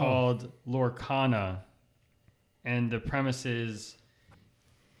 It's Oh. called Lorcana, and the premise is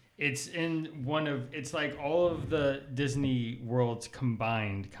it's in it's like all of the Disney worlds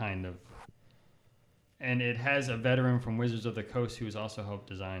combined, kind of. And it has a veteran from Wizards of the Coast who has also helped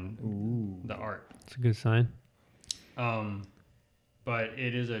design the art. It's a good sign. But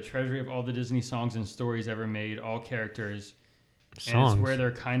it is a treasury of all the Disney songs and stories ever made, all characters. And Songs. it's where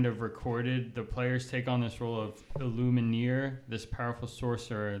they're kind of recorded. The players take on this role of Illumineer, this powerful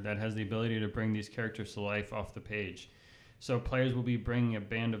sorcerer that has the ability to bring these characters to life off the page. So players will be bringing a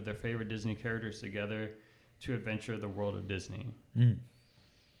band of their favorite Disney characters together to adventure the world of Disney.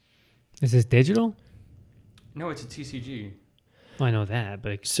 Is this digital? No, it's a TCG. Well, I know that,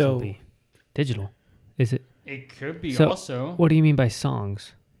 but it could So- still be digital. Is it? It could be So- also What do you mean by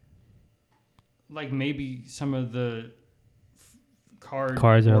songs? like maybe some of the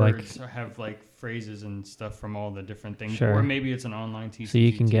Cards are like- words have like phrases and stuff from all the different things. Sure. Or maybe it's an online TCG. So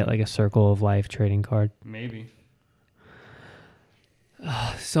you can get too. like a Circle of Life trading card. Maybe.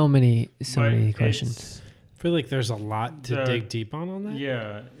 So many But questions. it's- I feel like there's a lot to The- dig deep on that.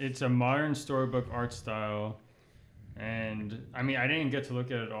 Yeah, it's a modern storybook art style, and I mean I didn't get to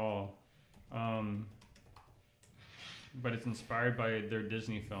look at it all, but it's inspired by their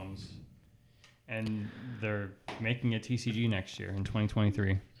Disney films, and they're making a TCG next year in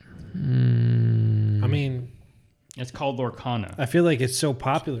 2023. I mean, It's called Lorcana. I feel like it's so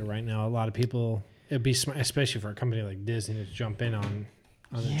popular right now. A lot of people, it'd be especially for a company like Disney to jump in on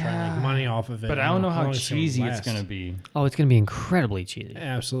and try to make money off of it. But I don't know how long it's gonna cheesy it's last. going to be. Oh, it's gonna be incredibly cheesy.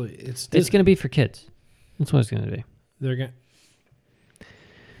 Absolutely, it's It's gonna be for kids. That's what it's gonna be. They're gonna.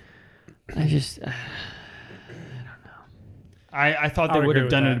 I just I thought I they would would agree have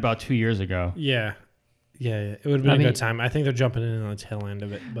with done it that. about 2 years ago. Yeah. It would have been I a mean- good time. I think they're jumping in on the tail end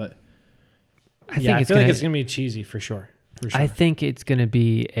of it, but I think yeah, I it's feel gonna. like it's gonna be cheesy for sure. I think it's gonna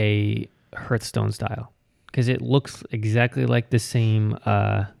be a Hearthstone style because it looks exactly like the same.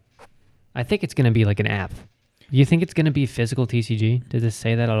 I think it's gonna be like an app. Do you think it's gonna be physical TCG? Did this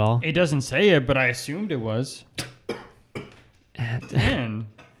say that at all? It doesn't say it, but I assumed it was. Man,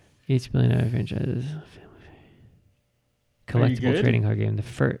 Each billionaire franchises. Are you Collectible good? trading card game. The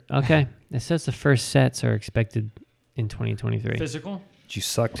first. Okay, it says the first sets are expected in 2023. physical? Did you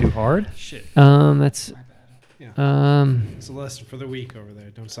suck too hard? Shit. That's. Yeah. It's a lesson for the week over there.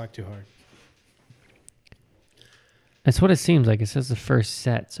 Don't suck too hard. That's what it seems like. It says the first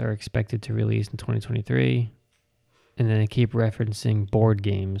sets are expected to release in 2023. And then they keep referencing board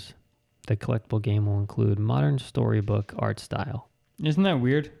games. The collectible game will include modern storybook art style. Isn't that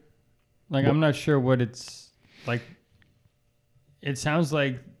weird? Like, I'm not sure what it's like. It sounds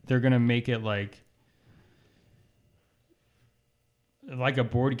like they're going to make it like like a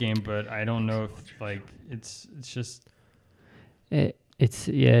board game, but I don't know if like it's just It's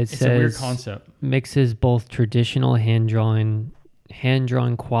a weird concept. Mixes both traditional hand-drawn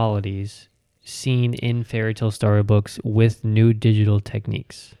qualities seen in fairy tale storybooks with new digital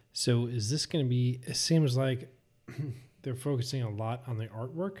techniques. So is this going to be? It seems like they're focusing a lot on the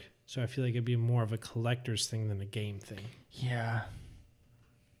artwork. So I feel like it'd be more of a collector's thing than a game thing. Yeah.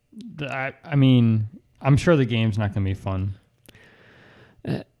 I mean, I'm sure the game's not going to be fun.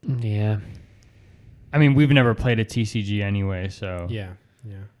 Yeah. I mean, we've never played a TCG anyway, so. Yeah.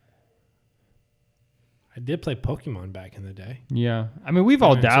 I did play Pokemon back in the day. Yeah. I mean, we've all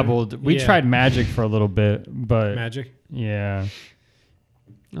Alright, so- dabbled. We yeah. tried Magic for a little bit, but. Magic. Yeah.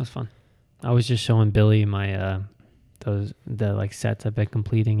 That was fun. I was just showing Billy my the like sets I've been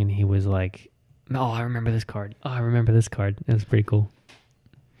completing, and he was like, "Oh, I remember this card. Oh, I remember this card." It was pretty cool.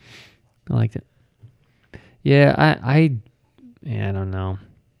 I liked it. Yeah, I don't know.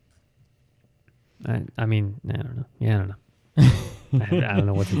 I mean, I don't know. Yeah, I don't know. I don't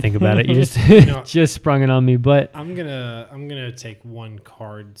know what to think about it. You just No. just sprung it on me, but I'm gonna take one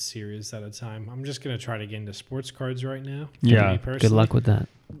card series at a time. I'm just gonna try to get into sports cards right now. Yeah. Me good personally. luck with that.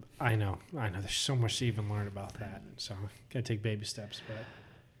 I know. There's so much to even learn about that. So gotta take baby steps. But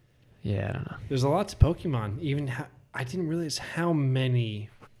Yeah, I don't know. there's a lot to Pokemon. I didn't realize how many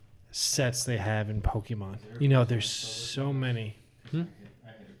sets they have in Pokemon. There's so many. No,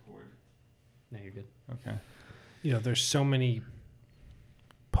 you're good. Okay. There's so many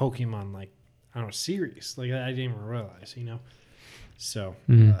Pokemon, like, I don't know, series. Like, I didn't even realize, So,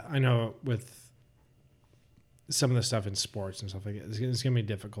 I know with some of the stuff in sports and stuff like that, it's going to be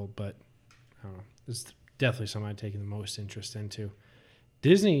difficult, but I don't know. It's definitely something I've taken the most interest into.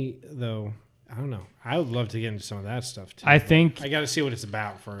 Disney, though, I don't know. I would love to get into some of that stuff, too. I think I got to see what it's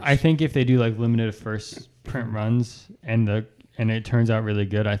about first. I think if they do like limited first print runs and it turns out really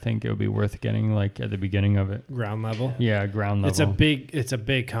good, I think it would be worth getting like at the beginning of it. Ground level. Yeah, ground level. It's a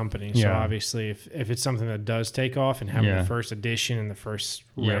big company, so Yeah. obviously if it's something that does take off and having Yeah. the first edition and the first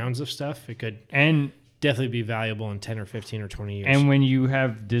Yep. rounds of stuff, it could And definitely be valuable in 10 or 15 or 20 years. and when you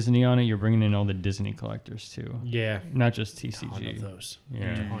have Disney on it, you're bringing in all the Disney collectors too, yeah, not just ton of TCG. those.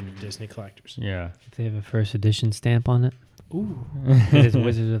 Yeah. Ton of Disney collectors. Yeah, If they have a first edition stamp on it, Ooh. it is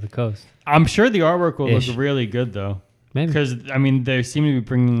Wizards of the Coast. I'm sure the artwork will Ish. look really good though, Maybe. because I mean they seem to be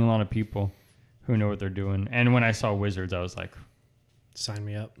bringing a lot of people who know what they're doing. And when I saw Wizards, I was like, Sign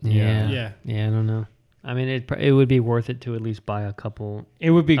me up. Yeah. Yeah. Yeah, I don't know. I mean, it would be worth it to at least buy a couple. it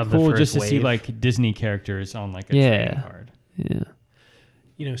would be Of the cool just first to see wave. like Disney characters on like a Yeah. trading card.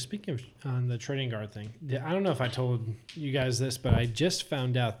 Yeah. Speaking of on the trading card thing, I don't know if I told you guys this, but I just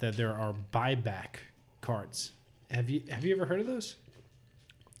found out that there are buyback cards. Have you ever heard of those?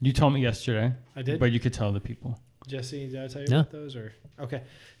 You told me yesterday, I did. but you could tell the people. Jesse, did I tell you No. about those? Or okay,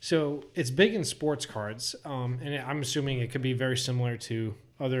 so it's big in sports cards, and I'm assuming it could be very similar to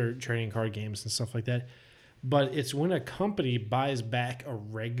other trading card games and stuff like that. But it's when a company buys back a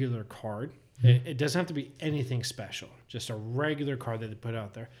regular card. It doesn't have to be anything special, just a regular card that they put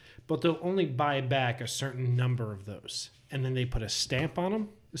out there. But they'll only buy back a certain number of those, and then they put a stamp on them.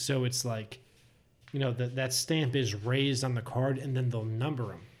 So it's like, that stamp is raised on the card, and then they'll number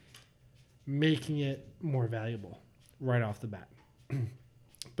them, making it more valuable right off the bat.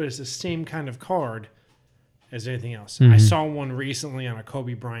 But it's the same kind of card as anything else. I saw one recently on a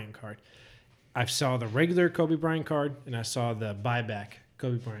Kobe Bryant card. I saw the regular Kobe Bryant card, and I saw the buyback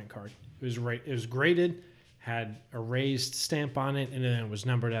Kobe Bryant card. It was graded, had a raised stamp on it, and then it was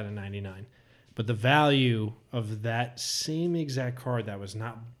numbered out of 99. But the value of that same exact card that was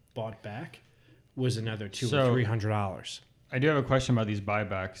not bought back was another $200 or $300. I do have a question about these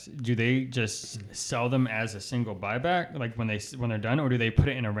buybacks. Do they just sell them as a single buyback, like when they're done, or do they put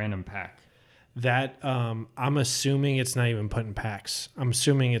it in a random pack? That I'm assuming it's not even put in packs. I'm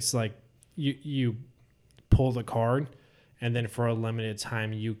assuming it's like you pull the card, and then for a limited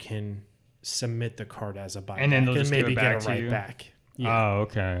time you can submit the card as a buyback, And then they'll just give maybe it back get it to right you? back. Yeah, Oh,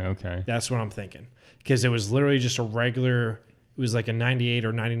 okay. that's what I'm thinking. Because it was literally just a regular. It was like a 98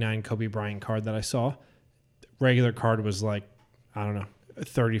 or 99 Kobe Bryant card that I saw. Regular card was like, I don't know,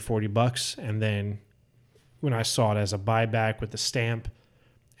 $30-$40, and then when I saw it as a buyback with the stamp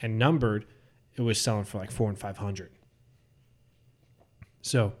and numbered, it was selling for like $400 and $500.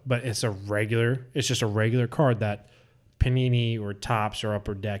 So, but it's just a regular card that Panini or Topps or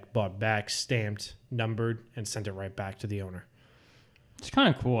Upper Deck bought back, stamped, numbered, and sent it right back to the owner. It's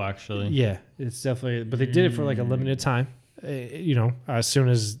kind of cool, actually. Yeah, it's definitely, but they did it for like a limited time. As soon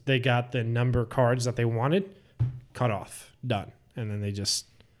as they got the number cards that they wanted, cut off, done. And then they just,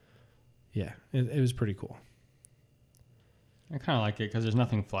 it was pretty cool. I kind of like it because there's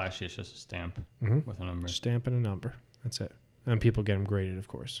nothing flashy. It's just a stamp with a number. Stamp and a number. That's it. And people get them graded, of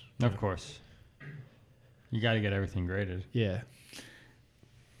course. Of course. You got to get everything graded. Yeah.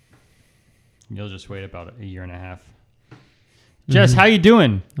 You'll just wait about a year and a half. Jess, how you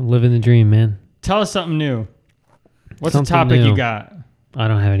doing? I'm living the dream, man. Tell us something new. What's Something the topic new. you got? I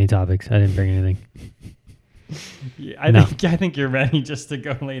don't have any topics. I didn't bring anything. Yeah, No. I think you're ready just to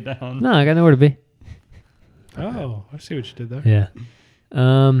go lay down. No, I got nowhere to be. Oh, I see what you did there. Yeah.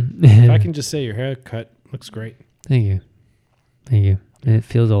 If I can just say your haircut looks great. Thank you. Thank you. It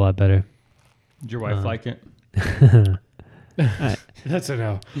feels a lot better. Did your wife like it? That's a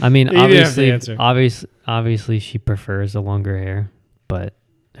no. I mean, You didn't have to answer. obviously she prefers the longer hair, but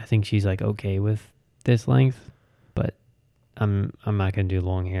I think she's like okay with this length. But I'm not gonna do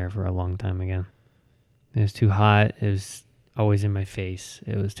long hair for a long time again. It was too hot. It was always in my face.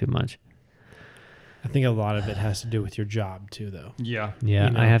 It was too much. I think a lot of it has to do with your job too, though. Yeah. Yeah,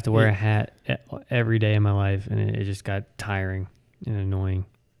 You know, I have to wear a hat every day of my life, and it just got tiring and annoying.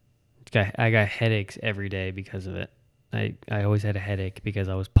 I got headaches every day because of it. I always had a headache because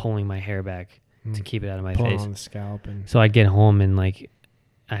I was pulling my hair back to keep it out of my Pulling face. on the scalp and So I'd get home and like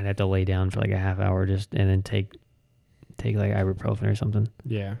I'd have to lay down for like a half hour just and then take like ibuprofen or something.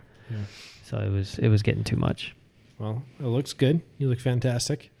 yeah. So it was getting too much. Well, it looks good. You look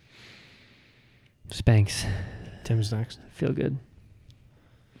fantastic. Spanx. Tim's next. Feel good.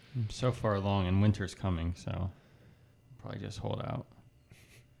 I'm so far along and winter's coming, so probably just hold out.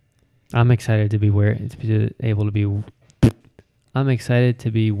 I'm excited to be I'm excited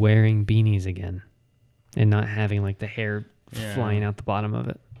to be wearing beanies again and not having like the hair flying out the bottom of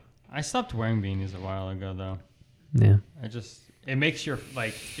it. I stopped wearing beanies a while ago though. Yeah. It makes it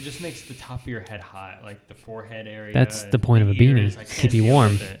just makes the top of your head hot, like the forehead area. That's the point of a beanie. I can't Keep you deal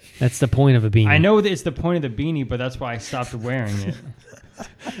warm. with it. That's the point of a beanie. I know that it's the point of the beanie, but that's why I stopped wearing it.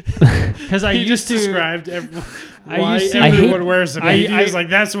 Because I He used just to. described I why used to- everyone wears a beanie. I- He was like,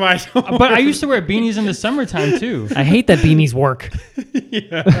 that's why I don't. But I used to wear beanies in the summertime too. I hate that beanies work.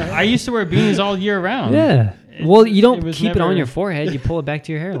 I used to wear beanies all year round. Yeah. Well, you it don't was keep it on never- your forehead. You pull it back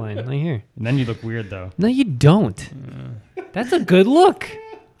to your hairline. Like here. And then you look weird though. No, you don't. That's a good look.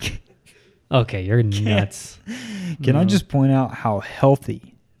 Okay, you're nuts. Can I just point out how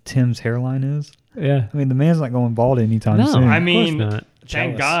healthy Tim's hairline is? Yeah. I mean, the man's not going bald anytime No, soon. I of mean, course not.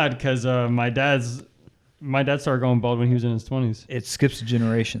 thank Jealous. God, because my dad started going bald when he was in his 20s. It skips a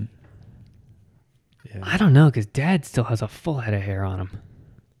generation. I don't know because Dad still has a full head of hair on him.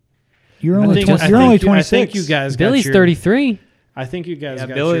 You're I only think- 20, I you're think only you- 26. I think you guys got Billy's your, 33. I think you guys Yeah,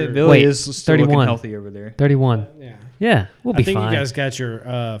 got Billy, your. Billy Wait, is still looking 31. healthy over there. 31. Yeah. Yeah, we'll be I think fine. you guys got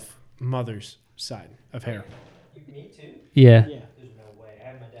your mother's side of hair. Me too? Yeah. There's no way. I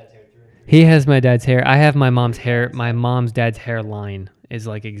have my dad's hair through. He has my dad's hair. I have my mom's hair. My mom's dad's hairline is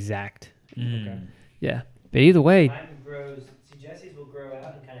like exact. Okay. Yeah. But either way, Mine grows. See, Jesse's will grow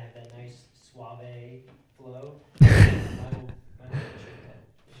out and kind of have that nice suave flow. Mine will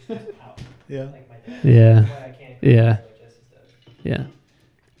just goes out. Yeah. Like my dad. Yeah. That's why I can't grow Yeah. hair like Jesse's does. yeah.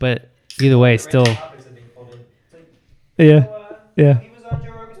 But either way, The still. random topics that they pulled in. It's like, Yeah. so, Yeah. He was on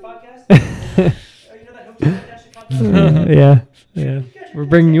Joe Rogan's podcast. You know that Hope podcast should come out? Yeah. Yeah. We're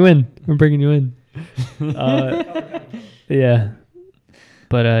bringing you in. We're bringing you in. Yeah.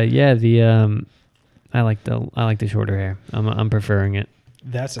 But yeah, I like the shorter hair. I'm preferring it.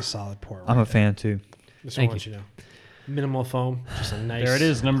 That's a solid pour. I'm right a fan too. Just Thank want you to know. Minimal foam, just a nice. There it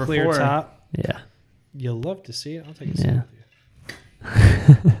is, number clear 4. top. Yeah. You'll love to see it. I'll take a Yeah. sip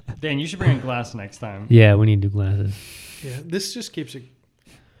with you. Dan, you should bring a glass next time. Yeah, we need new glasses. Yeah, this just keeps it.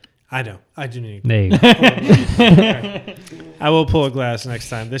 I know. I do need. There you go. I will pull a glass next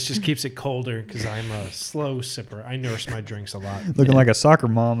time. This just keeps it colder because I'm a slow sipper. I nurse my drinks a lot. Looking like a soccer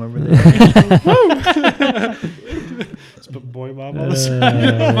mom over there. Let's put boy mom on the side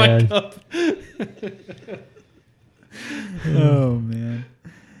of my man. cup. Oh man.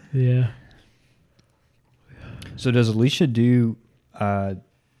 Yeah. So does Alicia do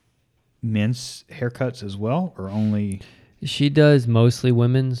men's haircuts as well, or only? She does mostly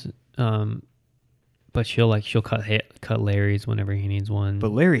women's, but she'll cut Larry's whenever he needs one.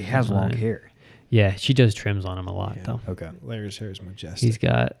 But Larry has long Mine. hair. Yeah, she does trims on him a lot though. Okay. Larry's hair is majestic. He's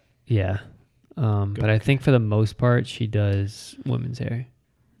got but I think for the most part she does women's hair.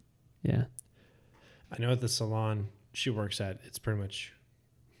 Yeah. I know at the salon she works at, it's pretty much,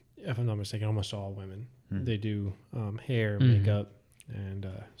 if I'm not mistaken, almost all women. They do hair, Mhm. makeup, and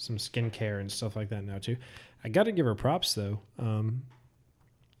some skincare and stuff like that now too. I got to give her props though.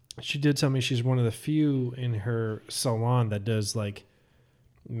 She did tell me she's one of the few in her salon that does like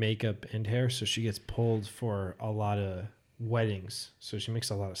makeup and hair, so she gets pulled for a lot of weddings. So she makes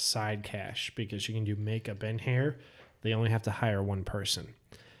a lot of side cash because she can do makeup and hair. They only have to hire one person.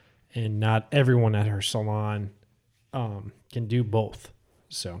 And not everyone at her salon can do both.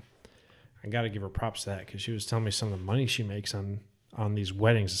 So I got to give her props to that because she was telling me some of the money she makes on these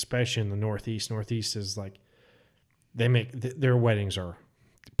weddings, especially in the Northeast. Northeast is like they make their weddings are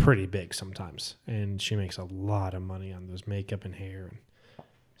pretty big sometimes, and she makes a lot of money on those makeup and hair and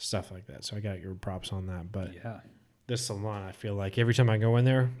stuff like that. So I got to give her props on that. But Yeah. this salon, I feel like every time I go in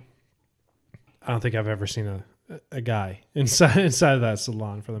there, I don't think I've ever seen a guy inside of that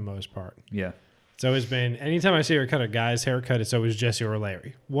salon for the most part. Yeah. It's always been, anytime I see her cut a guy's haircut, it's always Jesse or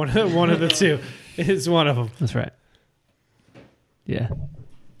Larry. One of the two. It's one of them. That's right. Yeah.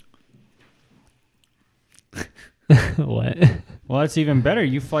 What? Well, that's even better.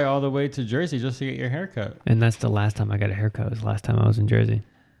 You fly all the way to Jersey just to get your haircut. And that's the last time I got a haircut. It was the last time I was in Jersey.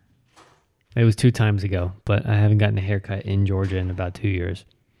 It was 2 times ago, but I haven't gotten a haircut in Georgia in about 2 years.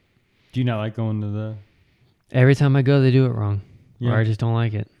 Do you not like going to the... Every time I go, they do it wrong. Yeah. Or I just don't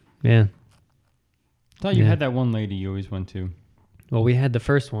like it. Yeah. I thought you Yeah. had that one lady you always went to. Well, we had the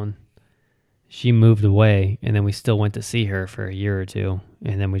first one. She moved away, and then we still went to see her for a year or two,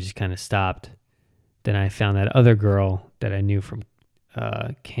 and then we just kind of stopped. Then I found that other girl that I knew from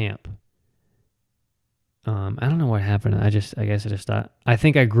camp. I don't know what happened. I guess I just stopped. I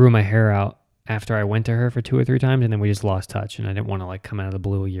think I grew my hair out after I went to her for 2 or 3 times, and then we just lost touch, and I didn't want to like come out of the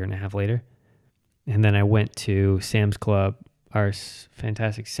blue a year and a half later. And then I went to Sam's Club, our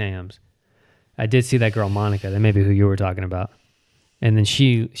fantastic Sam's. I did see that girl Monica. That may be who you were talking about. And then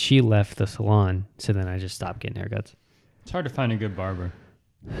she left the salon, so then I just stopped getting haircuts. It's hard to find a good barber.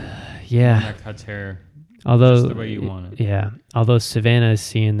 Yeah. One that cuts hair Although just the way you want it. Yeah. Although Savannah is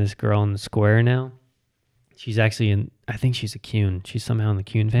seeing this girl in the square now. She's actually I think she's a Kuhn. She's somehow in the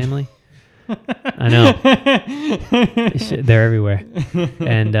Kuhn family. I know. They're everywhere.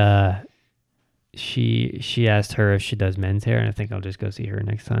 And she asked her if she does men's hair, and I think I'll just go see her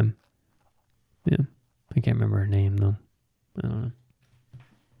next time. Yeah. I can't remember her name though. I don't know.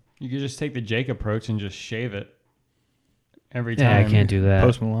 You could just take the Jake approach and just shave it every time. Yeah, I can't do that.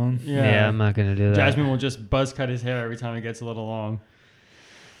 Post Malone. Yeah, I'm not gonna do that. Jasmine will just buzz cut his hair every time it gets a little long.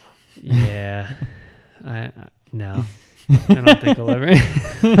 Yeah. No. I don't think I'll ever.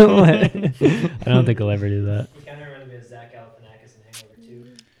 I don't think I'll ever do that. You kind of reminded me of Zach Galifianakis in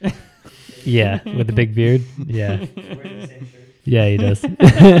Hangover 2. Yeah, with the big beard. Yeah. He's wearing the same shirt. Yeah, he does.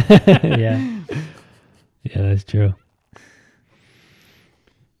 Yeah. Yeah, that's true.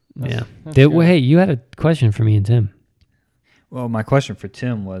 That's Well, good. hey, you had a question for me and Tim. Well, my question for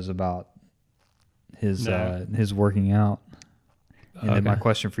Tim was about his working out. And then my Okay.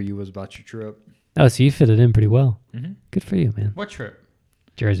 question for you was about your trip. Oh, so you fit it in pretty well. Mm-hmm. Good for you, man. What trip?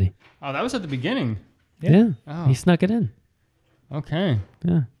 Jersey. Oh, that was at the beginning. Yeah. Oh, He snuck it in. okay.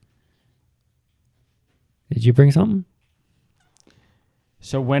 Yeah. Did you bring something?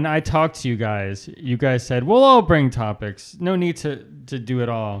 So when I talked to you guys said, "We'll all bring topics. No need to do it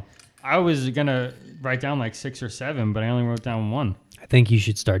all." I was gonna write down like 6 or 7, but I only wrote down 1. I think you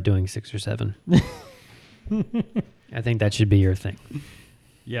should start doing 6 or 7. I think that should be your thing.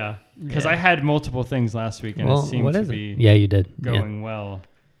 Yeah, because Yeah. I had multiple things last week, and Well, it seemed what to is it? be Yeah, you did. Yeah. going well.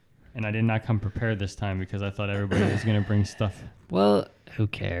 And I did not come prepared this time because I thought everybody was gonna bring stuff. Well, who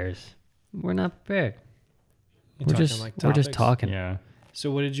cares? We're not prepared. You're We're talking just like we're just topics? talking. Yeah, So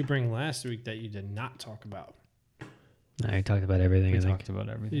what did you bring last week that you did not talk about? No, we talked about everything. we I think. talked about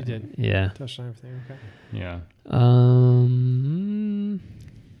everything. You did. Yeah. Touched on everything, okay. Yeah,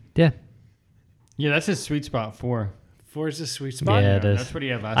 Yeah. yeah. That's his sweet spot. 4. 4 is a sweet spot. Yeah, it is. That's what he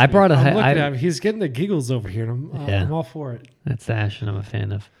had last. I week. brought a. I'm looking I, at him. He's getting the giggles over here, and Yeah. I'm all for it. That's the Ashton I'm a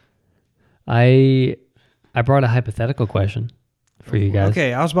fan of. I brought a hypothetical question for you guys.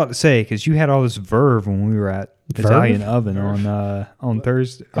 Okay, I was about to say, because you had all this verve when we were at Verve? Italian Oven on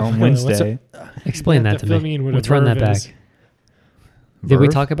Thursday or on What's Wednesday. Explain You have that to fill me. in what a Let's run that verve back. is. Did we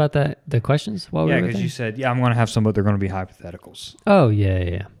Verve? talk about that? The questions while we Yeah, were because there? you said, I'm going to have some, but they're going to be hypotheticals. Oh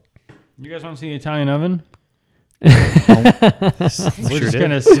yeah. You guys want to see the Italian oven? We're We're just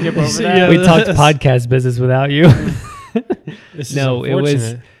gonna skip over See, that. yeah, We talked that's- podcast business without you. This is No, it was-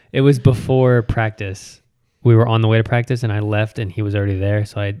 unfortunate. It was before practice. We were on the way to practice, and I left, and he was already there.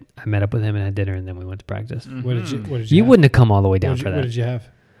 So I met up with him and had dinner, and then we went to practice. What did you? Mhm. What did you? You have? wouldn't have come all the way What down did you, for what that. did you have?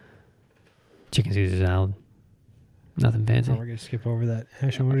 Chicken Caesar salad. Nothing fancy. Oh, we're gonna skip over that.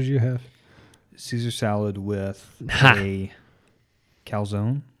 Ashton, what did you have? Caesar salad with Ha. a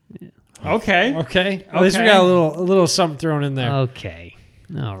calzone. Okay. Okay. At least we Okay. got a little something thrown in there. Okay.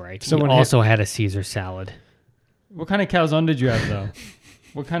 All right. Someone Someone also had a Caesar salad. What kind of calzone did you have though?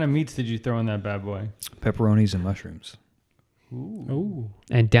 What kind of meats did you throw in that bad boy? Pepperonis and mushrooms. Ooh.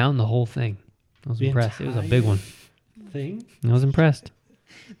 and down the whole thing. I was The impressed. It was a big one. Thing? I was impressed.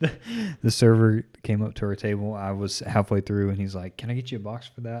 The server came up to our table. I was halfway through, and he's like, "Can I get you a box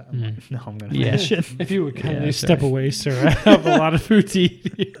for that?" I'm like, "No, I'm gonna Yeah. finish it." If you would kindly Yeah, step sorry. away, sir. I have a lot of food to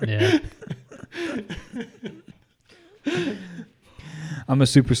eat here. Yeah. I'm a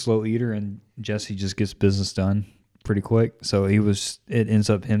super slow eater, and Jesse just gets business done pretty quick. So it ends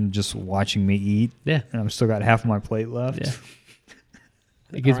up him just watching me eat, Yeah. and I've still got half of my plate left. Yeah.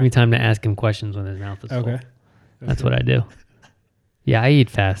 It gives me time to ask him questions when his mouth is full. Okay. That's what I do. Yeah, I eat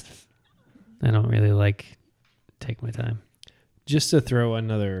fast. I don't really take my time. Just to throw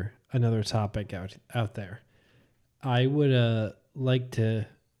another topic out there, I would like to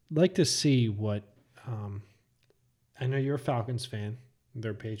see what I know you're a Falcons fan,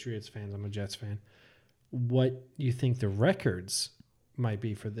 they're Patriots fans, I'm a Jets fan. What you think the records might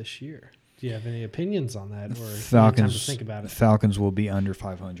be for this year? Do you have any opinions on that, or do you have time to Falcons think about it? Falcons will be under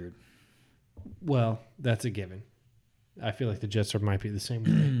 500. Well, that's a given. I feel like the Jets might be the same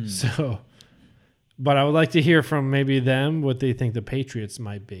way. So, but I would like to hear from maybe them what they think the Patriots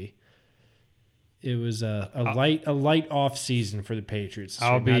might be. It was a light off season for the Patriots. So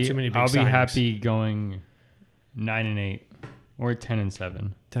I'll not too many big be signings. happy going 9-8 or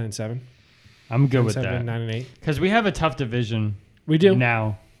 10-7. 10-7. I'm good with 10-7, that 9-8. because we have a tough division. We do.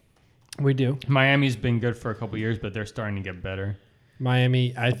 Now. We do. Miami's been good for a couple years, but they're starting to get better.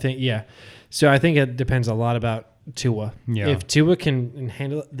 Miami, I think, yeah. So I think it depends a lot about Tua. Yeah. If Tua can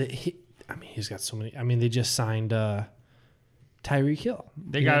handle it, he's got so many. I mean, they just signed Tyreek Hill.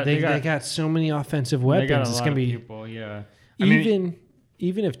 They got so many offensive weapons. They got a It's lot gonna of be people. Yeah. I mean,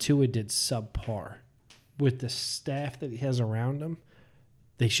 even if Tua did subpar with the staff that he has around him,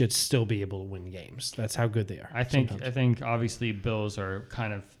 they should still be able to win games. That's how good they are. I think sometimes. obviously Bills are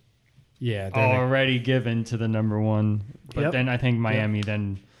kind of yeah, already given to the number one, but Yep. then I think Miami,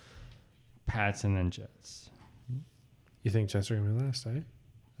 then Pats, and then Jets. You think Jets are gonna be last, right?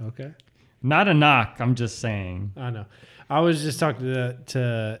 Okay. Not a knock. I'm just saying. I know. I was just talking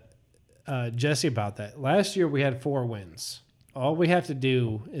to Jesse about that. Last year we had 4 wins. All we have to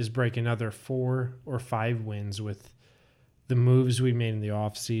do is break another 4 or 5 wins with the moves we made in the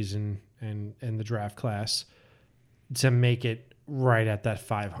offseason and the draft class to make it right at that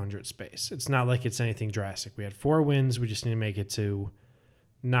 500 space. It's not like it's anything drastic. We had 4 wins. We just need to make it to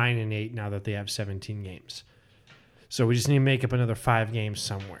 9-8 now that they have 17 games. So we just need to make up another 5 games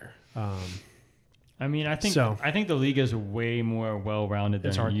somewhere. I mean, I think the league is way more well-rounded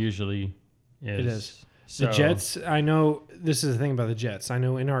than it usually is. It is. So, The Jets, I know this is the thing about the Jets. I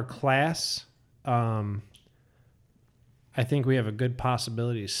know in our class, I think we have a good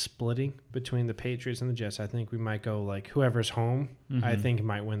possibility of splitting between the Patriots and the Jets. I think we might go like whoever's home, I think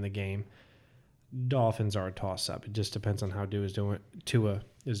might win the game. Dolphins are a toss-up. It just depends on how Tua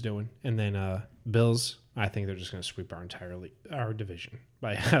is doing. And then Bills, I think they're just going to sweep our division.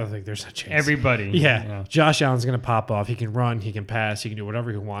 I don't think there's a chance. everybody. Yeah. Josh Allen's going to pop off. He can run. He can pass. He can do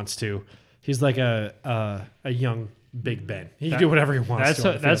whatever he wants to. He's like a young Big Ben. He can do whatever he wants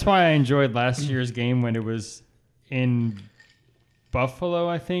to. That's why I enjoyed last year's game when it was in Buffalo,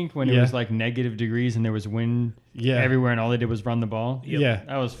 I think, when it was like negative degrees and there was wind everywhere and all they did was run the ball. Yeah.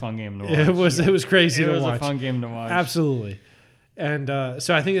 That was a fun game to watch. It was crazy to watch. It was a fun game to watch. Absolutely. And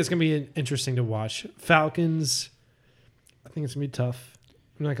so I think it's going to be interesting to watch. Falcons, I think it's going to be tough.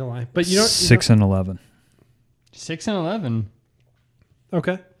 I'm not going to lie. But 6-11. 6-11.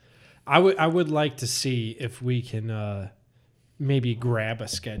 Okay. I would like to see if we can maybe grab a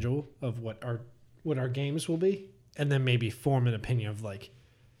schedule of what our games will be and then maybe form an opinion of like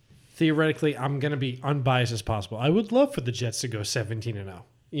theoretically I'm going to be unbiased as possible. I would love for the Jets to go 17-0.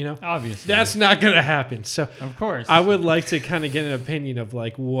 You know, obviously that's not going to happen. So of course, I would like to kind of get an opinion of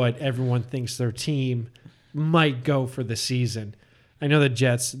like what everyone thinks their team might go for the season. I know the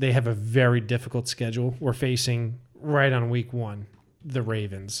Jets, they have a very difficult schedule. We're facing right on week 1 the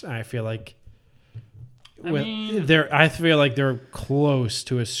Ravens. I feel like they're close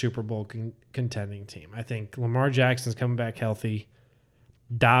to a Super Bowl contending team. I think Lamar Jackson's coming back healthy.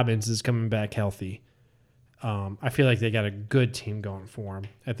 Dobbins is coming back healthy. I feel like they got a good team going for them.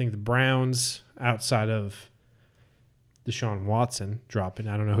 I think the Browns, outside of Deshaun Watson dropping,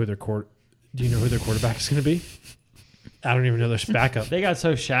 I don't know who their do you know who their quarterback is going to be? I don't even know their backup. They got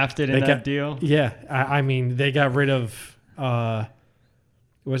so shafted in that deal. Yeah, I mean they got rid of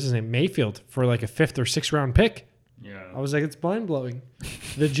what's his name, Mayfield, for like a 5th or 6th round pick. Yeah, I was like, it's mind blowing.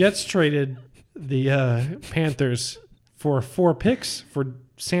 The Jets traded the Panthers for 4 picks for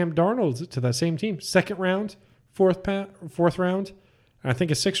Sam Darnold to that same team. 2nd round, 4th round, and I think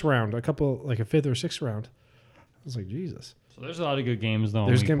a 6th round, a couple like a 5th or 6th round. was like, Jesus. So there's a lot of good games though.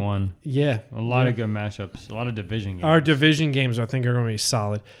 There's Week one. Yeah, A lot of good matchups. A lot of division games. our division games I think are going to be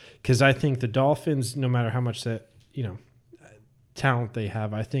solid because I think the Dolphins, no matter how much that talent they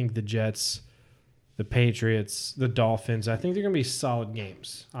have, I think the Jets, the Patriots, the Dolphins, I think they're going to be solid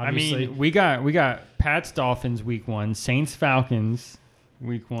games. Obviously. I mean, we got Pats Dolphins week 1, Saints Falcons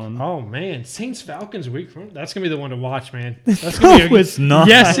week 1. Oh man, Saints Falcons week 1. That's gonna be the one to watch, man. That's gonna be it's not.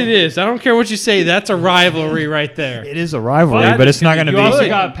 Yes, it is. I don't care what you say. That's a rivalry right there. It is a rivalry, That but is it's not going to You be. also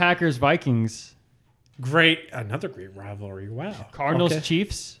got Packers Vikings, Another great rivalry. Wow. Cardinals Okay.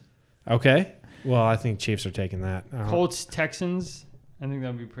 Chiefs, Okay. Well, I think Chiefs are taking that. Colts Texans. I think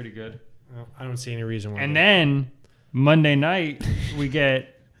that'd be pretty good. I don't see any reason why. And then Monday night we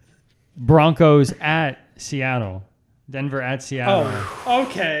get Broncos at Seattle. Denver at Seattle. Oh,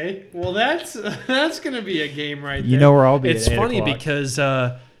 okay. Well, that's gonna be a game right there. You know where I'll be. It's at 8 funny o'clock. because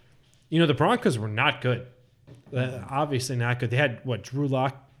the Broncos were not good. Obviously not good. They had Drew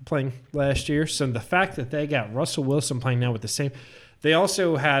Lock playing last year. So the fact that they got Russell Wilson playing now with the same, they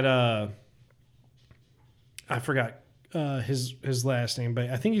also had I forgot his last name, but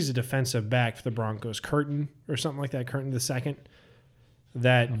I think he's a defensive back for the Broncos, Curtin or something like that. Curtin the second,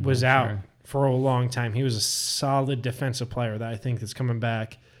 that was out sure. for a long time. He was a solid defensive player that I think that's coming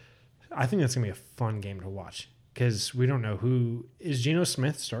back. I think that's gonna be a fun game to watch because we don't know who is Geno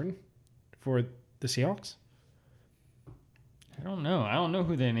Smith starting for the Seahawks. I don't know. I don't know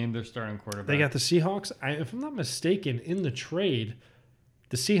who they named their starting quarterback. They got the Seahawks. If I'm not mistaken, in the trade,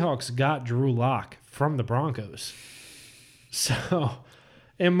 the Seahawks got Drew Lock from the Broncos. So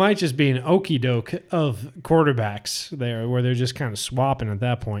it might just be an okey doke of quarterbacks there where they're just kind of swapping at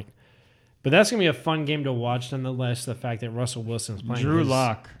that point. But that's going to be a fun game to watch nonetheless, the fact that Russell Wilson's playing. Drew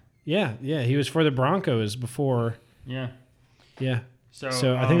Lock. Yeah. He was for the Broncos before. Yeah. Yeah. So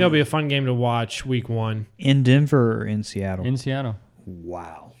I think that'll be a fun game to watch week 1. In Denver or in Seattle? in Seattle.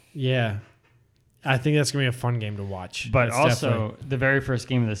 Wow. Yeah. I think that's going to be a fun game to watch. But That's also, definitely- the very first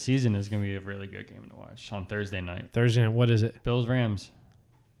game of the season is going to be a really good game to watch on Thursday night. Thursday night, what is it? Bills Rams.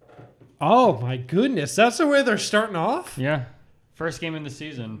 Oh, my goodness. That's the way they're starting off? Yeah. First game of the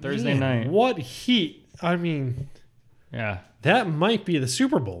season, Thursday Man, night. What heat. I mean, Yeah. that might be the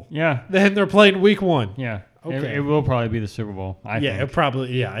Super Bowl. Yeah. Then they're playing week 1. Yeah. Okay. It will probably be the Super Bowl, I think. It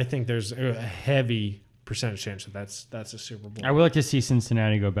probably. Yeah, I think there's a heavy percentage chance that that's a Super Bowl. I would like to see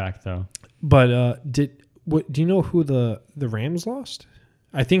Cincinnati go back, though. But do you know who the Rams lost?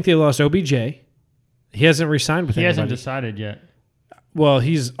 I think they lost OBJ. He hasn't re-signed with He anybody. hasn't decided yet. Well,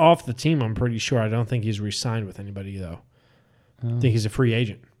 he's off the team, I'm pretty sure. I don't think he's re-signed with anybody, though. I think he's a free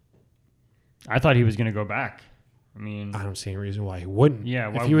agent. I thought he was going to go back. I mean, I don't see any reason why he wouldn't. Yeah,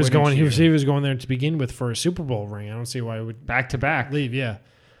 why if he was wouldn't going, you? he was going there to begin with for a Super Bowl ring. I don't see why he would back to back. leave. Yeah,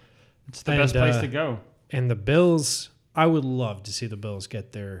 It's the best place to go. And the Bills, I would love to see the Bills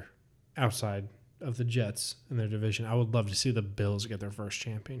get their outside of the Jets in their division. I would love to see the Bills get their first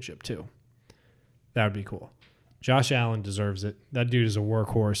championship too. That would be cool. Josh Allen deserves it. That dude is a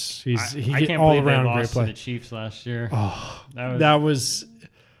workhorse. He I get can't all believe they around great lost to play. the Chiefs last year. Oh, That was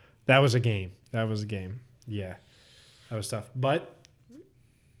that was a game. That was a game. Yeah, that was tough. But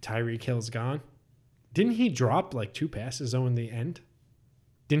Tyreek Hill's gone. Didn't he drop like 2 passes though in the end?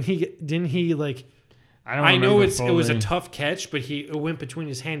 Didn't he like? I don't I know remember it was a fully. tough catch, but it went between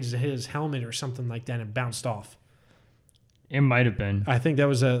his hands and his helmet or something like that and bounced off. It might have been. I think that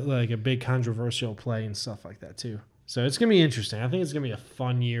was a big controversial play and stuff like that too. So it's gonna be interesting. I think it's gonna be a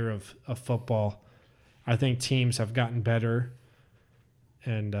fun year of football. I think teams have gotten better,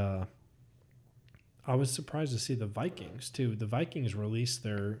 and I was surprised to see the Vikings too. The Vikings released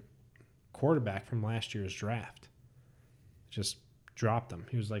their quarterback from last year's draft. Just dropped him.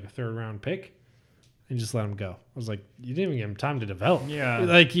 He was like a 3rd round pick. And just let him go. I was like, you didn't even give him time to develop. Yeah.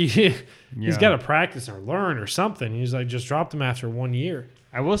 Like he's Yeah. got to practice or learn or something. He's like, just dropped him after 1 year.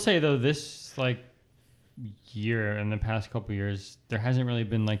 I will say though, this year in the past couple years, there hasn't really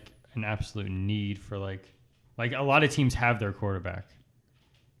been like an absolute need for like a lot of teams have their quarterback.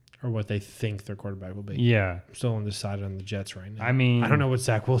 Or what they think their quarterback will be. Yeah. I'm still undecided on the Jets right now. I mean, I don't know what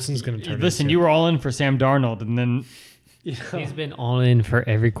Zach Wilson's going to turn Listen, into. you were all in for Sam Darnold, and then He's been all in for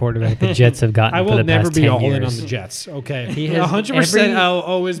every quarterback the Jets have gotten I for will the never past be 10 all years. in on the Jets. Okay. He has 100%. every- I'll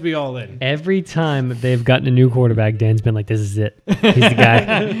always be all in. Every time they've gotten a new quarterback, Dan's been like, this is it. He's the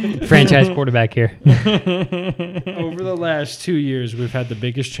guy. Franchise quarterback here. Over the last 2 years, we've had the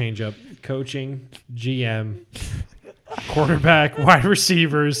biggest change up. Coaching, GM, quarterback, wide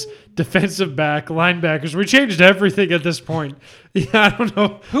receivers, defensive back, linebackers. We changed everything at this point. Yeah, I don't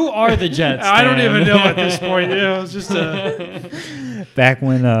know. who are the Jets? I don't Dan? even know at this point. It was just a... Back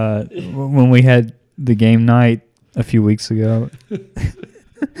when we had the game night a few weeks ago,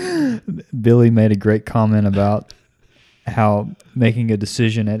 Billy made a great comment about how making a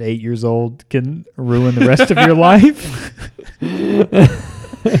decision at 8 years old can ruin the rest of your life. You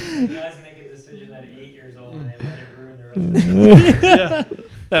guys make a decision at 8 years old and they let it ruin the rest of their life. Yeah,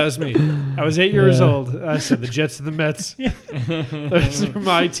 that was me. I was 8 years old. I said the Jets and the Mets. Those are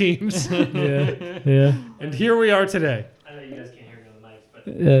my teams. Yeah. And here we are today. I know you guys can't hear me on the mics, but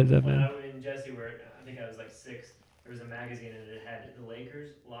Yeah, when definitely. I and Jesse were, I think I was like 6, there was a magazine and it had the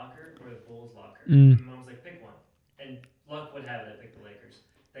Lakers locker or the Bulls locker. Mm. And Mom was like, pick one. And luck would have it, I picked the Lakers.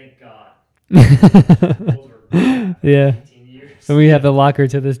 Thank God. The Bulls were bad for Yeah. 18 years. And we have the locker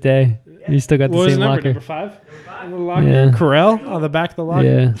to this day. You still got the What was same the number? locker. Number 5? Number 5. On the locker? Yeah. Corral on the back of the locker?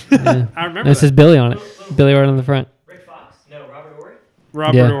 Yeah. Yeah. I remember This that. is Billy on it. Billy right on the front. Rick Fox? No, Robert Ory?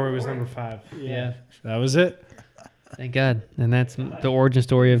 Robert Yeah. Ory was number 5. Yeah. That was it. Thank God. And that's the origin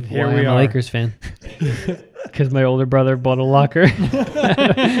story of Here why we I'm a are. Lakers fan. Because my older brother bought a locker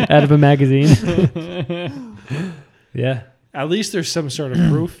out of a magazine. Yeah. At least there's some sort of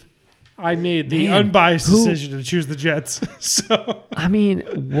proof. I made the Man, unbiased who- decision to choose the Jets. So I mean,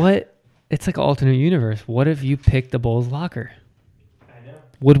 what? It's like an alternate universe. What if you picked the Bulls locker? I know.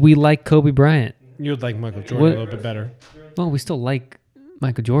 Would we like Kobe Bryant? you would like Michael Jordan What- a little bit better. Well, we still like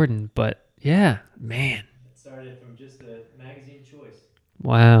Michael Jordan, but yeah, man. It started from just a magazine choice.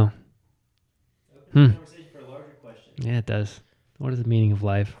 Wow. Opens the conversation for a larger question. Yeah, it does. What is the meaning of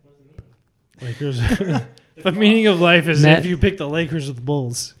life? What does it mean? Lakers. The meaning of life is Matt- if you pick the Lakers or the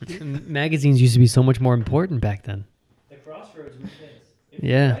Bulls. Magazines used to be so much more important back then. The crossroads were things. If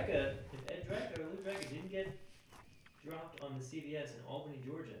Yeah. Ed Draka or Lou Draka didn't get dropped on the CBS in Albany,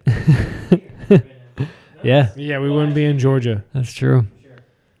 Georgia. Yeah. Yeah, we wouldn't be in Georgia. That's true. Sure.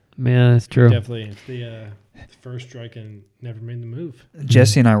 Yeah, that's true. Definitely. If the first strike and never made the move.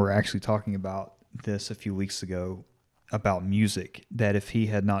 Jesse and I were actually talking about this a few weeks ago about music, that if he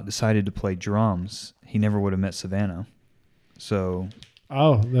had not decided to play drums, he never would have met Savannah. So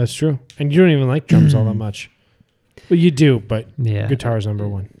Oh, that's true. And you don't even like drums all that much. Well, you do, but Yeah. guitar's number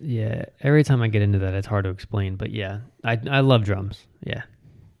one. Yeah. Every time I get into that, it's hard to explain. But yeah, I love drums. Yeah.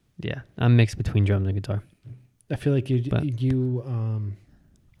 Yeah. I'm mixed between drums and guitar. I feel like But- you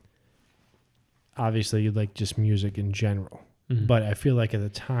obviously you like just music in general. Mhm. But I feel like at the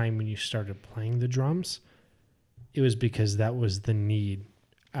time when you started playing the drums, it was because that was the need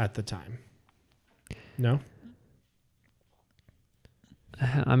at the time. No?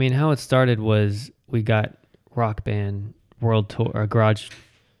 I mean, how it started was we got Rock Band World Tour, or Garage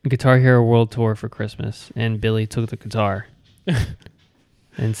Guitar Hero World Tour for Christmas, and Billy took the guitar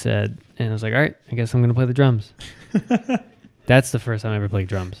and said, and I was like, all right, I guess I'm going to play the drums. That's the first time I ever played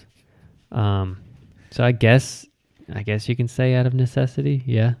drums. So I guess you can say out of necessity,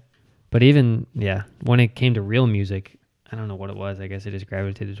 yeah. But even, yeah, when it came to real music, I don't know what it was. I guess I just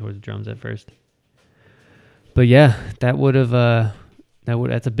gravitated towards the drums at first. But yeah,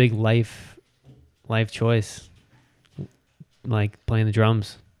 that's a big life choice. Like playing the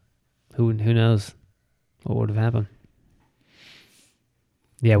drums. Who knows what would have happened?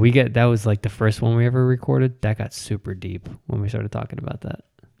 Yeah, that was like the first one we ever recorded. That got super deep when we started talking about that.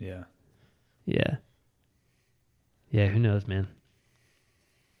 yeah. Yeah. Yeah, who knows, man.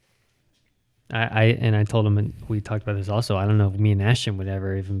 I told him, and we talked about this also, I don't know if me and Ashton would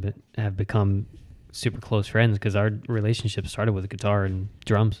ever even have become super close friends, because our relationship started with guitar and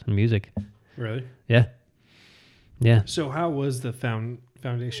drums and music. Really? Yeah. Yeah. So how was the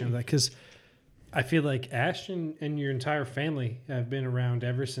foundation of that? Because I feel like Ashton and your entire family have been around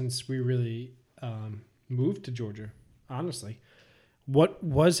ever since we really moved to Georgia, honestly. What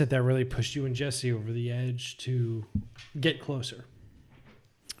was it that really pushed you and Jesse over the edge to get closer?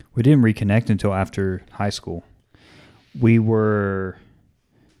 We didn't reconnect until after high school. We were,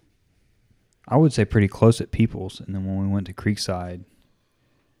 I would say, pretty close at Peoples, and then when we went to Creekside,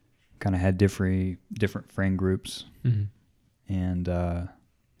 kind of had different friend groups, Mm-hmm. and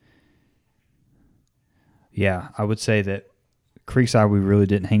yeah, I would say that Creekside we really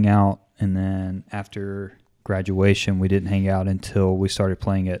didn't hang out, and then after graduation we didn't hang out until we started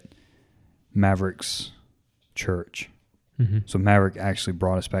playing at Maverick's church. Mm-hmm. So Maverick actually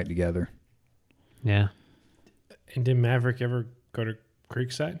brought us back together. Yeah. And did Maverick ever go to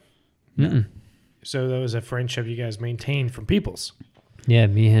Creekside? Mm-mm. So that was a friendship you guys maintained from Peoples. Yeah,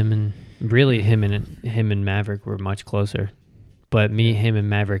 him and Maverick were much closer. But him and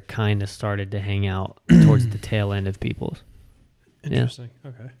Maverick kind of started to hang out towards the tail end of Peoples. Interesting.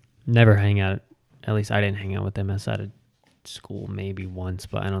 Okay. Never hang out. At least I didn't hang out with them outside of school maybe once,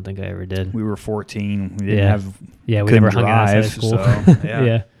 but I don't think I ever did. We were 14. We didn't Yeah. have Yeah, we couldn't never hung out outside of drive, school. so, yeah.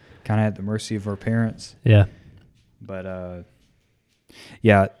 Yeah. Kind of at the mercy of our parents. Yeah. But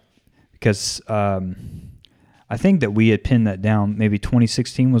yeah, because I think that we had pinned that down. Maybe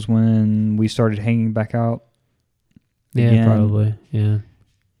 2016 was when we started hanging back out. Yeah, again. probably. Yeah.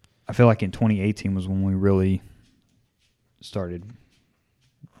 I feel like in 2018 was when we really started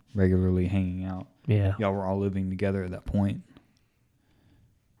regularly hanging out. Yeah. Y'all were all living together at that point.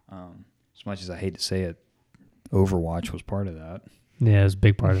 As much as I hate to say it, Overwatch was part of that. Yeah, it was a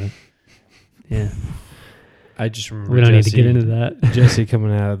big part of it. Yeah. I just remember We don't need to get into that. Jesse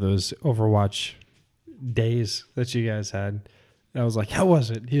coming out of those Overwatch days that you guys had. I was like, how was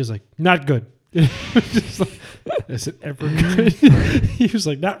it? He was like, not good. Just like, is it ever good? He was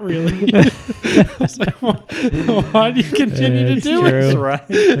like, not really. I was like, why do you continue to do it? True. Right.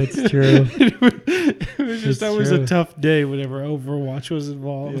 It's true. It was just, that was true. a tough day whenever Overwatch was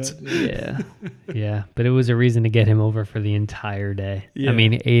involved. Yeah. Yeah. But it was a reason to get him over for the entire day. Yeah. I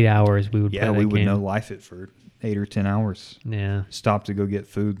mean, 8 hours we would Yeah, play we that would game. know life it for 8 or 10 hours. Yeah. Stop to go get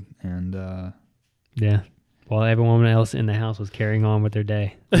food, and Yeah. While everyone else in the house was carrying on with their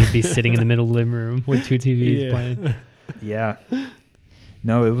day. We'd be sitting in the middle of the living room with 2 TVs playing. yeah.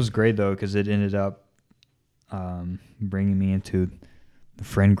 No, it was great though because it ended up bringing me into the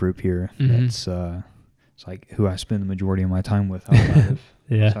friend group here. Mhm. That's it's like who I spend the majority of my time with outside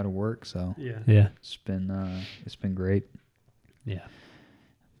Yeah. of work. So Yeah. Yeah. it's been great. Yeah.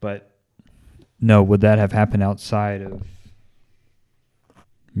 But no, would that have happened outside of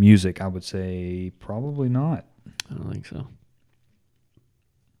music? I would say probably not. I don't think so.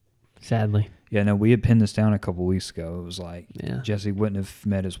 Sadly. Yeah, no, we had pinned this down a couple weeks ago. It was like Yeah. Jesse wouldn't have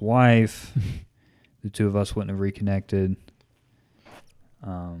met his wife. The two of us wouldn't have reconnected.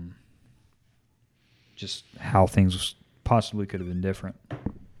 Just how things possibly could have been different.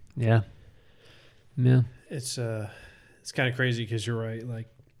 Yeah. Yeah. It's kind of crazy because you're right. Like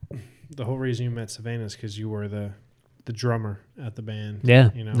the whole reason you met Savannah is because you were the drummer at the band. Yeah.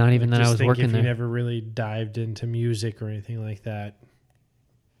 You know, Not even like, that I just was think working if there. you never really dived into music or anything like that,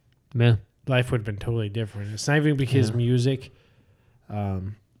 Yeah. life would have been totally different. It's not even because Yeah. music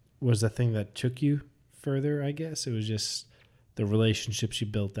was the thing that took you further, I guess. It was just the relationships you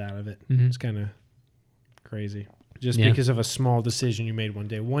built out of it. Mhm. It's kind of crazy. Just Yeah. because of a small decision you made one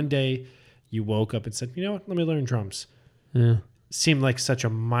day. One day you woke up and said, you know what, let me learn drums. Yeah. Seemed like such a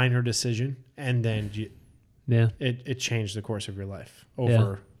minor decision. And then Yeah. it changed the course of your life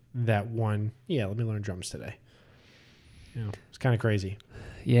over that one. Yeah, let me learn drums today. You know, it's kind of crazy.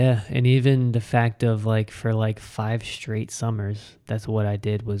 Yeah, and even the fact of for 5 straight summers, that's what I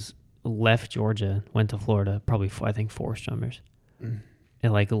did was left Georgia, went to Florida, probably I think 4 summers,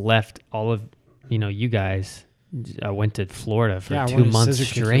 and left all of you guys. I went to Florida for Yeah, I 2 wanted to months scissor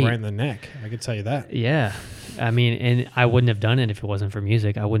kick you straight. right in the neck. I could tell you that. Yeah, I mean, and I wouldn't have done it if it wasn't for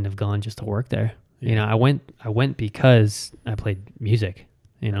music. I wouldn't have gone just to work there. Yeah. I went because I played music.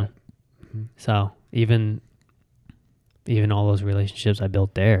 Mhm. So even all those relationships I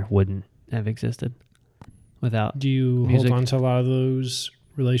built there wouldn't have existed without. Do you Music. hold on to a lot of those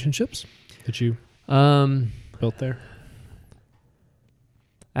relationships that you built there?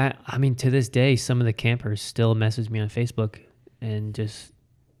 I mean, to this day, some of the campers still message me on Facebook and just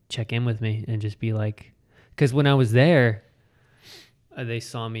check in with me and just be like, because when I was there, they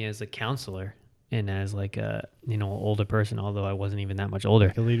saw me as a counselor and as a older person, although I wasn't even that much older.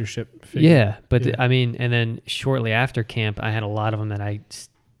 Like a leadership figure? Yeah, but Yeah. I mean, and then shortly after camp, I had a lot of them that I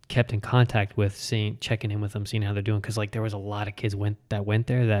kept in contact with, checking in with them, seeing how they're doing, because there was a lot of kids that went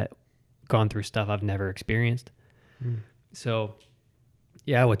there that gone through stuff I've never experienced. So.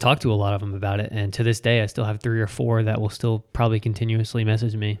 Yeah, I would talk to a lot of them about it. And to this day, I still have 3 or 4 that will still probably continuously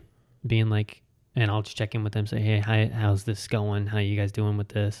message me, being like, and I'll just check in with them, say, hey, hi, how's this going? How you guys doing with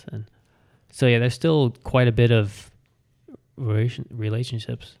this? And so, yeah, there's still quite a bit of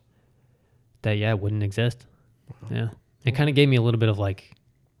relationships that, wouldn't exist. Wow. Yeah. It kind of gave me a little bit of I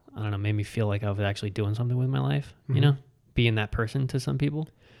don't know, made me feel like I was actually doing something with my life, Mhm. being that person to some people.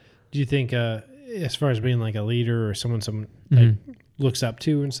 Do you think, as far as being like a leader or someone Mhm. looks up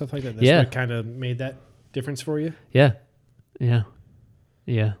to and stuff like that, that's Yeah. what kind of made that difference for you? Yeah. Yeah.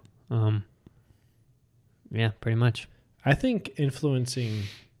 Yeah. Yeah, pretty much. I think influencing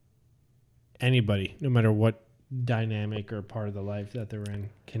anybody, no matter what dynamic or part of the life that they're in,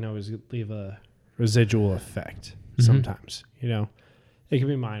 can always leave a residual effect Mhm. sometimes. It can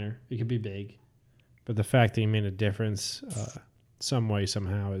be minor, it can be big, but the fact that you made a difference some way,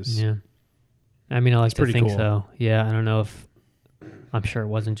 somehow is... Yeah. I mean, I like It's to pretty think cool. so. Yeah, I don't know if... I'm sure it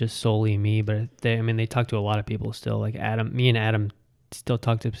wasn't just solely me, but they talk to a lot of people still. Like Adam, me and Adam still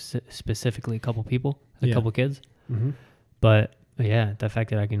talk to specifically a couple people, a couple kids. Mm-hmm. But yeah, the fact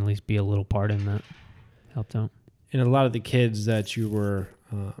that I can at least be a little part in that helped out. and a lot of the kids that you were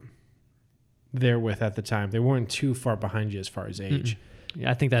there with at the time, they weren't too far behind you as far as age.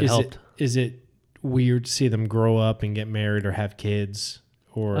 Yeah, I think that helped. Is it weird to see them grow up and get married or have kids?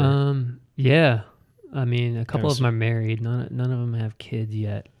 Or yeah, I mean, a couple of them are married. None of them have kids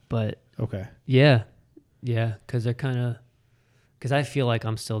yet, but okay, yeah, because they're kind of. Because I feel like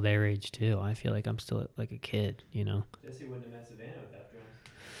I'm still their age too. I feel like I'm still like a kid, you know. Jesse wouldn't have met Savannah without drums.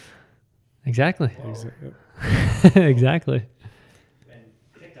 Exactly. Whoa. Exactly. And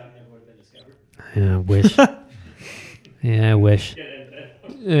TikTok never would have been discovered. Yeah, I wish. Yeah, I wish.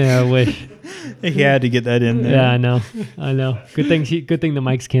 Yeah, I wish. He had to get that in there. Yeah, I know. Good thing the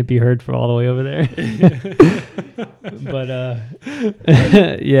mics can't be heard for all the way over there. But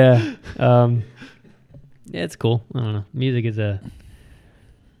yeah. Yeah, it's cool. I don't know. Music's a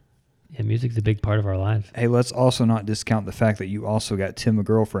big part of our lives. Hey, let's also not discount the fact that you also got Tim a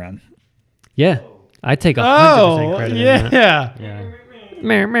girlfriend. Yeah, I take 100% credit. Yeah. Yeah.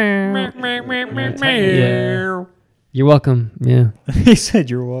 You're welcome. Yeah. He said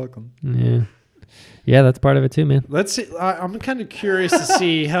you're welcome. Yeah. Yeah, that's part of it too, man. Let's see. I'm kind of curious to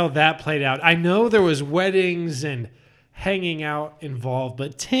see how that played out. I know there was weddings and hanging out involved,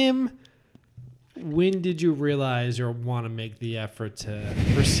 but Tim, when did you realize or want to make the effort to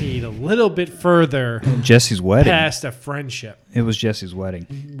proceed a little bit further Jesse's wedding. past a friendship? It was Jesse's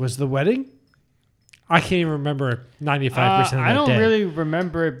wedding. Was the wedding? I can't even remember 95% of that I don't day. really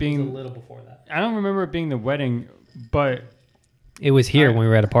remember it A being. little before that. I don't remember it being the wedding, but It was here when we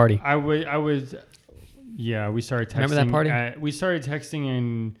were at a party. I was. Yeah, we started texting. Remember that party? We started texting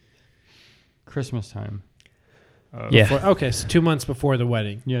in Christmas time. Yeah. Okay, so 2 months before the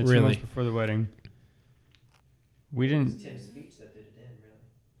wedding. Yeah, 2 really. months before the wedding. We It was didn't. Tim's speech that did it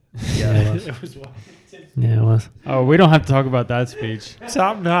in, really. Yeah, it was. It was wild. Yeah, it was. Oh, we don't have to talk about that speech.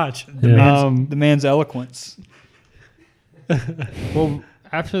 Top notch. Yeah. The man's eloquence. Well,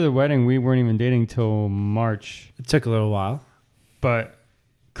 after the wedding, we weren't even dating till March. It took a little while. But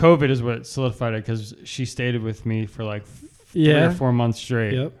COVID is what solidified it because she stayed with me for like 3 or 4 months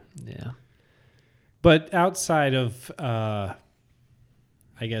straight. Yep. Yeah. But outside of, I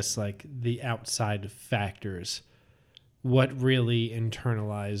guess, like the outside factors, what really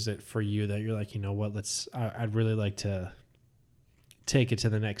internalized it for you that you're like, you know what, I'd really like to take it to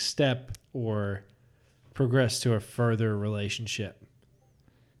the next step or progress to a further relationship?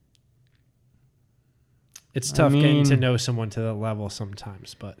 It's tough getting to know someone to that level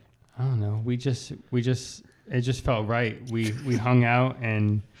sometimes, but I don't know. It just felt right. We hung out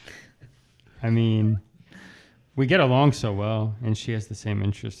and I mean, we get along so well and she has the same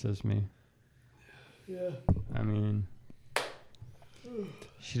interests as me. yeah. I mean,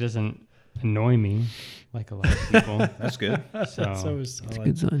 she doesn't annoy me like a lot of people. That's good. So, That's always That's a solid.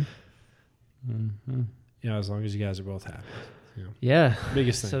 good sign. mhm. You know, as long as you guys are both happy. Yeah.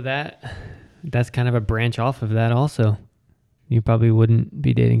 Biggest thing. So that's kind of a branch off of that also. You probably wouldn't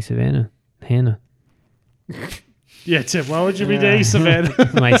be dating Hannah. Yeah, Tim, why would you be dating Savannah?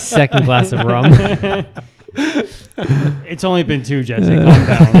 My second glass of rum. It's only been 2, Jesse. Calm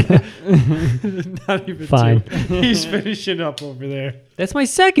down. Not even Fine. two. He's finishing up over there. That's my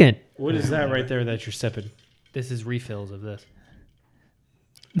second. What is that right there that you're sipping? This is refills of this.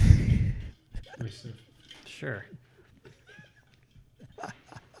 Sure.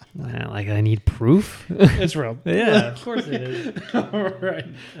 Like I need proof? It's rum. Yeah, of course it is. All right.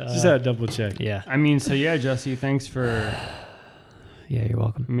 Just had to double check. Yeah. I mean, so yeah, Jesse, thanks for Yeah, you're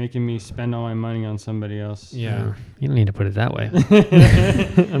welcome. making me spend all my money on somebody else. Yeah. You don't need to put it that way.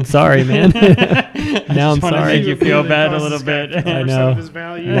 I'm sorry, man. Now I'm Just wanna sorry. make you feel bad a little bit. I know. Of his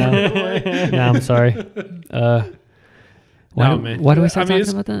value. No, I'm sorry. Why No, do man. we start I mean,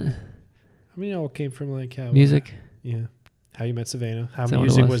 talking about that? I mean, it all came from like how Music? Yeah. How you met Savannah. How Is that what it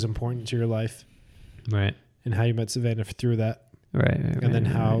music was? was important to your life. Right. And how you met Savannah through that. Right. And then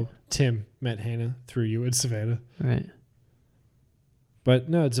how Tim met Hannah through you and Savannah. Right. But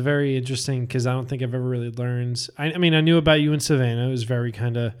no, it's very interesting because I don't think I've ever really learned. I mean, I knew about you and Savannah. It was very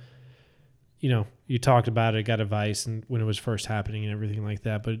kind of, you know, you talked about it, got advice, and when it was first happening and everything like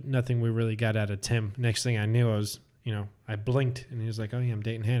that. But nothing we really got out of Tim. Next thing I knew, I was, you know, I blinked and he was like, "Oh yeah, I'm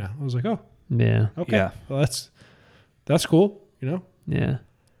dating Hannah." I was like, "Oh, Yeah. okay, Yeah. well that's cool." You know, Yeah.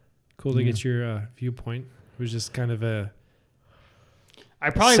 cool to Yeah. get your viewpoint. It was just kind of a I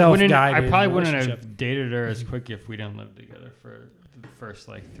probably Self-guided wouldn't relationship. have dated her as quick if we didn't live together for the first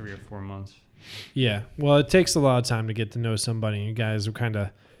like 3 or 4 months. yeah. Well, it takes a lot of time to get to know somebody. You guys are kind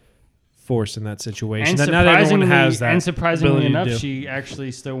of forced in that situation. And That not everyone has that. and surprisingly ability to enough, do. she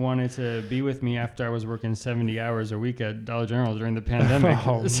actually still wanted to be with me after I was working 70 hours a week at Dollar General during the pandemic.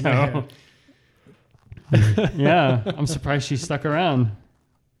 Oh, so man. Yeah, I'm surprised she stuck around.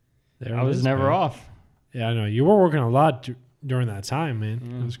 There I it was is, never man. off. Yeah, I know. You were working a lot during that time,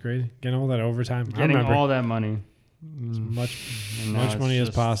 man. It was crazy. Getting all that overtime. I Getting remember all that money. as much And now it's money as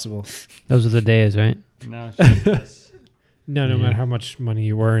just- possible. Those are the days, right? Now it's just this. No Yeah. matter how much money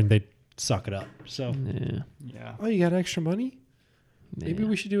you earn, they suck it up. So, Yeah. Yeah. oh, you got extra money? Maybe Yeah.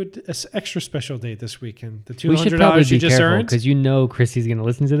 we should do an extra special date this weekend. The We should $200 probably you be just careful earned? because you know Christy's going to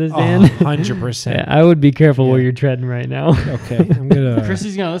listen to this, Oh, Dan. 100%. Yeah, I would be careful where Yeah. you're treading right now. Okay, I'm gonna.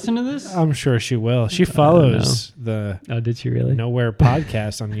 Chrissy's gonna listen to this. I'm sure she will. She follows the Oh, did she really? Nowhere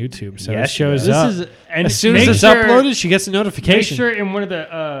podcast on YouTube, so Yeah, it she shows does. This up is and as soon as make it's sure- uploaded. She gets a Make notification. sure in one of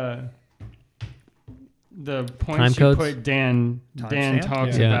the points Time you codes? put Dan Timestamp?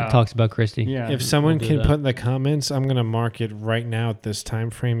 talks Yeah, about. talks about Christy. Yeah. If someone we'll do can that. put in the comments, I'm gonna mark it right now at this time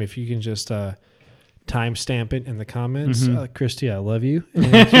frame. If you can just timestamp it in the comments, Mhm. Christy, I love you.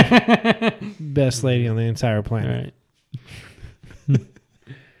 And best lady on the entire All planet. right.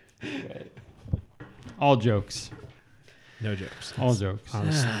 All jokes. No jokes. All jokes.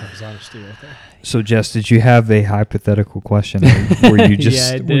 Honest, that was honesty right there. So, Jess, did you have a hypothetical question? Or were you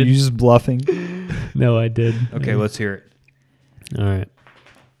just Yeah, I were did. you just bluffing? No, I did. Okay, let's hear it. All right.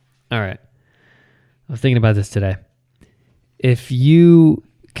 All right. I was thinking about this today. If you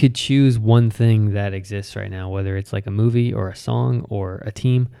could choose one thing that exists right now, whether it's like a movie or a song or a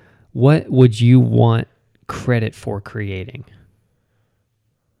team, what would you want credit for creating?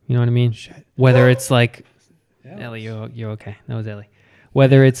 You know what I mean? Shit. Whether it's like, Ellie, you're okay. That was Ellie.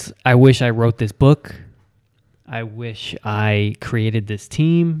 Whether it's, I wish I wrote this book. I wish I created this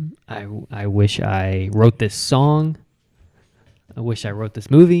team. I wish I wrote this song. I wish I wrote this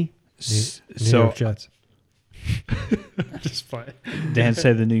movie. So, Jets. Just fine. Dan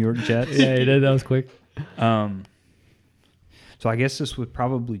said the New York Jets. Yeah, you did. That was quick. So I guess this would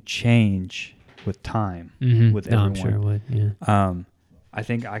probably change with time. Mm-hmm. With I'm everyone. sure it would. Yeah. I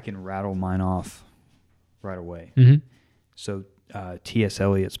think I can rattle mine off right away. Mm-hmm. So T.S.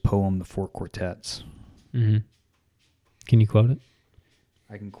 Eliot's poem, The Four Quartets. Mm-hmm. Can you quote it?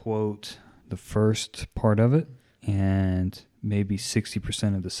 I can quote the first part of it and maybe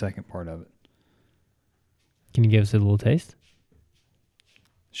 60% of the second part of it. Can you give us a little taste?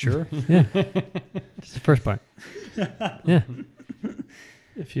 Sure. Yeah. Just the first part. Yeah.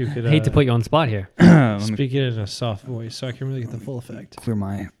 If you could I hate to put you on the spot here. Let me speak it in a soft voice so I can really get the full effect. clear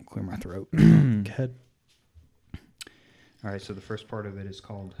my throat. Go ahead. All right, so the first part of it is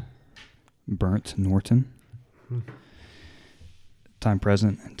called Burnt Norton. Time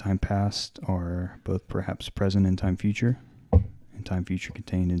present and time past are both perhaps present in time future, and time future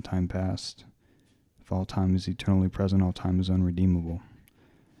contained in time past. If all time is eternally present, all time is unredeemable.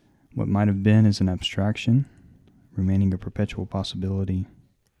 What might have been is an abstraction, remaining a perpetual possibility,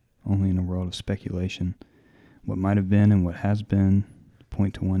 only in a world of speculation. What might have been and what has been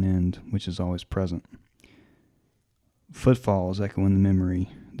point to one end, which is always present. Footfalls echo in the memory,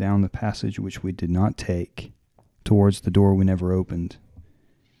 down the passage which we did not take, towards the door we never opened,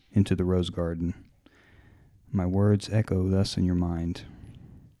 into the rose garden. My words echo thus in your mind.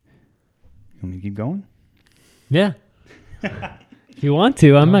 You want me to keep going? Yeah. If you want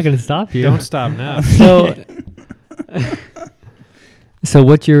to, I'm not going to stop you. Don't stop now. So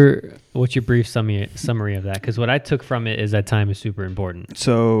what's your brief summary of that? Because what I took from it is that time is super important.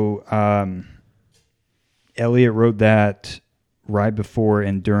 So, Eliot wrote that right before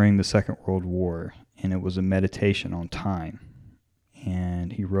and during the Second World War, and it was a meditation on time.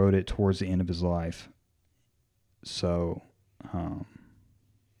 And he wrote it towards the end of his life. So,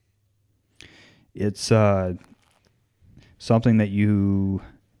 it's something that you.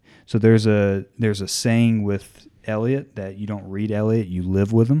 So there's a saying with Eliot that you don't read Eliot, you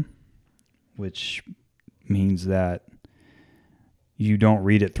live with him, which means that you don't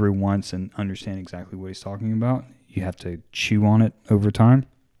read it through once and understand exactly what he's talking about. You have to chew on it over time.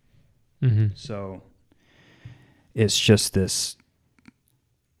 Mm-hmm. So it's just this,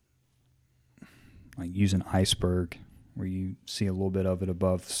 like use an iceberg where you see a little bit of it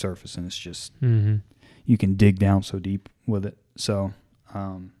above the surface, and it's just, Mm-hmm. you can dig down so deep with it. So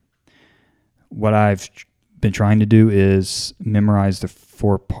what I've been trying to do is memorize the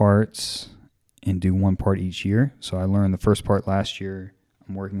 4 parts and do 1 part each year. So I learned the first part last year.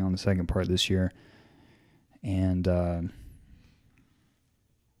 I'm working on the second part this year. And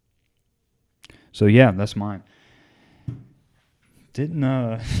so yeah, that's mine. Didn't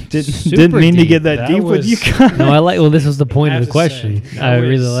mean to deep. get that That deep with was- you guys. No, I like. Well, this was the point I of have the to question. say, that I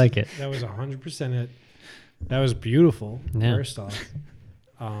really was- like it. That was 100% it. That was beautiful. Yeah. First off,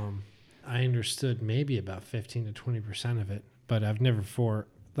 I understood maybe about 15 to 20% of it, but I've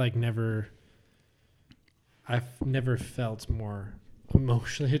never I've never felt more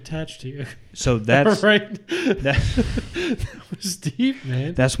emotionally attached to you. So that's right. that, That was deep,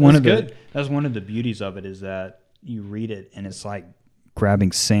 man. that's one of good. that's one of the beauties of it, is that you read it and it's like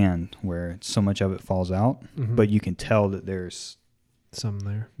grabbing sand where so much of it falls out, Mhm. but you can tell that there's Some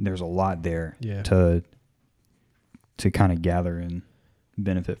there. a lot there Yeah. to kind of gather and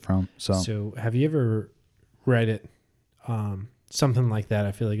benefit from. So have you ever read it? Something like that,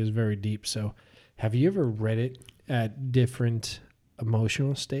 I feel like is very deep. So have you ever read it at different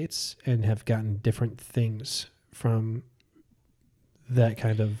emotional states and have gotten different things from that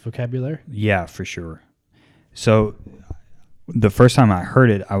kind of vocabulary? yeah, for sure. So the first time I heard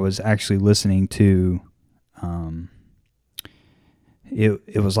it, I was actually listening to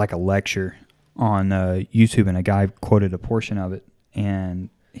it was like a lecture on YouTube, and a guy quoted a portion of it, and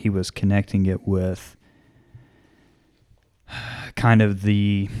he was connecting it with kind of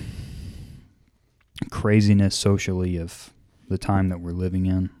the craziness socially of the time that we're living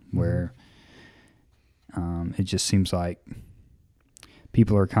in, where it just seems like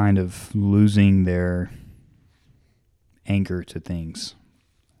people are kind of losing their anger to things,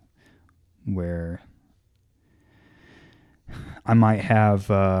 where I might have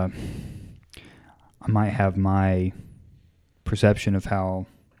my perception of how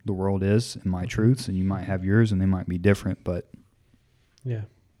the world is and my truths, and you might have yours, and they might be different, but Yeah.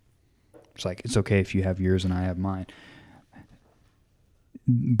 it's like, it's okay if you have yours and I have mine.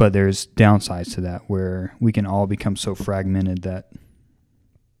 But there's downsides to that, where we can all become so fragmented that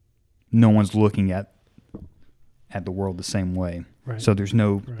no one's looking at the world the same way. Right. So there's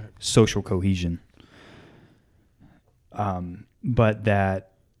no Right. social cohesion. But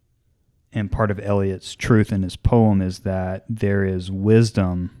that, and part of Eliot's truth in his poem is that there is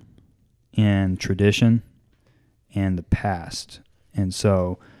wisdom in tradition and the past. And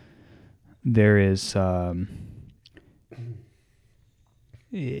so there is,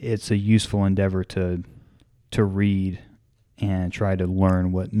 it's a useful endeavor to read and try to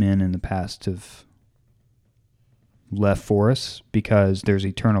learn what men in the past have left for us, because there's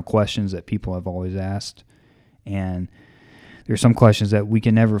eternal questions that people have always asked, and there's some questions that we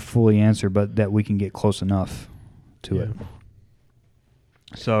can never fully answer, but that we can get close enough to it.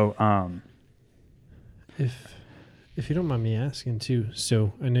 So, If you don't mind me asking too,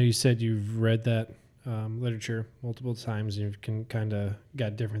 so I know you said you've read that literature multiple times and you've kind of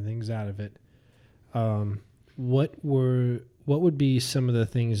got different things out of it. What would be some of the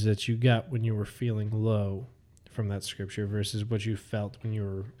things that you got when you were feeling low from that scripture versus what you felt when you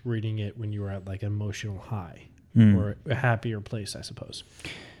were reading it when you were at like an emotional high or a happier place, I suppose?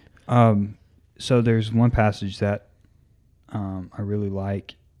 So there's one passage that I really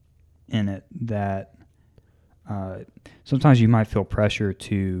like in it, that sometimes you might feel pressure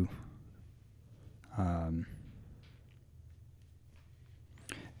to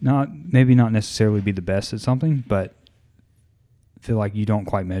maybe not necessarily be the best at something, but feel like you don't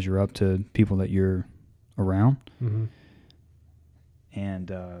quite measure up to people that you're around. Mm-hmm.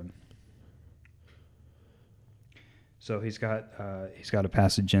 And so he's got a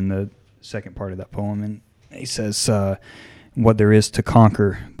passage in the second part of that poem, and he says, what there is to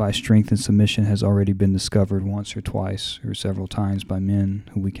conquer by strength and submission has already been discovered once or twice or several times by men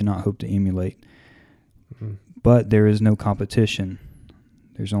who we cannot hope to emulate. Mm-hmm. But there is no competition.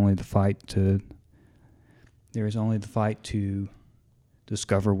 There's only the fight to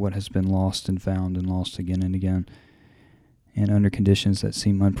discover what has been lost and found and lost again and again. And under conditions that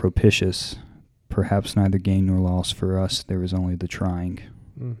seem unpropitious, perhaps neither gain nor loss for us, there is only the trying.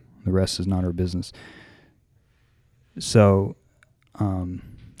 Mm. The rest is not our business. So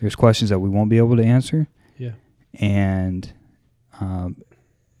there's questions that we won't be able to answer. Yeah. And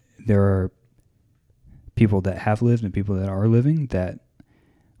there are people that have lived and people that are living that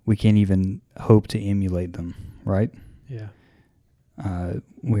we can't even hope to emulate them, right? Yeah.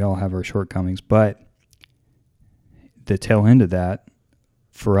 We all have our shortcomings, but the tail end of that,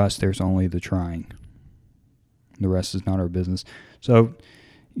 for us, there's only the trying. The rest is not our business. So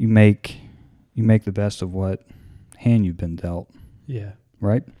you make the best of what hand you've been dealt. Yeah.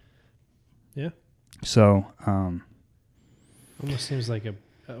 Right? Yeah. So Almost seems like a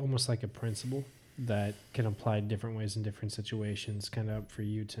principle that can apply different ways in different situations, kind of up for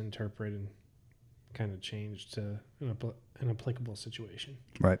you to interpret and kind of change to an applicable situation.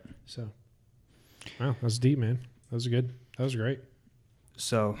 right. So, wow, that's deep, man. That was good. That was great.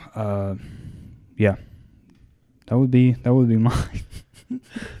 So yeah. That would be mine.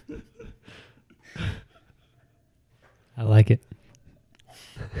 I like it.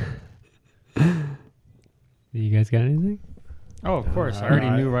 You guys got anything? Oh, of course. I already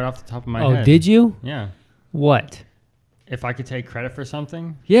knew right off the top of my Oh, head. did you? Yeah. What? If I could take credit for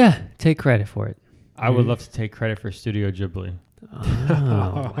something, Yeah, take credit for it. I would love to take credit for Studio Ghibli.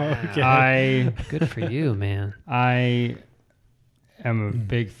 Oh, Okay. good for you, man. I am a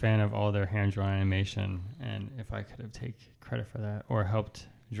big fan of all their hand-drawn animation, and if I could have taken credit for that or helped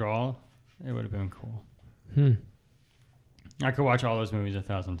draw, it would have been cool. I could watch all those movies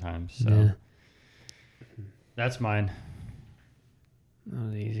 1,000 times. So Yeah. that's mine. That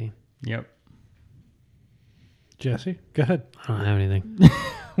was easy. Yep. Jesse, go ahead. I don't have anything.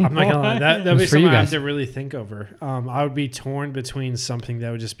 I'm not gonna lie. That would be For you something I have guys. to really think over. I would be torn between something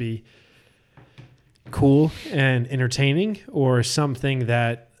that would just be cool and entertaining, or something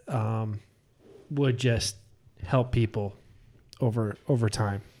that would just help people over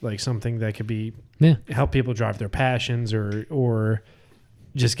time, like something that could be help people drive their passions, or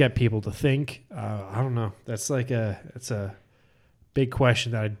just get people to think. I don't know. It's a big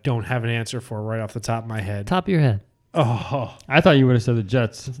question that I don't have an answer for right off the top of my head. Top of your head. Oh, I thought you would have said the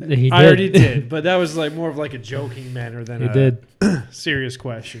Jets. He did. I already did, but that was like more of like a joking manner than He a did. serious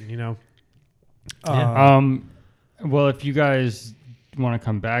question, you know? Yeah. Well, if you guys want to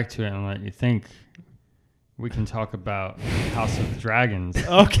come back to it and let you think, we can talk about House of Dragons.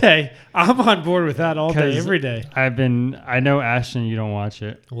 Okay, I'm on board with that all day, 'Cause every day. I know Ashton, you don't watch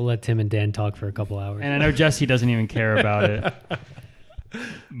it. We'll let Tim and Dan talk for a couple hours. And I know Jesse doesn't even care about it.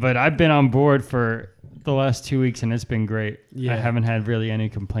 But I've been on board for the last 2 weeks, and it's been great. Yeah. I haven't had really any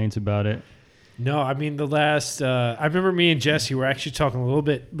complaints about it. No, I mean, the last, I remember me and Jesse were actually talking a little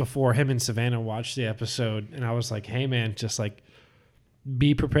bit before him and Savannah watched the episode, and I was like, hey, man, just like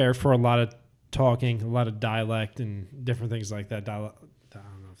be prepared for a lot of talking, a lot of dialect and different things like that. I don't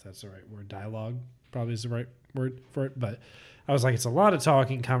know if that's the right word. Dialogue probably is the right word for it, but I was like, it's a lot of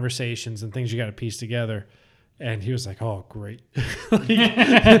talking, conversations, and things you got to piece together. And he was like, "Oh, great! Like,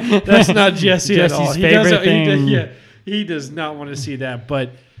 that's not Jesse at all. Jesse's favorite thing. He does not want to see that."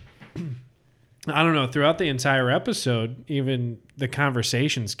 But I don't know. Throughout the entire episode, even the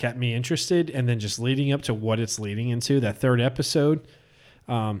conversations kept me interested, and then just leading up to what it's leading into, that third episode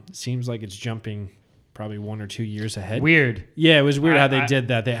seems like it's jumping probably 1 or 2 years ahead. Weird. Yeah, it was weird how they did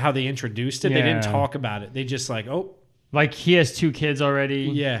that. How they introduced it. They didn't Yeah. talk about it. They just like, oh, Like, he has 2 kids already.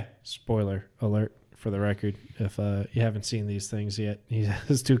 yeah. Spoiler alert for the record. If you haven't seen these things yet, he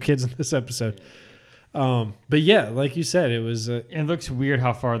has 2 kids in this episode. But yeah, like you said, it was. It looks weird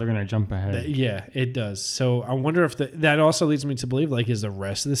how far they're going to jump ahead. Yeah, it does. So I wonder if that also leads me to believe, like, is the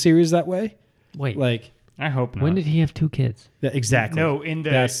rest of the series that way? Wait, Like, I hope not. when did he have 2 kids? exactly. No, in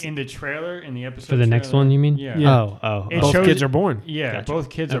That's- the trailer, in the episode For the next trailer. one, you mean? Yeah. Yeah. Oh. It Both shows- kids are born. Yeah, Gotcha. both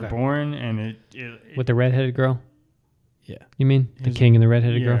kids Okay. are born, and it With the redheaded girl? Yeah. You mean the His- king and the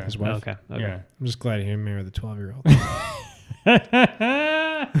redheaded girl? yeah. His wife. Okay. yeah. I'm just glad he didn't marry the 12-year-old.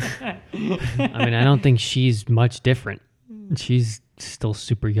 I mean, I don't think she's much different. She's still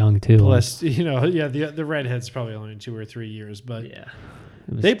super young too. Plus, the redhead's probably only 2 or 3 years, but yeah.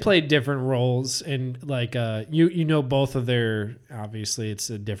 It was they played different roles, and like you know, both of their, obviously it's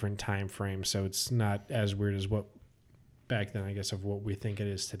a different time frame, so it's not as weird as what back then, I guess, of what we think it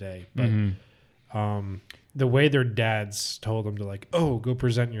is today. But the way their dads told them to, like, oh, go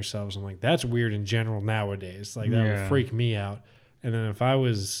present yourselves, I'm like, that's weird in general nowadays. Like, that would freak me out. And then if I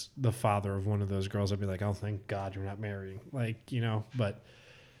was the father of one of those girls, I'd be like, oh, thank God you're not marrying. Like, but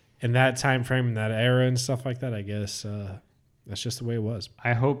in that time frame, in that era and stuff like that, I guess that's just the way it was.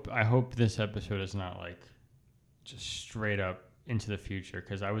 I hope this episode is not like just straight up into the future,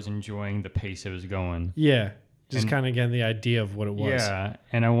 because I was enjoying the pace it was going. Yeah. Just And- kind of getting the idea of what it was. Yeah,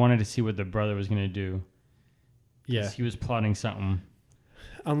 and I wanted to see what the brother was going to do. Yeah. 'Cause he was plotting something.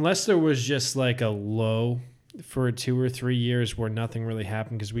 Unless there was just like a low for 2 or 3 years where nothing really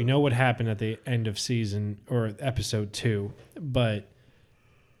happened, because we know what happened at the end of season or episode 2. But,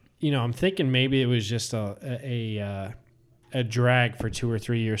 I'm thinking maybe it was just a drag for 2 or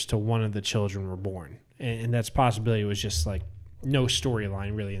 3 years till one of the children were born. And that's possibility. It was just like no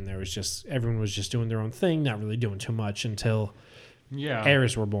storyline really in there. It was just everyone was just doing their own thing, not really doing too much until Yeah.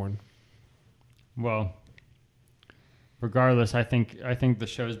 heirs were born. Well, regardless, I think the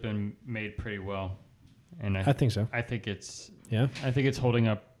show's been made pretty well, and I think so. I think it's Yeah. holding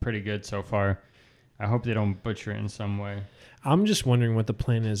up pretty good so far. I hope they don't butcher it in some way. I'm just wondering what the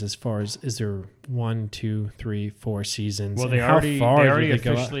plan is as far as, is there 1, 2, 3, 4 seasons? Well, and they how already far do they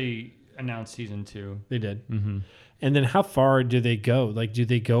go out? officially announced season 2. They did. Mm-hmm. And then how far do they go? Like, do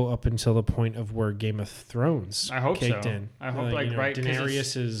they go up until the point of where Game of Thrones I hope kicked so. in? I hope, like, right, 'cause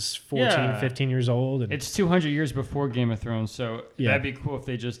Daenerys is 14, 15 years old. And It's 200 years before Game of Thrones, so Yeah. that'd be cool if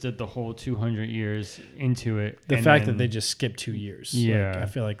they just did the whole 200 years into it. the and fact then- that they just skipped 2 years, Yeah. like, I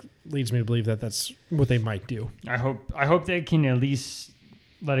feel like leads me to believe that that's what they might do. I hope they can at least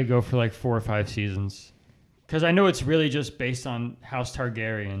let it go for like 4 or 5 seasons, because I know it's really just based on House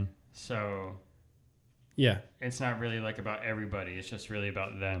Targaryen, so Yeah. it's not really like about everybody. It's just really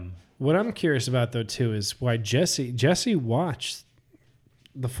about them. What I'm curious about, though, too, is why Jesse watched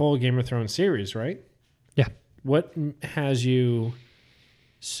the full Game of Thrones series, right? Yeah. What has you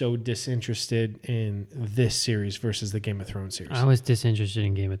so disinterested in this series versus the Game of Thrones series? I was disinterested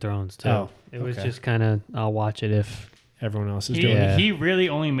in Game of Thrones too. Oh, it was okay. just kind of I'll watch it if Everyone else is doing it. Yeah. He really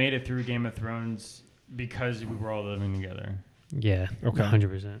only made it through Game of Thrones because we were all living together. yeah, Okay.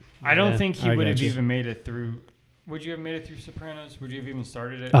 100%. I don't think he I would have gotcha. even made it through. Would you have made it through Sopranos? Would you have even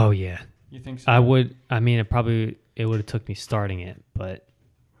started it? Oh yeah, You think so? I would. I mean, it would have took me starting it, but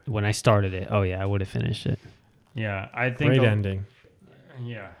when I started it, oh yeah, I would have finished it. Yeah, I think. Great ending.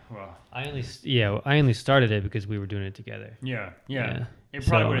 Yeah, well, I only started it because we were doing it together. yeah. It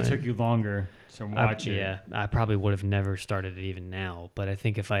probably So, would have took you longer to watch it. Yeah, I probably would have never started it even now, but I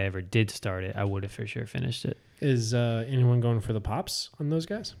think if I ever did start it, I would have for sure finished it. Is anyone going for the pops on those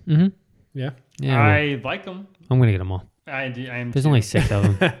guys? Mm-hmm. Yeah. Yeah, I like them. I'm gonna get them all. I am. There's too. only 6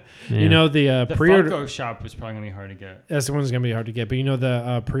 of them. Yeah. You know, the the pre-order. Funko shop was probably gonna be hard to get. That's the one's going to be hard to get. But you know,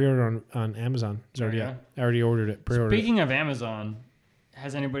 the pre-order on Amazon is already yeah? up. I already ordered it. Pre-ordered it. Speaking of Amazon,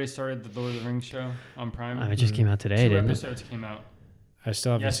 has anybody started the Lord of the Rings show on Prime? It just came out today, 2 didn't it? episodes came out. I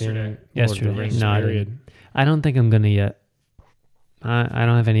still haven't Yesterday. seen Yesterday. Lord of the Rings, No, I period. I don't think I'm gonna yet. I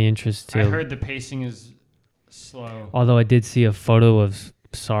don't have any interest to. I heard the pacing is slow. Although I did see a photo of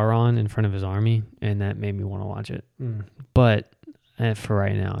Sauron in front of his army, and that made me want to watch it. Mm. But for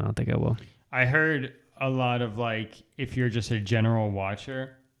right now, I don't think I will. I heard a lot of like, if you're just a general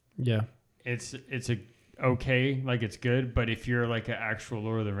watcher, Yeah. it's a okay, like it's good. But if you're like an actual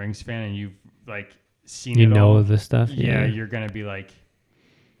Lord of the Rings fan and you've like seen You it know all, the stuff. yeah, you're gonna be like,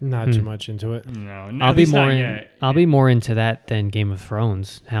 Not too much into it. no. I'll at be least not more. yet. I'll be more into that than Game of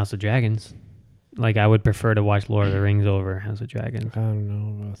Thrones, House of Dragons. Like I would prefer to watch Lord of the Rings over House of Dragons. I don't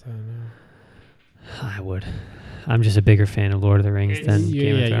know about that now. I would. I'm just a bigger fan of Lord of the Rings It's- than Yeah,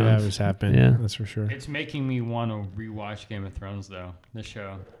 Game yeah, of you Thrones. have us happen. Yeah. That's for sure. It's making me want to rewatch Game of Thrones though. The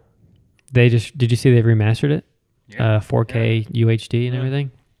show. Did you see they've remastered it? Yeah. 4K UHD and Yeah.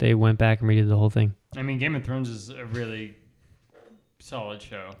 everything. They went back and redid the whole thing. I mean, Game of Thrones is a really solid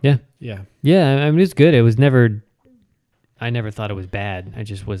show. Yeah. Yeah, I mean it's good. It was never. I never thought it was bad. I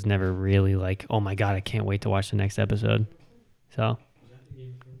just was never really like, oh my god, I can't wait to watch the next episode. So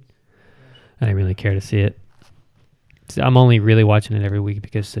I didn't really care to see it. So I'm only really watching it every week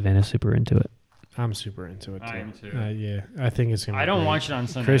because Savannah's super into it. I'm super into it too. I am too. Yeah, I think it's gonna. I be don't great. watch it on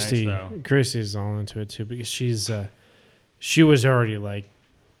Sunday Christy. nights though. Christy's all into it too because she was already like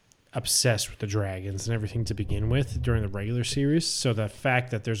obsessed with the dragons and everything to begin with during the regular series. So the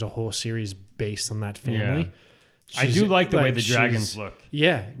fact that there's a whole series based on that family, I do like the way the she's- dragons look.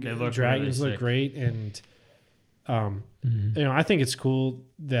 Yeah, They the look dragons really look sick. great, and you know, I think it's cool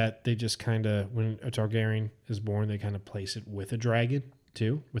that they just kind of, when a Targaryen is born, they kind of place it with a dragon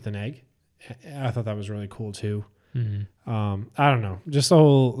too, with an egg. I thought that was really cool too. I don't know, just the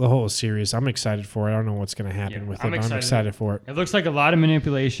whole series. I'm excited for it. I don't know what's going to happen Yeah, with it. I'm But I'm excited. excited for it. It looks like a lot of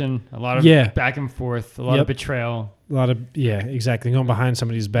manipulation, a lot of Yeah. back and forth, a lot Yep. of betrayal. A lot of exactly, going behind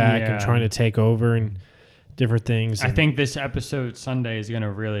somebody's back Yeah. and trying to take over and different things. I and think this episode Sunday is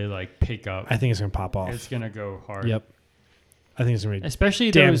gonna really like pick up. I think it's going to pop off. It's gonna go hard. Yep, I think it's going to be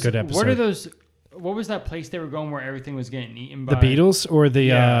Especially Damn those. good What are episode. those? What was that place they were going where everything was getting eaten the by? Beatles or the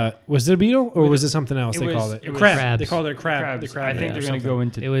Yeah. Was it a beetle or With was the- it something else? it They was- called it it was crab. crabs. They called it a crab. Crabs. The crab. I think or they're gonna something. go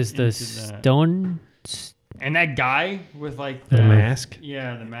into. It was the into that. stone. And that guy with like The mask.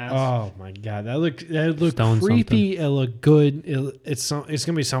 Yeah, the mask. Oh my god, that looked Stone creepy. It looked good. It's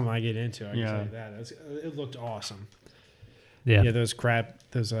gonna be something I get into. I can Yeah. tell you that. It looked awesome. Yeah, Yeah, those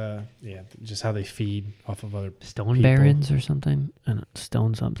just how they feed off of other. stone people. barons or something. I don't,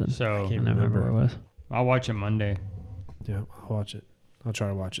 stone something. So I can't don't remember what it was. I'll watch it Monday, Yeah, I'll watch it. I'll try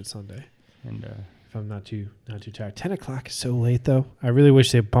to watch it Sunday and if I'm not too tired. 10 o'clock is so late though. I really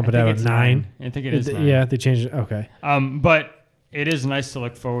wish they'd pump it out at 9. I think it is. 9. Yeah, they changed it. Okay. But it is nice to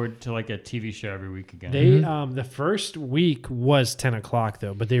look forward to like a TV show every week again. They the first week was 10 o'clock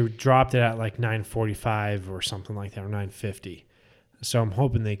though, but they dropped it at like 9:45 or something like that, or 9:50. So I'm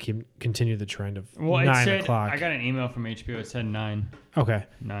hoping they can continue the trend of Well, 9 it said, o'clock. I got an email from HBO. It said 9. Okay.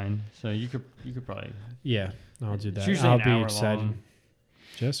 9. So you could probably. Yeah, I'll do that. It's usually I'll an be hour excited. long.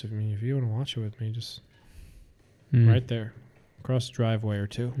 Jess, if you want to watch it with me, just Mm. right there, across the driveway or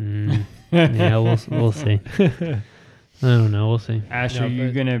two. Mm. Yeah, we'll see. I don't know. We'll see. Ash, No, are you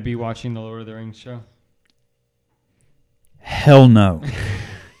but- gonna be watching the Lord of the Rings show? Hell no.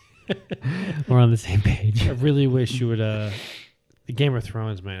 We're on the same page. I really wish you would. The Game of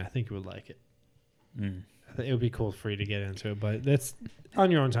Thrones, man. I think you would like it. Mm. I think it would be cool for you to get into it, but that's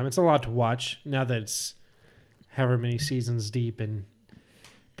on your own time. It's a lot to watch now that it's however many seasons deep and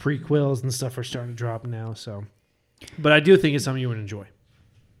prequels and stuff are starting to drop now. So, but I do think it's something you would enjoy.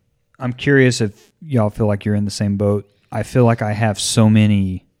 I'm curious if y'all feel like you're in the same boat. I feel like I have so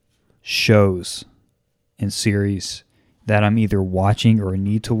many shows and series that I'm either watching or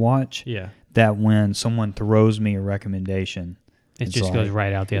need to watch Yeah, that when someone throws me a recommendation, It it's just like- goes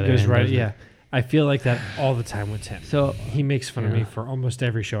right out the it other goes end. right. doesn't it? Yeah, I feel like that all the time with Tim. So He makes fun of me Yeah. for almost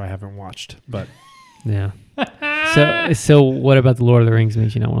every show I haven't watched, but yeah. So what about the Lord of the Rings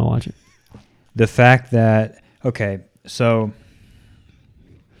makes you not want to watch it? the fact that, okay, so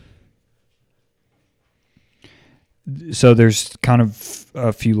there's kind of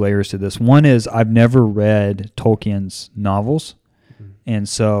a few layers to this. One is I've never read Tolkien's novels, and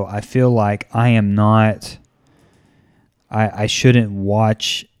so I feel like I am not, I shouldn't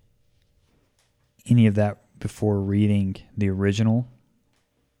watch any of that before reading the original.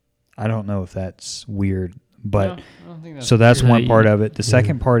 I don't know if that's weird, but No, I don't think that's so that's No, one you- part of it. The yeah.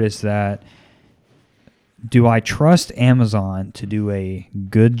 second part is that, do I trust Amazon to do a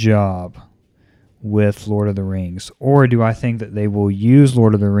good job with Lord of the Rings? Or do I think that they will use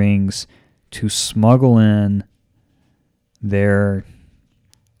Lord of the Rings to smuggle in their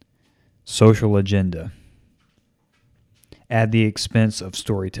social agenda at the expense of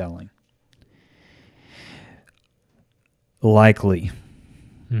storytelling? Likely.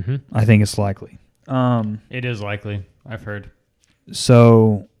 Mm-hmm. I think it's likely. It is likely. I've heard.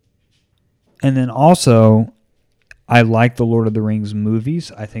 So, and then also, I like the Lord of the Rings movies.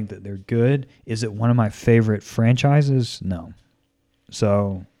 I think that they're good. Is it one of my favorite franchises? No.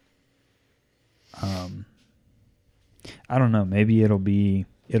 So, I don't know. Maybe it'll be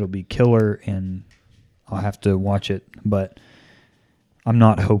killer, and I'll have to watch it. But I'm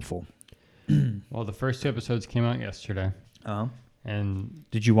not hopeful. Well, the first 2 episodes came out yesterday, and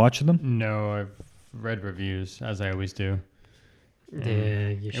Did you watch them? no, I've read reviews as I always do. Yeah,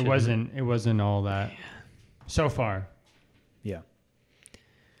 you It shouldn't. wasn't all that so far. Yeah.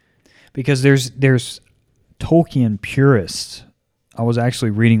 Because there's Tolkien purists. I was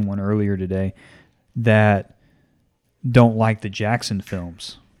actually reading one earlier today that don't like the Jackson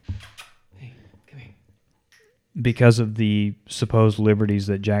films Hey, come here. because of the supposed liberties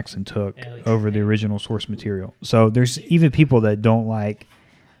that Jackson took Alex, over the hey. original source material. So there's even people that don't like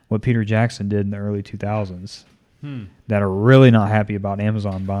what Peter Jackson did in the early 2000s that are really not happy about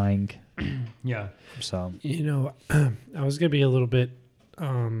Amazon buying. Yeah. So you know, I was gonna be a little bit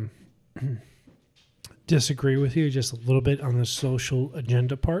disagree with you just a little bit on the social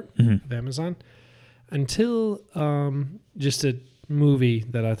agenda part of Amazon until just a movie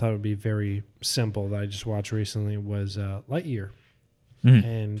that I thought would be very simple that I just watched recently was Lightyear.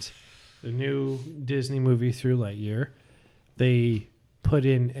 And the new Disney movie Through Lightyear, they put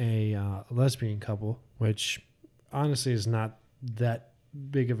in a lesbian couple, which honestly is not that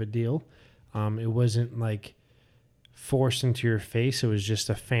big of a deal. It wasn't like forced into your face. It was just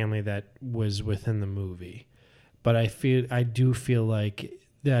a family that was within the movie. But I do feel like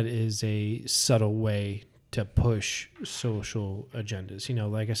that is a subtle way to push social agendas. You know,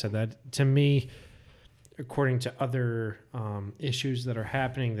 like I said, that to me, according to other issues that are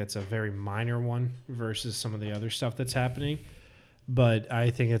happening, that's a very minor one versus some of the other stuff that's happening. But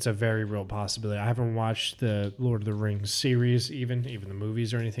I think it's a very real possibility. I haven't watched the Lord of the Rings series, even the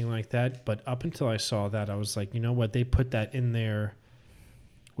movies or anything like that. But up until I saw that, I was like, you know what? They put that in there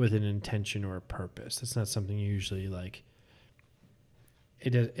with an intention or a purpose. That's not something you usually like.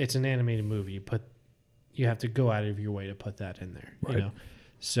 It's an animated movie. You have to go out of your way to put that in there. Right. You know,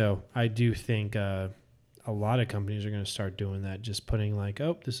 so I do think a lot of companies are going to start doing that. Just putting like,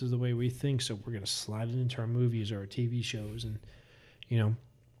 oh, this is the way we think, so we're going to slide it into our movies or our TV shows, and you know,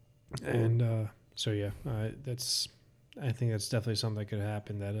 and so yeah, I think that's definitely something that could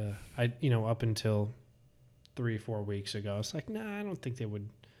happen. That up until 3-4 weeks ago, it's like, nah, I don't think they would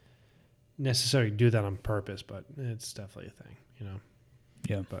necessarily do that on purpose, but it's definitely a thing, you know.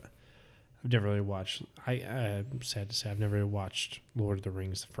 yeah. But I've never really watched. I'm sad to say I've never really watched Lord of the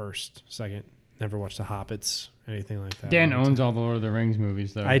Rings the first, second, never watched the Hobbits, anything like that. Dan owns all the Lord of the Rings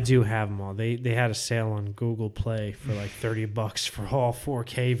movies, though. I do have them all. They had a sale on Google Play for like $30 for all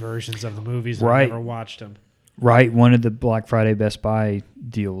 4K versions of the movies. Right. I never watched them. Right. One of the Black Friday Best Buy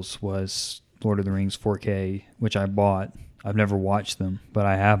deals was Lord of the Rings 4K, which I bought. I've never watched them, but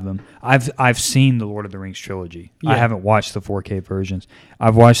I have them. I've seen the Lord of the Rings trilogy. Yeah. I haven't watched the 4K versions.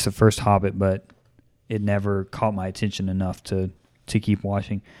 I've watched the first Hobbit, but it never caught my attention enough to keep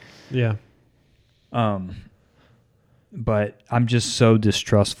watching. Yeah. But I'm just so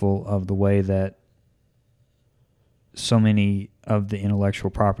distrustful of the way that so many of the intellectual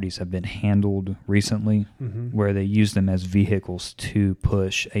properties have been handled recently, where they use them as vehicles to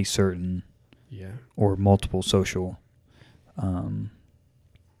push a certain or multiple social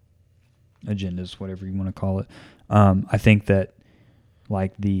agendas, whatever you want to call it. I think that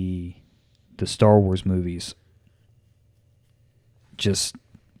like the Star Wars movies, just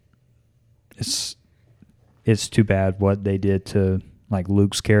it's too bad what they did to like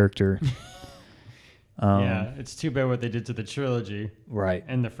Luke's character. Yeah, it's too bad what they did to the trilogy, right,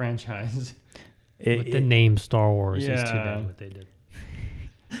 and the franchise. With the name Star Wars, it's too Yeah. bad what they did.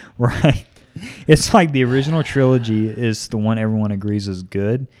 Right. It's like the original trilogy is the one everyone agrees is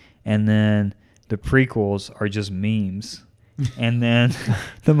good, and then the prequels are just memes, and then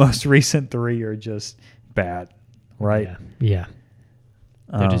the most recent 3 are just bad, right? Yeah.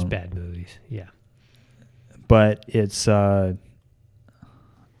 They're just Um, bad movies. Yeah. But it's I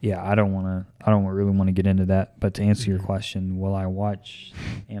don't really want to get into that. But to answer your question, will I watch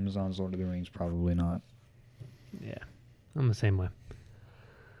Amazon's Lord of the Rings? Probably not. Yeah. I'm the same way.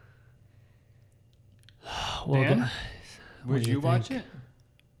 Well, Dan? what Would do you you watch think? it?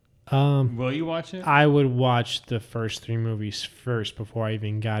 Um, Will you watch it? I would watch the first 3 movies first before I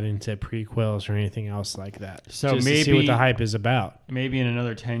even got into prequels or anything else like that. So just to see what maybe- the hype is about. Maybe in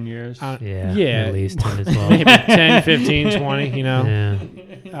another 10 years. Yeah. Yeah. At least 10 as well. Maybe 10, 15, 20, you know?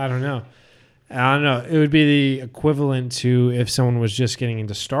 Yeah. I don't know. It would be the equivalent to if someone was just getting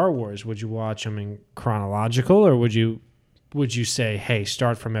into Star Wars. Would you watch them in chronological, or would you say, hey,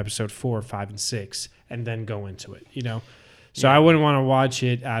 start from episode 4, 5, and 6, and then go into it? You know. So I wouldn't want to watch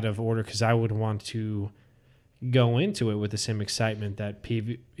it out of order because I would want to go into it with the same excitement that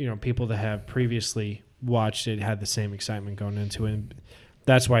people that have previously watched it had the same excitement going into it. And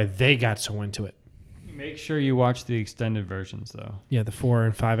that's why they got so into it. Make sure you watch the extended versions, though. Yeah, the 4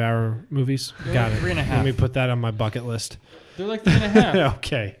 and 5 hour movies. They're Got like it. 3.5. Let me put that on my bucket list. They're like 3.5.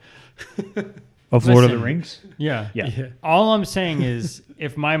 Okay. Of Lord of the Listen. Rings? Yeah. Yeah. All I'm saying is,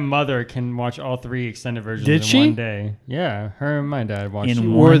 if my mother can watch all 3 extended versions Did in she? one day, yeah, her and my dad watched. In it.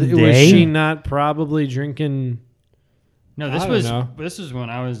 one Was day? she not probably drinking? No, I don't know. this was when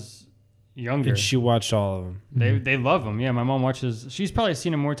I was younger. And she watched all of them. They love them. Yeah, my mom watches. She's probably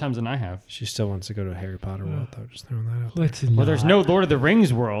seen them more times than I have. She still wants to go to Harry Potter World, though. Just throwing that out. Let's Well, there's no Lord of the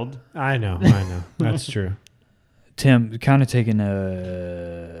Rings world. I know. That's true. Tim, kind of taking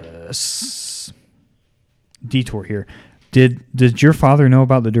detour here. Did your father know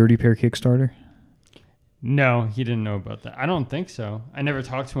about the Dirty Pair Kickstarter? No, he didn't know about that. I don't think so. I never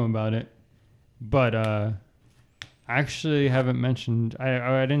talked to him about it. But I actually haven't mentioned.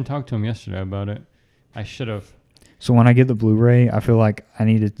 I didn't talk to him yesterday about it. I should have. So when I get the Blu-ray, I feel like I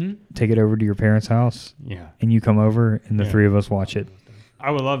need to take it over to your parents' house, Yeah, and you come over, and the Yeah. 3 of us watch it. I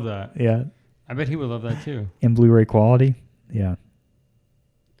would love that. Yeah, I bet he would love that too. in Blu-ray quality. Yeah,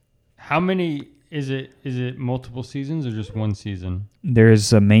 How many is it? Is it multiple seasons or just one season?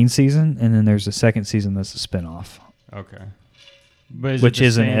 there's a main season, and then there's a second season that's a spinoff, Okay. But is which it the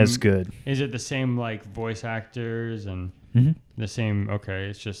isn't same- as good. Is it the same like voice actors and Mm-hmm. the same? Okay,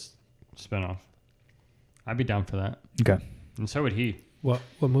 it's just spinoff. I'd be down for that, Okay. and so would he. What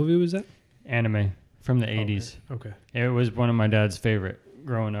movie was that? Anime from the 80s. Okay. It was one of my dad's favorite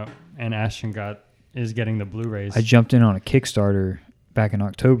growing up, and Ashton is getting the Blu-rays. I jumped in on a Kickstarter back in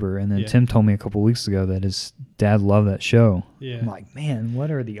October, and then Yeah. Tim told me a couple weeks ago that his dad loved that show. Yeah. I'm like, man, what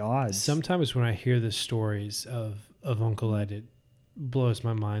are the odds? Sometimes when I hear the stories of Uncle Ed, it blows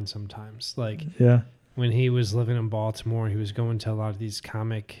my mind sometimes. Like Yeah. when he was living in Baltimore, he was going to a lot of these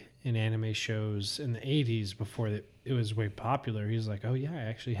comic and anime shows in the 80s before it was way popular. He's like, oh, yeah, I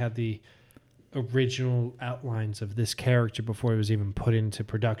actually had the original outlines of this character before it was even put into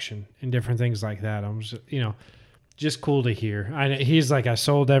production and different things like that. I'm just, just cool to hear. He's like, I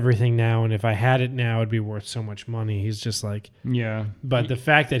sold everything now, and if I had it now, it'd be worth so much money. He's just like, yeah, but the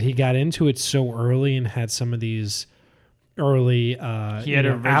fact that he got into it so early and had some of these early he had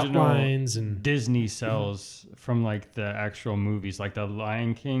original outlines and Disney sells from like the actual movies, like the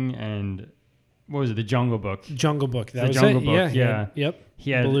Lion King and what was it? The Jungle Book. Jungle Book. That The was Jungle it. Book, Yeah. yeah. Yep.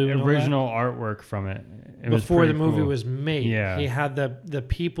 He had Blue and all that. original artwork from it. It was Before the pretty movie cool. was made. Yeah. He had the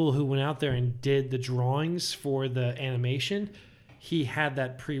people who went out there and did the drawings for the animation. He had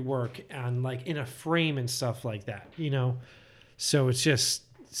that pre-work and like in a frame and stuff like that, So it's just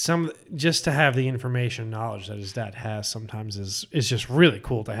just to have the information knowledge that his dad has sometimes is just really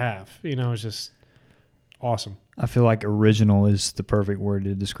cool to have. It's just awesome. I feel like original is the perfect word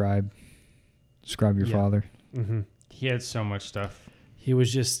to describe your father. Mm-hmm. He had so much stuff. He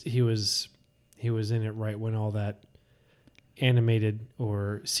was in it right when all that animated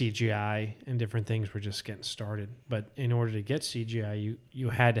or CGI and different things were just getting started. But in order to get CGI, you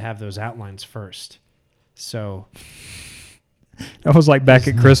had to have those outlines first. So That was like back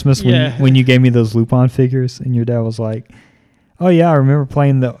at Christmas when you gave me those Lupin figures, and your dad was like, "Oh yeah, I remember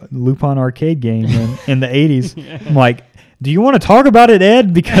playing the Lupin arcade game in the '80s." I'm like, "Do you want to talk about it,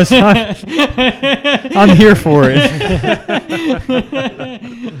 Ed? Because I'm here for it."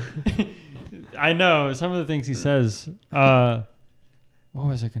 I know some of the things he says. What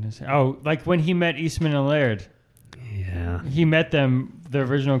was I going to say? Oh, like when he met Eastman and Laird. Yeah. He met them, the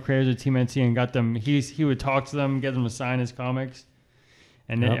original creators of TMNT, and got them. He would talk to them, get them to sign his comics,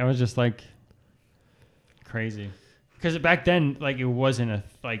 and it was just like crazy. Because back then, like it wasn't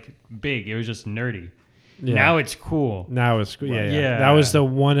big. It was just nerdy. yeah. Now it's cool. Now it's cool. Yeah, Yeah. That was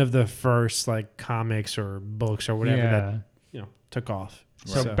one of the first like comics or books or whatever Yeah. that took off.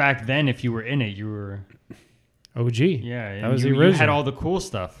 So back then, if you were in it, you were OG. yeah. That was you, the you had original. all the cool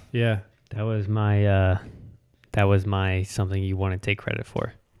stuff. Yeah. That was my something you want to take credit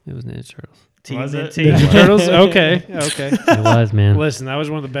for. It was Ninja Turtles. Was it? Ninja Turtles. Okay. It was, man. Listen, that was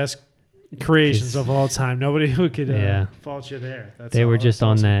one of the best creations of all time. Nobody who could fault you there. They were just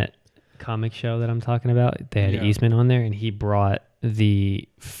on awesome. that comic show that I'm talking about. They had Yeah. Eastman on there, and he brought the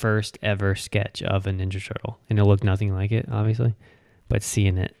first ever sketch of a Ninja Turtle, and it looked nothing like it, obviously. But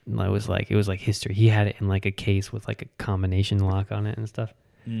seeing it, it was like history. He had it in like a case with like a combination lock on it and stuff.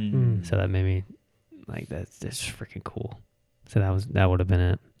 Mm. So that made me like that's freaking cool. So that would have been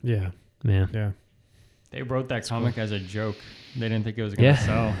it. Yeah. Yeah. Yeah. They wrote that comic as a joke. They didn't think it was going to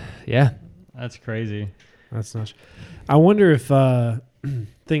sell. Yeah. That's crazy. That's nuts. I wonder if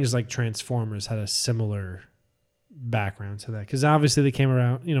things like Transformers had a similar background to that, because obviously they came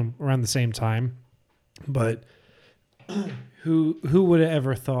around, around the same time. But who would have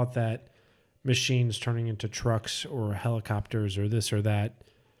ever thought that machines turning into trucks or helicopters or this or that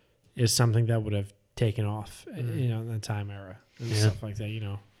is something that would have taken off, in that time era and stuff like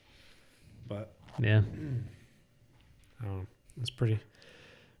that, But Yeah. I don't know. It's pretty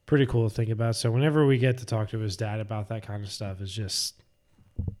cool to think about. So whenever we get to talk to his dad about that kind of stuff, it's just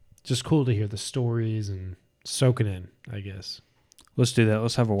cool to hear the stories and soak it in, I guess. Let's do that.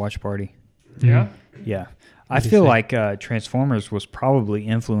 Let's have a watch party. Yeah. Yeah. I What do you feel think? like Transformers was probably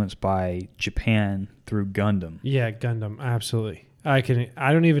influenced by Japan through Gundam. Yeah, Gundam, absolutely. I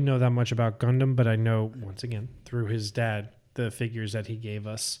don't even know that much about Gundam, but I know, once again, through his dad, the figures that he gave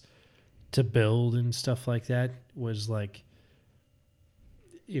us to build and stuff like that was like,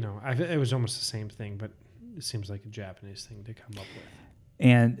 it was almost the same thing, but it seems like a Japanese thing to come up with.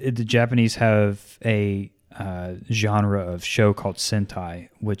 And the Japanese have a genre of show called Sentai,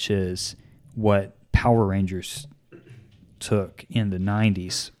 which is what Power Rangers took in the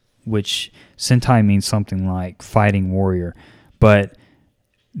 90s, which Sentai means something like fighting warrior. But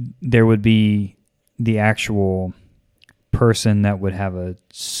there would be the actual person that would have a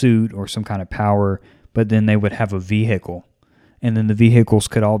suit or some kind of power, but then they would have a vehicle. And then the vehicles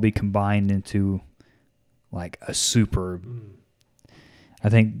could all be combined into like a super... I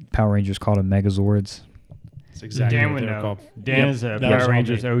think Power Rangers called them Megazords. That's exactly Dan what would they're know. called. Dan is a That was Power all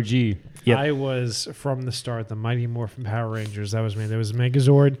Rangers me. OG. Yep. I was from the start the Mighty Morphin Power Rangers. That was me. There was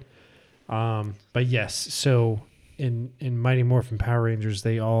Megazord. But yes, so in Mighty Morphin Power Rangers,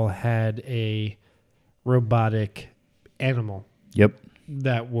 they all had a robotic animal Yep.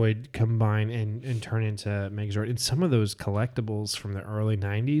 that would combine and turn into Megazord. And some of those collectibles from the early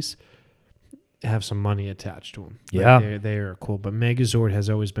 90s have some money attached to them. Yeah. They are cool. But Megazord has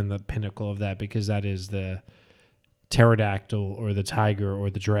always been the pinnacle of that, because that is the pterodactyl or the tiger or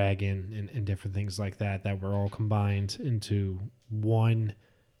the dragon and different things like that were all combined into one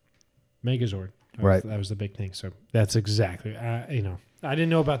Megazord. That was the big thing. So that's exactly, I didn't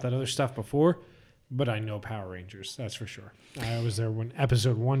know about that other stuff before, but I know Power Rangers. That's for sure. I was there when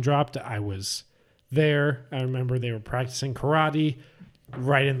episode 1 dropped. I was there. I remember they were practicing karate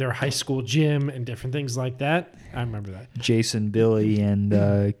right in their high school gym and different things like that. I remember that. Jason, Billy,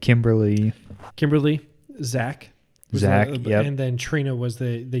 and Kimberly. Kimberly, Zach, Zach, yep. And then Trina was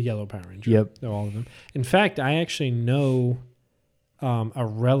the yellow Power Ranger. Yep. All of them. In fact, I actually know a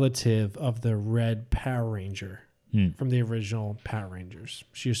relative of the red Power Ranger from the original Power Rangers.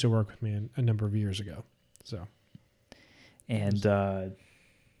 She used to work with me a number of years ago. So, and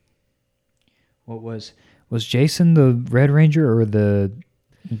what was Jason the Red Ranger or the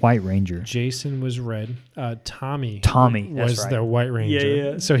White Ranger? Jason was red. Tommy that's was right. the White Ranger.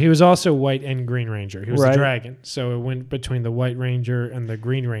 Yeah. So he was also White and Green Ranger. He was Right. the dragon. So it went between the White Ranger and the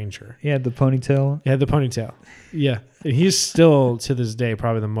Green Ranger. He had the ponytail. He had the ponytail. Yeah. And he's still, to this day,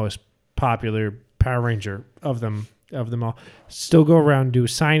 probably the most popular Power Ranger of them all. Still go around and do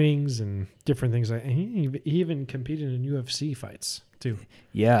signings and different things. And he even competed in UFC fights, too.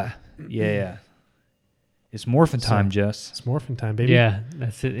 Yeah. It's morphin' time, Jess. It's morphin' time, baby. Yeah,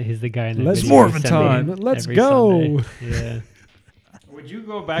 that's it. He's the guy in the Let's video morphin' every time. Sunday- Let's every go. Sunday. Yeah. Would you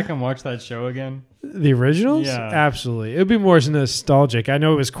go back and watch that show again? The originals? Yeah. Absolutely. It would be more nostalgic. I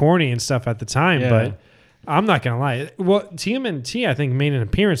know it was corny and stuff at the time, Yeah. but I'm not going to lie. Well, TMNT, I think, made an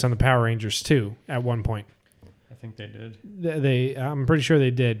appearance on the Power Rangers, too, at one point. I think they did. I'm pretty sure they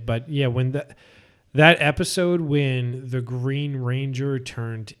did. But, yeah, when that episode when the Green Ranger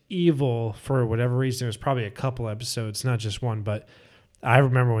turned evil for whatever reason, there was probably a couple episodes, not just one, but I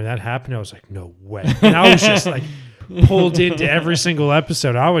remember when that happened, I was like, no way. And I was just like pulled into every single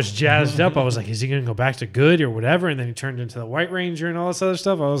episode. I was jazzed up. I was like, is he going to go back to good or whatever? And then he turned into the White Ranger and all this other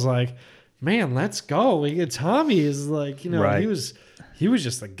stuff. I was like, man, let's go. Tommy is like, Right. he was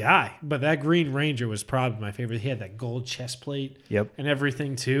just the guy. But that Green Ranger was probably my favorite. He had that gold chest plate and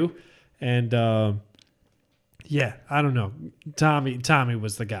everything too. And yeah, I don't know. Tommy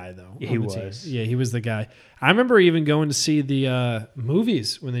was the guy though. He on the was. team. Yeah, he was the guy. I remember even going to see the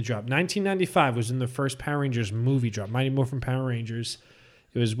movies when they dropped. 1995 was when the first Power Rangers movie dropped. Mighty Morphin Power Rangers.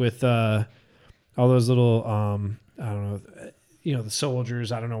 It was with all those little I don't know, the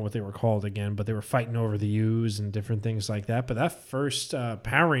soldiers. I don't know what they were called again, but they were fighting over the U's and different things like that. But that first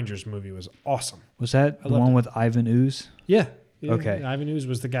Power Rangers movie was awesome. Was that the one with Ivan Ooze? Yeah. Okay. Ivan Ooze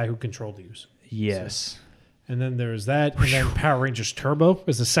was the guy who controlled the U's. Yes. And then there was that. And then Power Rangers Turbo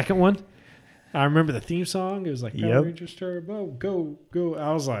was the second one. I remember the theme song. It was like, Power Rangers Turbo, go, go.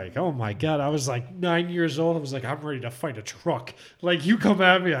 I was like, oh, my God. I was like 9 years old. I was like, I'm ready to fight a truck. Like, you come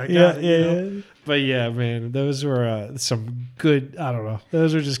at me, I got it. You know? But, yeah, man, those were some good, I don't know.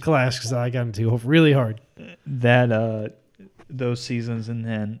 Those were just classics that I got into really hard. That, those seasons, and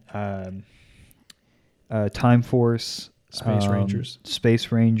then Time Force. Space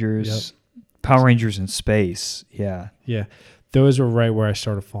Rangers. Power Rangers in Space. Yeah. Yeah. Those were right where I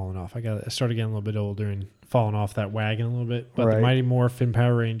started falling off. I started getting a little bit older and falling off that wagon a little bit. But the Mighty Morphin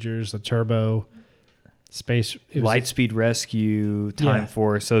Power Rangers, the Turbo, Space, Lightspeed Rescue, Time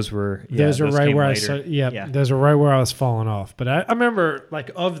Force. Those were those right where later. Those were right where I was falling off. But I remember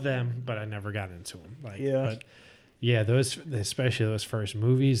like of them, but I never got into them. But yeah, those, especially those first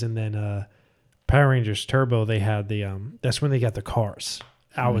movies, and then Power Rangers Turbo. They had the that's when they got the cars.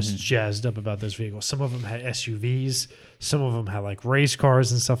 I was jazzed up about those vehicles. Some of them had SUVs. Some of them had like race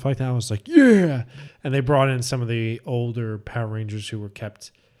cars and stuff like that. I was like, yeah. And they brought in some of the older Power Rangers who were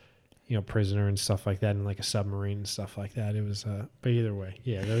kept, prisoner and stuff like that, in like a submarine and stuff like that. It was, but either way,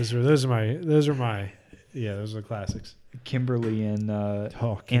 yeah, those are the classics. Kimberly and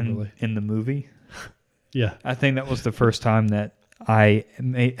Kimberly in the movie. Yeah, I think that was the first time that I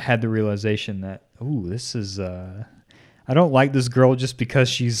had the realization that, ooh, this is. I don't like this girl just because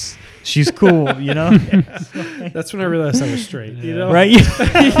she's cool, That's when I realized I was straight, right?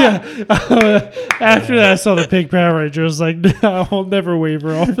 Yeah. After that, I saw the pink Power Ranger. I was like, no, I'll never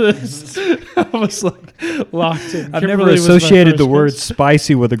waver off this. I was like locked in. I've never associated the word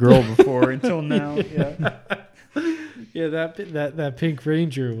spicy with a girl before until now. Yeah, that pink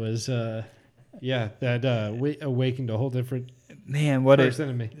Ranger was, awakened a whole different. Man,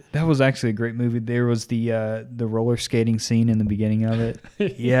 that was actually a great movie. There was the roller skating scene in the beginning of it.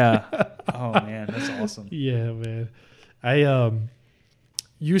 Yeah. Oh man, that's awesome. Yeah, man. I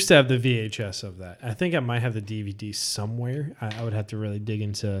used to have the VHS of that. I think I might have the DVD somewhere. I would have to really dig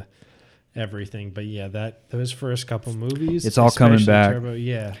into everything. But yeah, those first couple movies. It's all coming back. Turbo,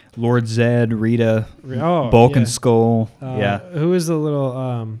 yeah. Lord Zed, Rita, Bulk and Skull. Who is the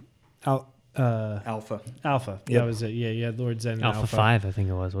little Alpha. Alpha. Yep. That was it. Yeah, you had Lord Zen and Alpha 5, I think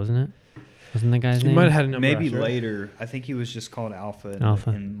it was, wasn't it? Wasn't the guy's You name? might have had a number. Maybe after it. later. I think he was just called Alpha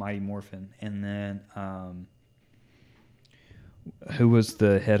in Mighty Morphin. And then who was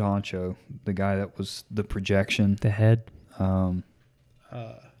the head honcho? The guy that was the projection. The head? Hold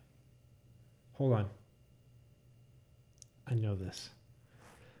on. I know this.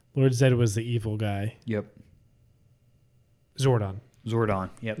 Lord Zed was the evil guy. Yep. Zordon. Zordon.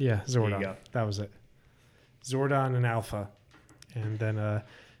 Yep. Yeah, There you Zordon. go. That was it. Zordon and Alpha. And then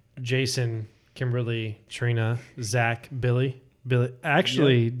Jason, Kimberly, Trina, Zach, Billy.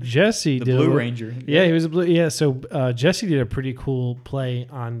 Actually, Jesse The did Blue Ranger. Yeah, he was a blue. Yeah, so Jesse did a pretty cool play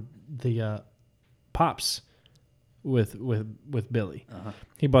on the pops with Billy. Uh-huh.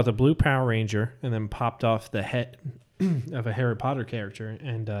 He bought the blue Power Ranger and then popped off the head of a Harry Potter character,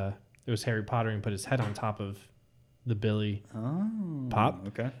 and it was Harry Potter, and put his head on top of the Billy pop.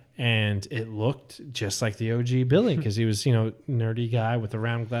 Okay. And it looked just like the OG Billy because he was, nerdy guy with the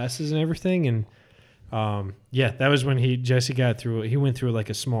round glasses and everything. And that was when Jesse got through. He went through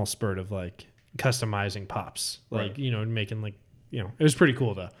like a small spurt of like customizing pops, like Right. making like it was pretty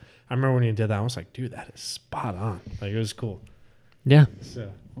cool though. I remember when he did that, I was like, dude, that is spot on. Like it was cool. Yeah,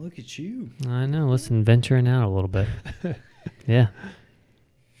 So Look at you. I know. Listen, venturing out a little bit. Yeah.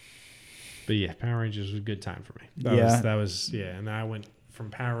 but yeah, Power Rangers was a good time for me. That was and then I went from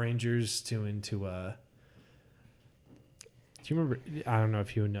Power Rangers into do you remember, I don't know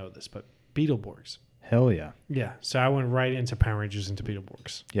if you would know this, but Beetleborgs. Hell yeah. Yeah, so I went right into Power Rangers into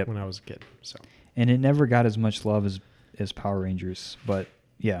Beetleborgs Yep. when I was a kid. So And it never got as much love as Power Rangers, but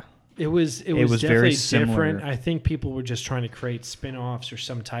yeah. it was was definitely very similar. different. I think people were just trying to create spin-offs or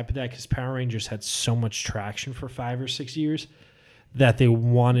some type of that because Power Rangers had so much traction for 5 or 6 years that they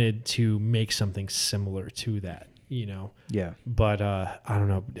wanted to make something similar to that, Yeah. But I don't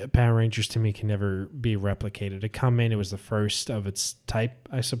know. Power Rangers to me can never be replicated. To come in, it was the first of its type,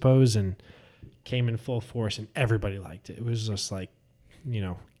 I suppose, and came in full force, and everybody liked it. It was just like,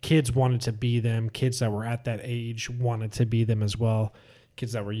 kids wanted to be them. Kids that were at that age wanted to be them as well.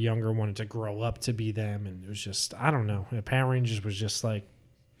 Kids that were younger wanted to grow up to be them, and it was just, I don't know. Power Rangers was just like,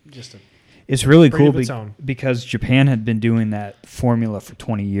 just a It's really breed cool of its own. because Japan had been doing that formula for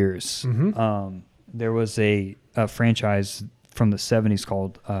 20 years. Mhm. There was a franchise from the 70s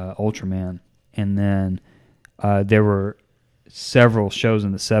called Ultraman, and then there were several shows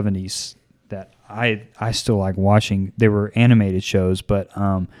in the 70s that I still like watching. They were animated shows, but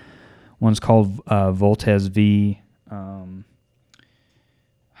one's called Voltes V.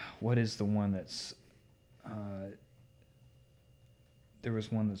 What is the one that's... there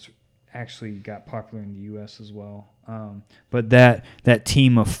was one that's actually got popular in the U.S. as well. But that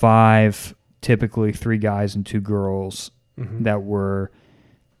team of 5, typically 3 guys and 2 girls, Mhm. that were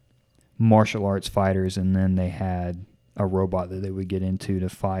martial arts fighters, and then they had a robot that they would get into to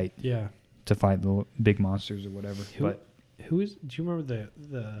fight Yeah. the big monsters or whatever. But Do you remember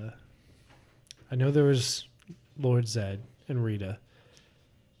the I know there was Lord Zed and Rita.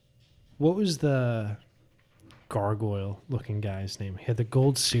 What was the gargoyle looking guy's name? He had the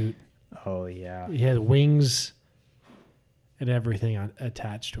gold suit. oh yeah, He had wings and everything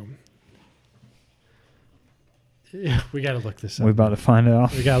attached to him. Yeah, we got to look this up. we're about to find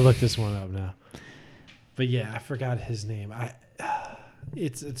out. We got to look this one up now. But yeah, I forgot his name.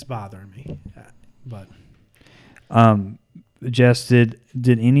 It's bothering me. But Jess, did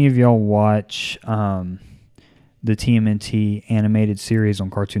any of y'all watch the TMNT animated series on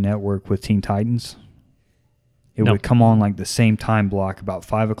Cartoon Network with Teen Titans? It No. would come on like the same time block, about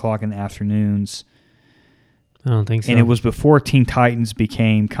 5 o'clock in the afternoons. I don't think so. And it was before Teen Titans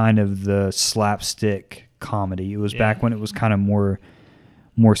became kind of the slapstick comedy. It was back when it was kind of more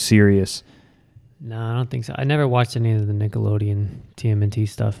serious. No, I don't think so. I never watched any of the Nickelodeon TMNT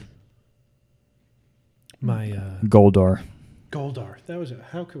stuff. my Goldar. Goldar. That was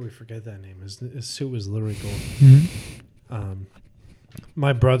how could we forget that name? His suit was literally gold. Mm-hmm.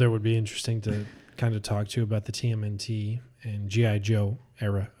 My brother would be interesting to kind of talk to about the TMNT and G.I. Joe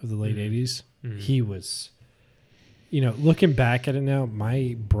era of the late 80s. Mhm. He was, looking back at it now,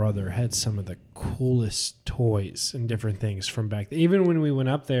 my brother had some of the coolest toys and different things from back then. Even when we went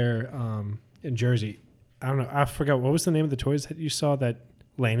up there in Jersey, I don't know, I forgot, what was the name of the toys that you saw that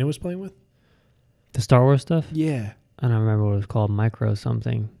Lana was playing with? The Star Wars stuff? Yeah. I don't remember what it was called. Micro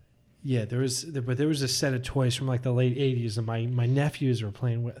something. Yeah, there was a set of toys from like the late 80s that my nephews were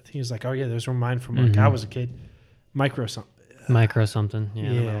playing with. He was like, oh yeah, those were mine from like I was a kid. Micro something. Micro something.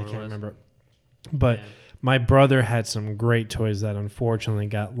 Yeah, I can't remember. But my brother had some great toys that unfortunately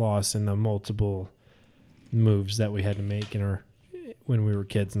got lost in the multiple moves that we had to make when we were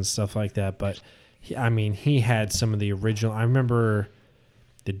kids and stuff like that. But he had some of the original. I remember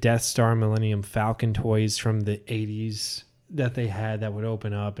the Death Star Millennium Falcon toys from the 80s that they had that would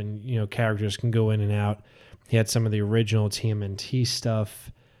open up and, characters can go in and out. He had some of the original TMNT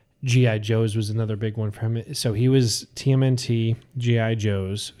stuff. G.I. Joe's was another big one for him. So he was TMNT, G.I.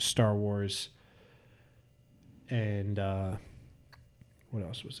 Joe's, Star Wars, and what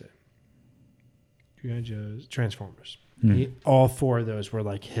else was it? G.I. Joe's, Transformers. All 4 of those were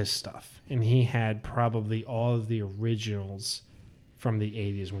like his stuff. And he had probably all of the originals from the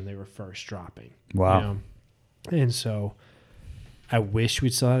 80s when they were first dropping. Wow. You know? And so I wish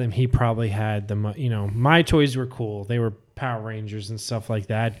we'd still had them. He probably had my toys were cool. They were Power Rangers and stuff like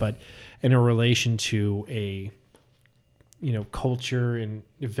that. But in a relation to a, culture and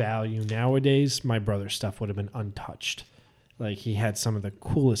value nowadays, my brother's stuff would have been untouched. Like he had some of the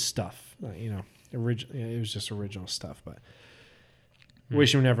coolest stuff, it was just original stuff, but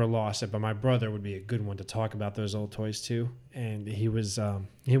wish we never lost it. But my brother would be a good one to talk about those old toys too. And he was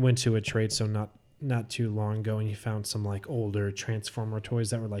he went to a trade show not too long ago, and he found some like older Transformer toys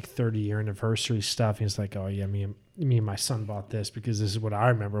that were like 30-year anniversary stuff. He was like, "Oh yeah, me and my son bought this because this is what I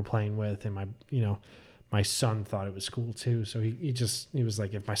remember playing with," and my son thought it was cool too. So he was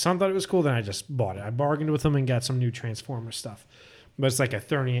like, if my son thought it was cool, then I just bought it. I bargained with him and got some new Transformer stuff. But it's like a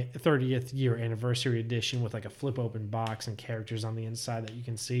 30th year anniversary edition with like a flip open box and characters on the inside that you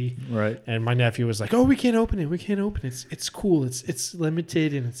can see. Right. And my nephew was like, "Oh, we can't open it. It's cool. It's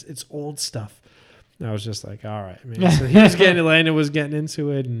limited and it's old stuff." And I was just like, "All right, man." So he was Landon was getting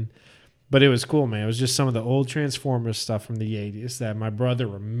into it, but it was cool, man. It was just some of the old Transformers stuff from the 80s that my brother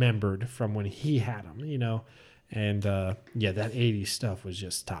remembered from when he had them, And that 80s stuff was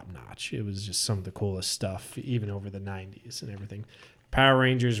just top notch. It was just some of the coolest stuff, even over the 90s and everything. Power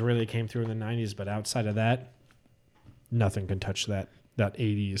Rangers really came through in the 90s, but outside of that, nothing can touch that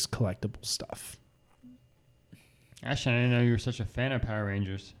 80s collectible stuff. Ashton, I didn't know you were such a fan of Power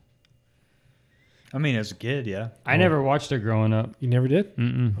Rangers. I mean, as a kid, yeah. I never watched it growing up. You never did?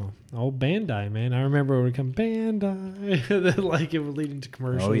 Mm-mm. Oh, old Bandai, man. I remember it would come Bandai. Like it would lead into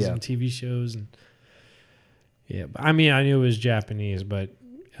commercials and TV shows. And yeah, but I mean, I knew it was Japanese, but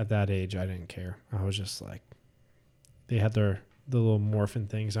at that age, I didn't care. I was just like, they had the little morphin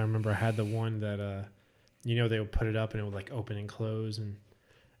things. I remember I had the one that, they would put it up and it would like open and close. And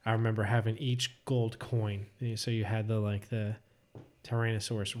I remember having each gold coin. So you had the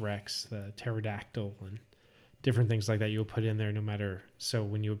Tyrannosaurus Rex, the pterodactyl, and different things like that you would put in there no matter. So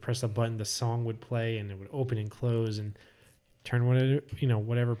when you would press a button, the song would play and it would open and close and turn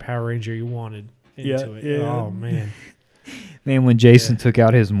whatever Power Ranger you wanted into it. Yeah. Oh, man. Man, when Jason took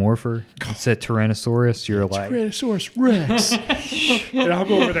out his morpher and said Tyrannosaurus, you're like... Tyrannosaurus Rex. And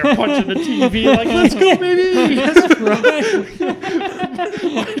I'm over there punching the TV like, "Let's go, baby!" That's right.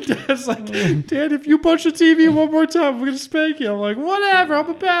 My dad's like, "Dad, if you punch the TV one more time, I'm going to spank you." I'm like, "Whatever, I'm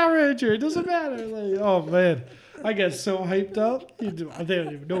a Power Ranger. It doesn't matter." Like, oh, man. I got so hyped up. They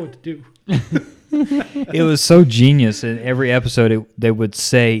don't even know what to do. It was so genius. In every episode, they would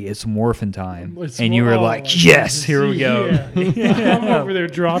say it's morphin' time. You were like, "Yes, here we go." Yeah. I'm over there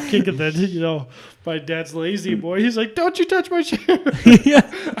drop kicking that, my dad's lazy boy. He's like, "Don't you touch my chair."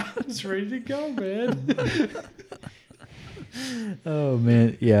 I was ready to go, man. Oh,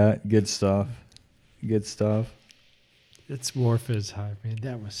 man. Yeah, good stuff. It's Morphin's high, man.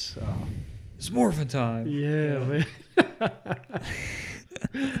 That was... It's morphin' time. Yeah, man.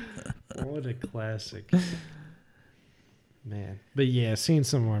 What a classic. Man. But yeah, seeing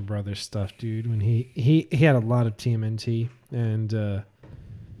some of my brother's stuff, dude, when he had a lot of TMNT, and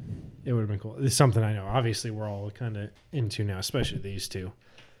it would have been cool. It's something I know. Obviously, we're all kind of into now, especially these two.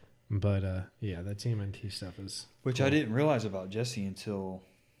 But yeah, that TMNT stuff is... Which cool. I didn't realize about Jesse until...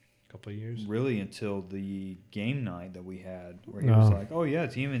 couple of years, really, until the game night that we had, where he was like, "Oh yeah,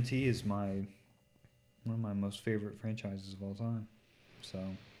 TMNT is one of my most favorite franchises of all time." So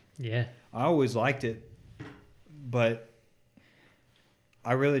yeah, I always liked it, but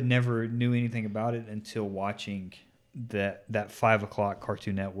I really never knew anything about it until watching that 5 o'clock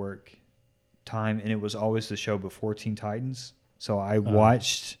Cartoon Network time, and it was always the show before Teen Titans. So I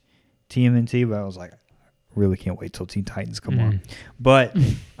watched TMNT, but I was like, really can't wait till Teen Titans come on. But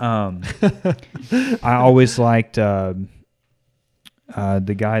I always liked the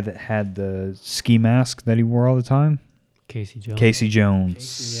guy that had the ski mask that he wore all the time. Casey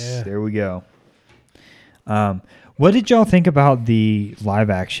Jones. Yeah. There we go. What did y'all think about the live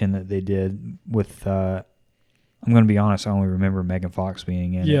action that they did with... I'm going to be honest, I only remember Megan Fox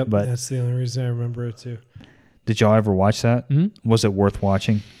being in it. But that's the only reason I remember it too. Did y'all ever watch that? Mm-hmm. Was it worth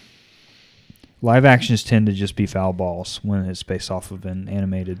watching? Live actions tend to just be foul balls when it's based off of an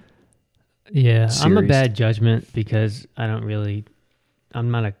animated series. I'm a bad judgment because I'm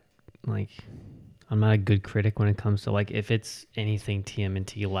not a good critic when it comes to if it's anything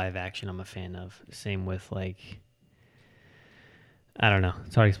TMNT live action I'm a fan of. Same with I don't know.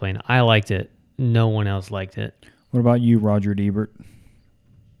 It's hard to explain. I liked it. No one else liked it. What about you, Roger Ebert?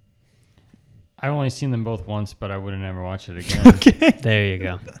 I've only seen them both once, but I would have never watched it again. Okay. There you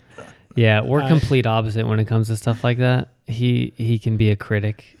go. Yeah, we're complete opposite when it comes to stuff like that. he can be a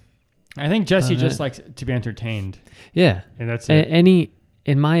critic. I think Jesse just likes to be entertained. Yeah. And that's it.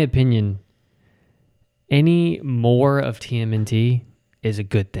 In my opinion, any more of TMNT is a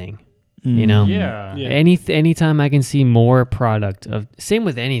good thing. You know? Yeah. Anytime I can see more product of, same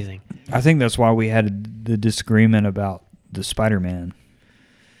with anything. I think that's why we had the disagreement about the Spider-Man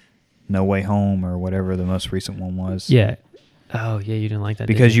No Way Home or whatever the most recent one was. Yeah. Oh, yeah, you didn't like that,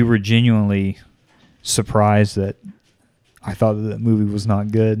 Because did you were genuinely surprised that I thought that movie was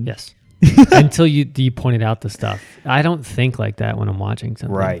not good. Yes. Until you pointed out the stuff. I don't think like that when I'm watching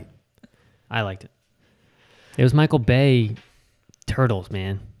something. Right. I liked it. It was Michael Bay Turtles,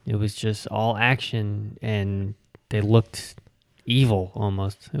 man. It was just all action, and they looked evil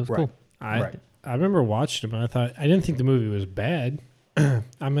almost. It was cool. I remember watching them, and I thought I didn't think the movie was bad.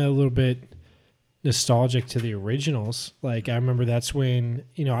 I'm a little bit nostalgic to the originals. Like, I remember that's when,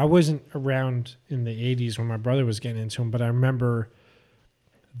 I wasn't around in the 80s when my brother was getting into them, but I remember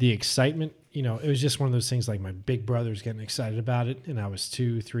the excitement. It was just one of those things, like my big brother's getting excited about it, and I was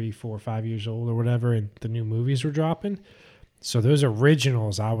 2, 3, 4, 5 years old or whatever, and the new movies were dropping. So those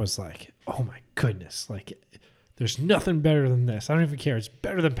originals, I was like, oh my goodness, like there's nothing better than this. I don't even care. It's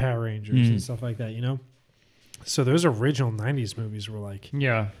better than Power Rangers and stuff like that, So those original 90s movies were like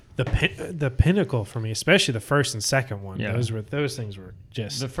the pinnacle for me, especially the first and second one. Yeah. Those things were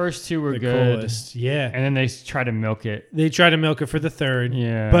just the first two were the good. coolest. Yeah. And then they try to milk it. They tried to milk it for the third.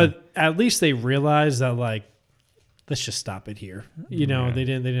 Yeah. But at least they realized that, like, let's just stop it here. They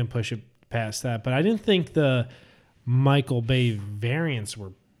didn't push it past that. But I didn't think the Michael Bay variants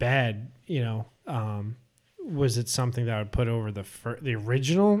were bad. Was it something that I would put over the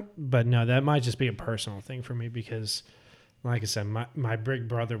original? But no, that might just be a personal thing for me because, like I said, my big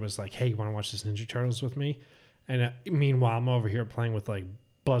brother was like, hey, you want to watch this Ninja Turtles with me? And meanwhile, I'm over here playing with like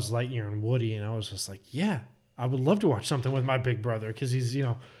Buzz Lightyear and Woody, and I was just like, yeah, I would love to watch something with my big brother because he's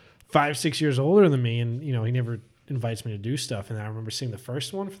 5-6 years older than me, and he never invites me to do stuff. And I remember seeing the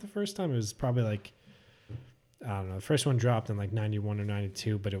first one for the first time. It was probably like, I don't know, the first one dropped in like 91 or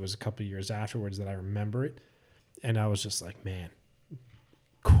 92, but it was a couple of years afterwards that I remember it. And I was just like, man,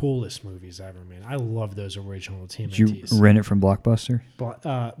 coolest movies ever, man. I love those original TMNTs. Did you rent it from Blockbuster?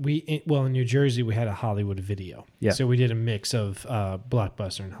 In New Jersey, we had a Hollywood Video. Yeah. So we did a mix of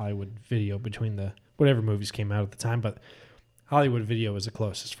Blockbuster and Hollywood Video between the whatever movies came out at the time. But Hollywood Video was the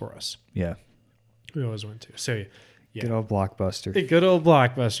closest for us. Yeah. We always went to. So, yeah. Good old Blockbuster. Good old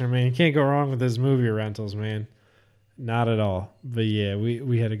Blockbuster, man. You can't go wrong with those movie rentals, man. Not at all. But yeah,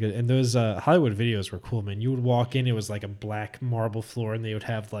 we had a good, and those Hollywood Videos were cool, man. You would walk in, it was like a black marble floor, and they would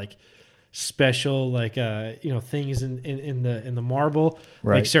have like special things in the marble,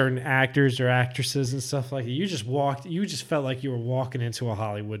 right. Like certain actors or actresses and stuff like that. You just felt like you were walking into a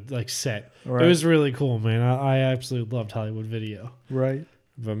Hollywood like set. Right. It was really cool, man. I absolutely loved Hollywood Video. Right.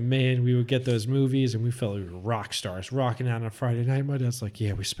 But man, we would get those movies and we felt like we were rock stars rocking out on a Friday night. My dad's like,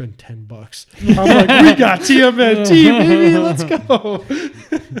 yeah, we spent $10. I'm like, we got TMNT, baby. Let's go.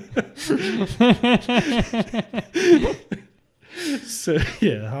 So,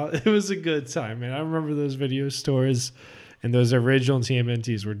 yeah, it was a good time, man. I remember those video stores and those original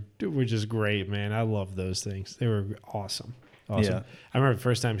TMNTs were just great, man. I love those things. They were awesome. Yeah. I remember the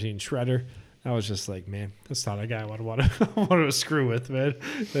first time seeing Shredder. I was just like, man, that's not a guy I would want to screw with, man.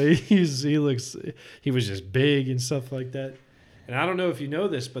 He was just big and stuff like that. And I don't know if you know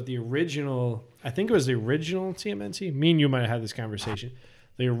this, but I think it was the original TMNT. Me and you might have had this conversation.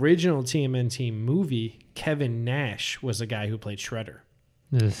 The original TMNT movie, Kevin Nash was the guy who played Shredder.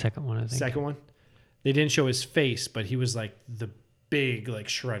 The second one, I think. Second one. They didn't show his face, but he was like the big like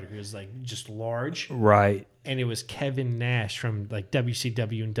Shredder. He was like just large. Right. And it was Kevin Nash from like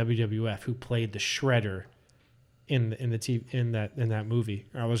WCW and WWF who played the Shredder in that movie.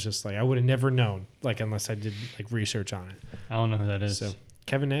 I was just like, I would have never known, like, unless I did like research on it. I don't know who that is. So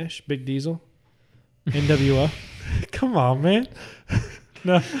Kevin Nash, Big Diesel, NWO. Come on, man.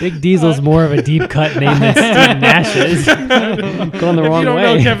 No. Big Diesel's more of a deep cut name than Steve Nash is. Going the wrong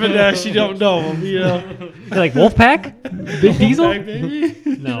way. If you don't know Kevin Nash, you don't know him. You're like Wolfpack? Big Diesel? Wolfpack,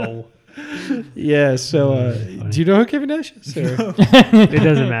 baby? No. Yeah, so do you know who Kevin Nash is? It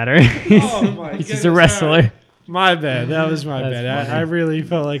doesn't matter. He's just a wrestler. Right. My bad. That was my bad. I really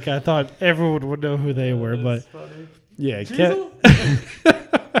felt like I thought everyone would know who they were, but funny. Yeah.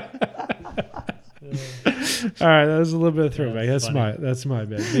 All right, that was a little bit of throwback. That's my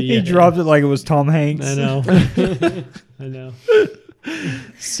bad. But yeah. He dropped it like it was Tom Hanks. I know. I know.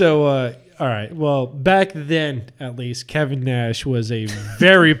 So, all right. Well, back then, at least, Kevin Nash was a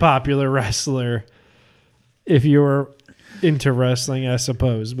very popular wrestler. If you were into wrestling, I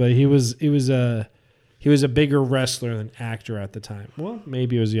suppose, but he was he was a bigger wrestler than actor at the time. Well,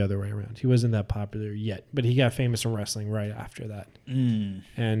 maybe it was the other way around. He wasn't that popular yet, but he got famous in wrestling right after that.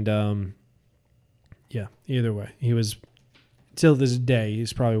 And yeah, either way, he was till this day.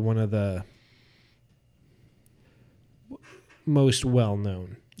 He's probably one of the most well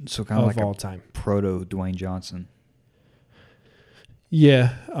known So kind of like all a time. proto Dwayne Johnson. Yeah,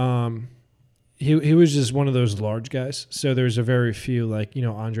 he was just one of those large guys. So there's a very few, like, you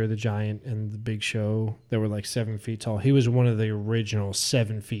know, Andre the Giant and the Big Show that were like 7 feet tall. He was one of the original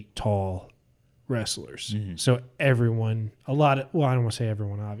 7 feet tall wrestlers. So everyone, I don't want to say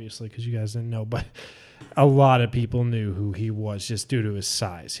everyone, obviously, because you guys didn't know, but a lot of people knew who he was just due to his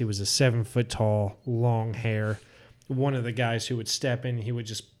size. He was a 7 foot tall, long hair. One of the guys who would step in, he would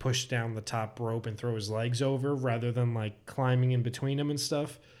just push down the top rope and throw his legs over rather than like climbing in between them and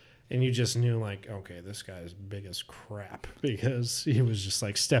stuff. And you just knew, like, okay, this guy's big as crap because he was just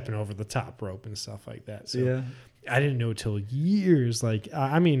like stepping over the top rope and stuff like that. So I didn't know till years. Like,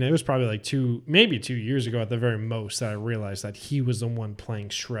 I mean, it was probably like 2 years ago at the very most that I realized that he was the one playing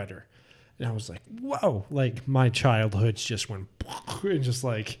Shredder. And I was like, whoa, like my childhood just went and just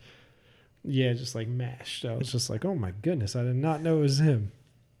like, yeah, just like mashed. I was just like, oh my goodness, I did not know it was him.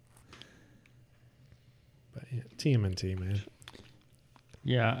 But yeah, TMNT, man.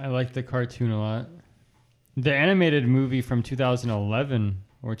 Yeah, I like the cartoon a lot. The animated movie from 2011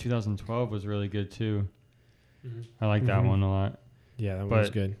 or 2012 was really good too. I like that one a lot. Yeah, that But was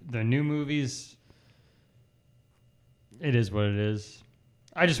good. the new movies, it is what it is.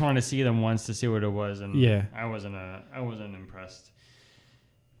 I just wanted to see them once to see what it was, and Yeah. I wasn't impressed.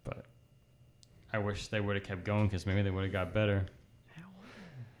 But I wish they would have kept going because maybe they would have got better.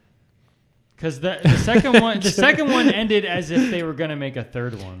 Because the second one ended as if they were gonna make a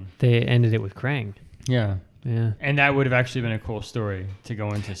third one. They ended it with Krang. Yeah, Yeah. and that would have actually been a cool story to go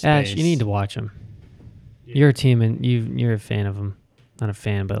into space. Ash, you need to watch them. Yeah. You're a team, and you're a fan of them. Not a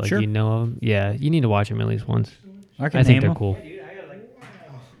fan, but like Sure. you know of them. Yeah, you need to watch them at least once. I I can think name they're them. cool. Yeah, dude, I got like,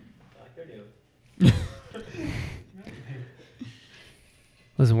 fuck, they're new.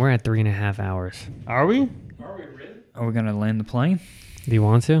 Listen, we're at 3.5 hours. Are we? Are we gonna land the plane? Do you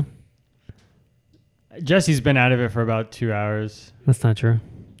want to? Jesse's been out of it for about 2 hours. That's not true.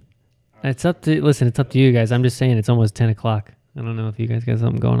 It's up to you guys. I'm just saying it's almost 10 o'clock. I don't know if you guys got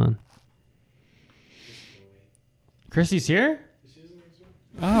something going on. Christy's here?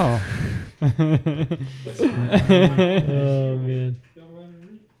 Oh. Oh, man.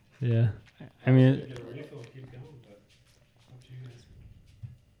 Yeah. I mean,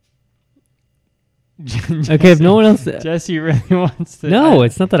 Okay, if no one else... Jesse really wants to. No,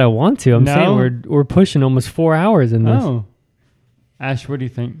 it's not that I want to. I'm saying we're pushing almost 4 hours in this. Oh. Ash, what do you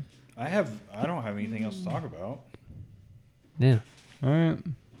think? I don't have anything else to talk about. Yeah. All right.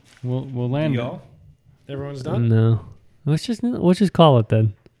 We'll land it. Everyone's done? No. Let's just call it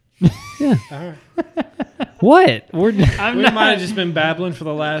then. Yeah. All right. What? We might have just been babbling for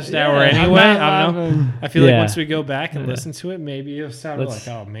the last hour I'm anyway. not I don't know. laughing. I feel like Yeah. once we go back and Yeah. listen to it, maybe it'll sound Let's-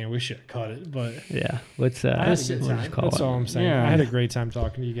 like, oh man, we should have cut it. But Yeah. Let's I had a we'll good just time. call That's it. all I'm saying. Yeah. I had a great time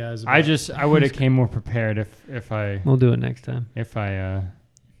talking to you guys. I would have came more prepared if I We'll do it next time.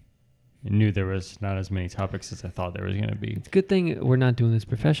 knew there was not as many topics as I thought there was going to be. It's a good thing we're not doing this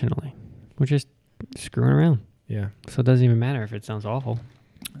professionally. We're just screwing around. Yeah. So it doesn't even matter if it sounds awful.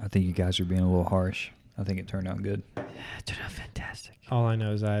 I think you guys are being a little harsh. I think it turned out good. It turned out fantastic. All I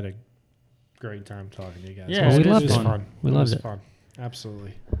know is I had a great time talking to you guys. Yeah, It was- we it loved was it. fun. We It loved was it. fun.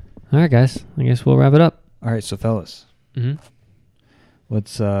 Absolutely. All right, guys. I guess we'll wrap it up. All right, so fellas, Mm-hmm.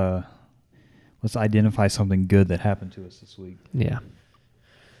 let's identify something good that happened to us this week. Yeah.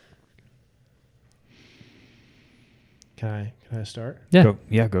 Can I start?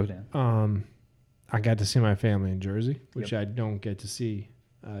 Yeah. Go Dan. I got to see my family in Jersey, which I don't get to see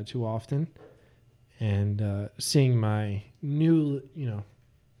too often, and seeing my new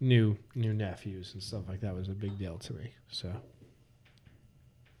nephews and stuff like that was a big deal to me. So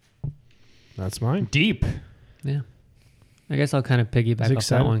that's mine. Deep. Yeah. I guess I'll kind of piggyback off that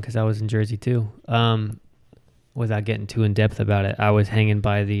exciting. one because I was in Jersey too. Without getting too in depth about it, I was hanging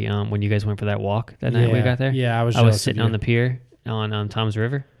by the when you guys went for that walk that night we got there. Yeah, I was sitting on the pier on Tom's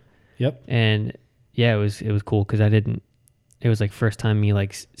River. Yep. And yeah, it was cool because it was like first time me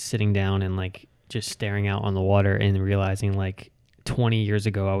like sitting down and like just staring out on the water and realizing like 20 years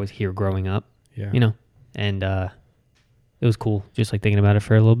ago I was here growing up, Yeah. you know, and it was cool just like thinking about it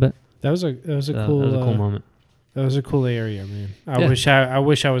for a little bit. That was a That was a cool cool moment. That was a cool area, man. I Yeah.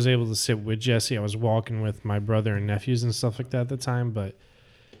 wish I was able to sit with Jesse. I was walking with my brother and nephews and stuff like that at the time, but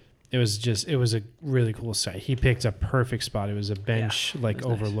it was a really cool sight. He picked a perfect spot. It was a bench it like was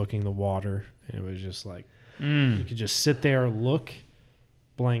nice. overlooking the water, And it was just like, you could just sit there, look,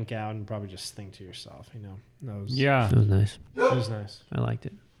 blank out, and probably just think to yourself, you know. That was nice. It was nice. I liked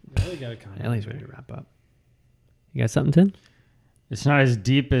it. Really got a comment. Ellie's ready to wrap up. You got something, Tim? It's not as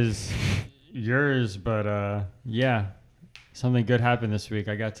deep as yours, but yeah, something good happened this week.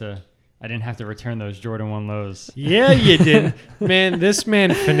 I didn't have to return those Jordan 1 lows. Yeah, you did. Man, this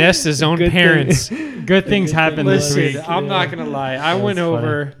man finessed his own parents. Good things happened this Listen, week. I'm not going to lie. I went funny.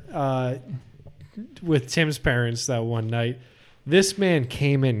 over with Tim's parents that one night. This man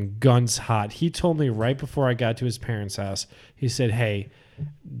came in guns hot. He told me right before I got to his parents' house, he said, hey,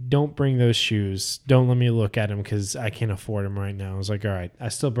 don't bring those shoes. Don't let me look at them because I can't afford them right now. I was like, all right. I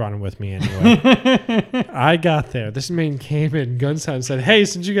still brought them with me anyway. I got there. This man came in guns hot and said, hey,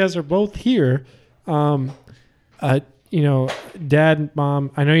 since you guys are both here, you know, Dad,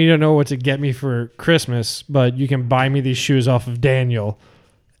 Mom, I know you don't know what to get me for Christmas, but you can buy me these shoes off of Daniel.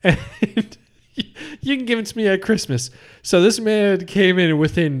 And you can give it to me at Christmas. So this man came in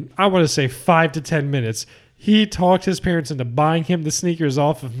within, I want to say, 5 to 10 minutes. He talked his parents into buying him the sneakers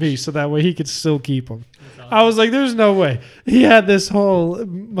off of me so that way he could still keep them. Awesome. I was like, there's no way. He had this whole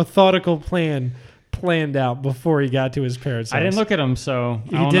methodical plan planned out before he got to his parents' house. I didn't look at them, so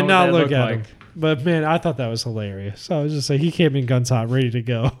he did not look at him. But man, I thought that was hilarious. So I was just like, he came in guns hot, ready to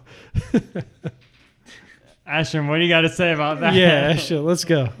go. Ashton, what do you got to say about that? Yeah, Ashton, let's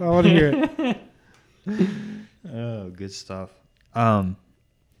go. I want to hear it. Oh, good stuff.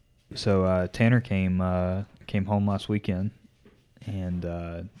 So Tanner came home last weekend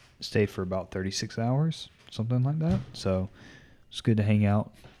and stayed for about 36 hours, something like that. So it's good to hang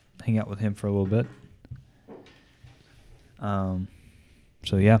out with him for a little bit.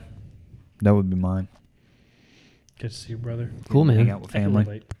 So yeah, that would be mine. Good to see you, brother. Cool, man. Hang out with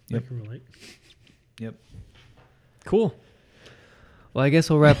family. I can relate. Yep. Cool. Well, I guess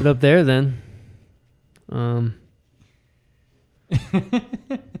we'll wrap it up there then.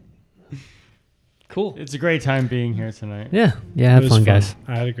 Cool. It's a great time being here tonight. Yeah. Yeah, have fun, guys.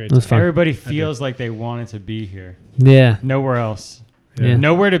 I had a great It was time. fun. Everybody feels like they wanted to be here. Yeah. Nowhere else. Yeah.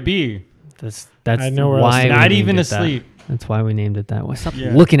 Nowhere to be. That's I know where else why to we Not named even it that. asleep. That's why we named it that way. Stop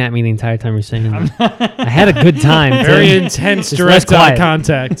Yeah. looking at me the entire time you're saying that. I had a good time. Very Tim. intense Just direct less eye quiet.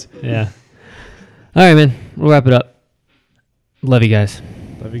 contact. Yeah. All right, man. We'll wrap it up. Love you guys.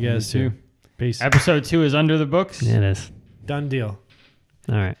 Love you guys Me too. too. Peace. Episode 2 is under the books. Yeah, it is. Done deal.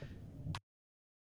 All right.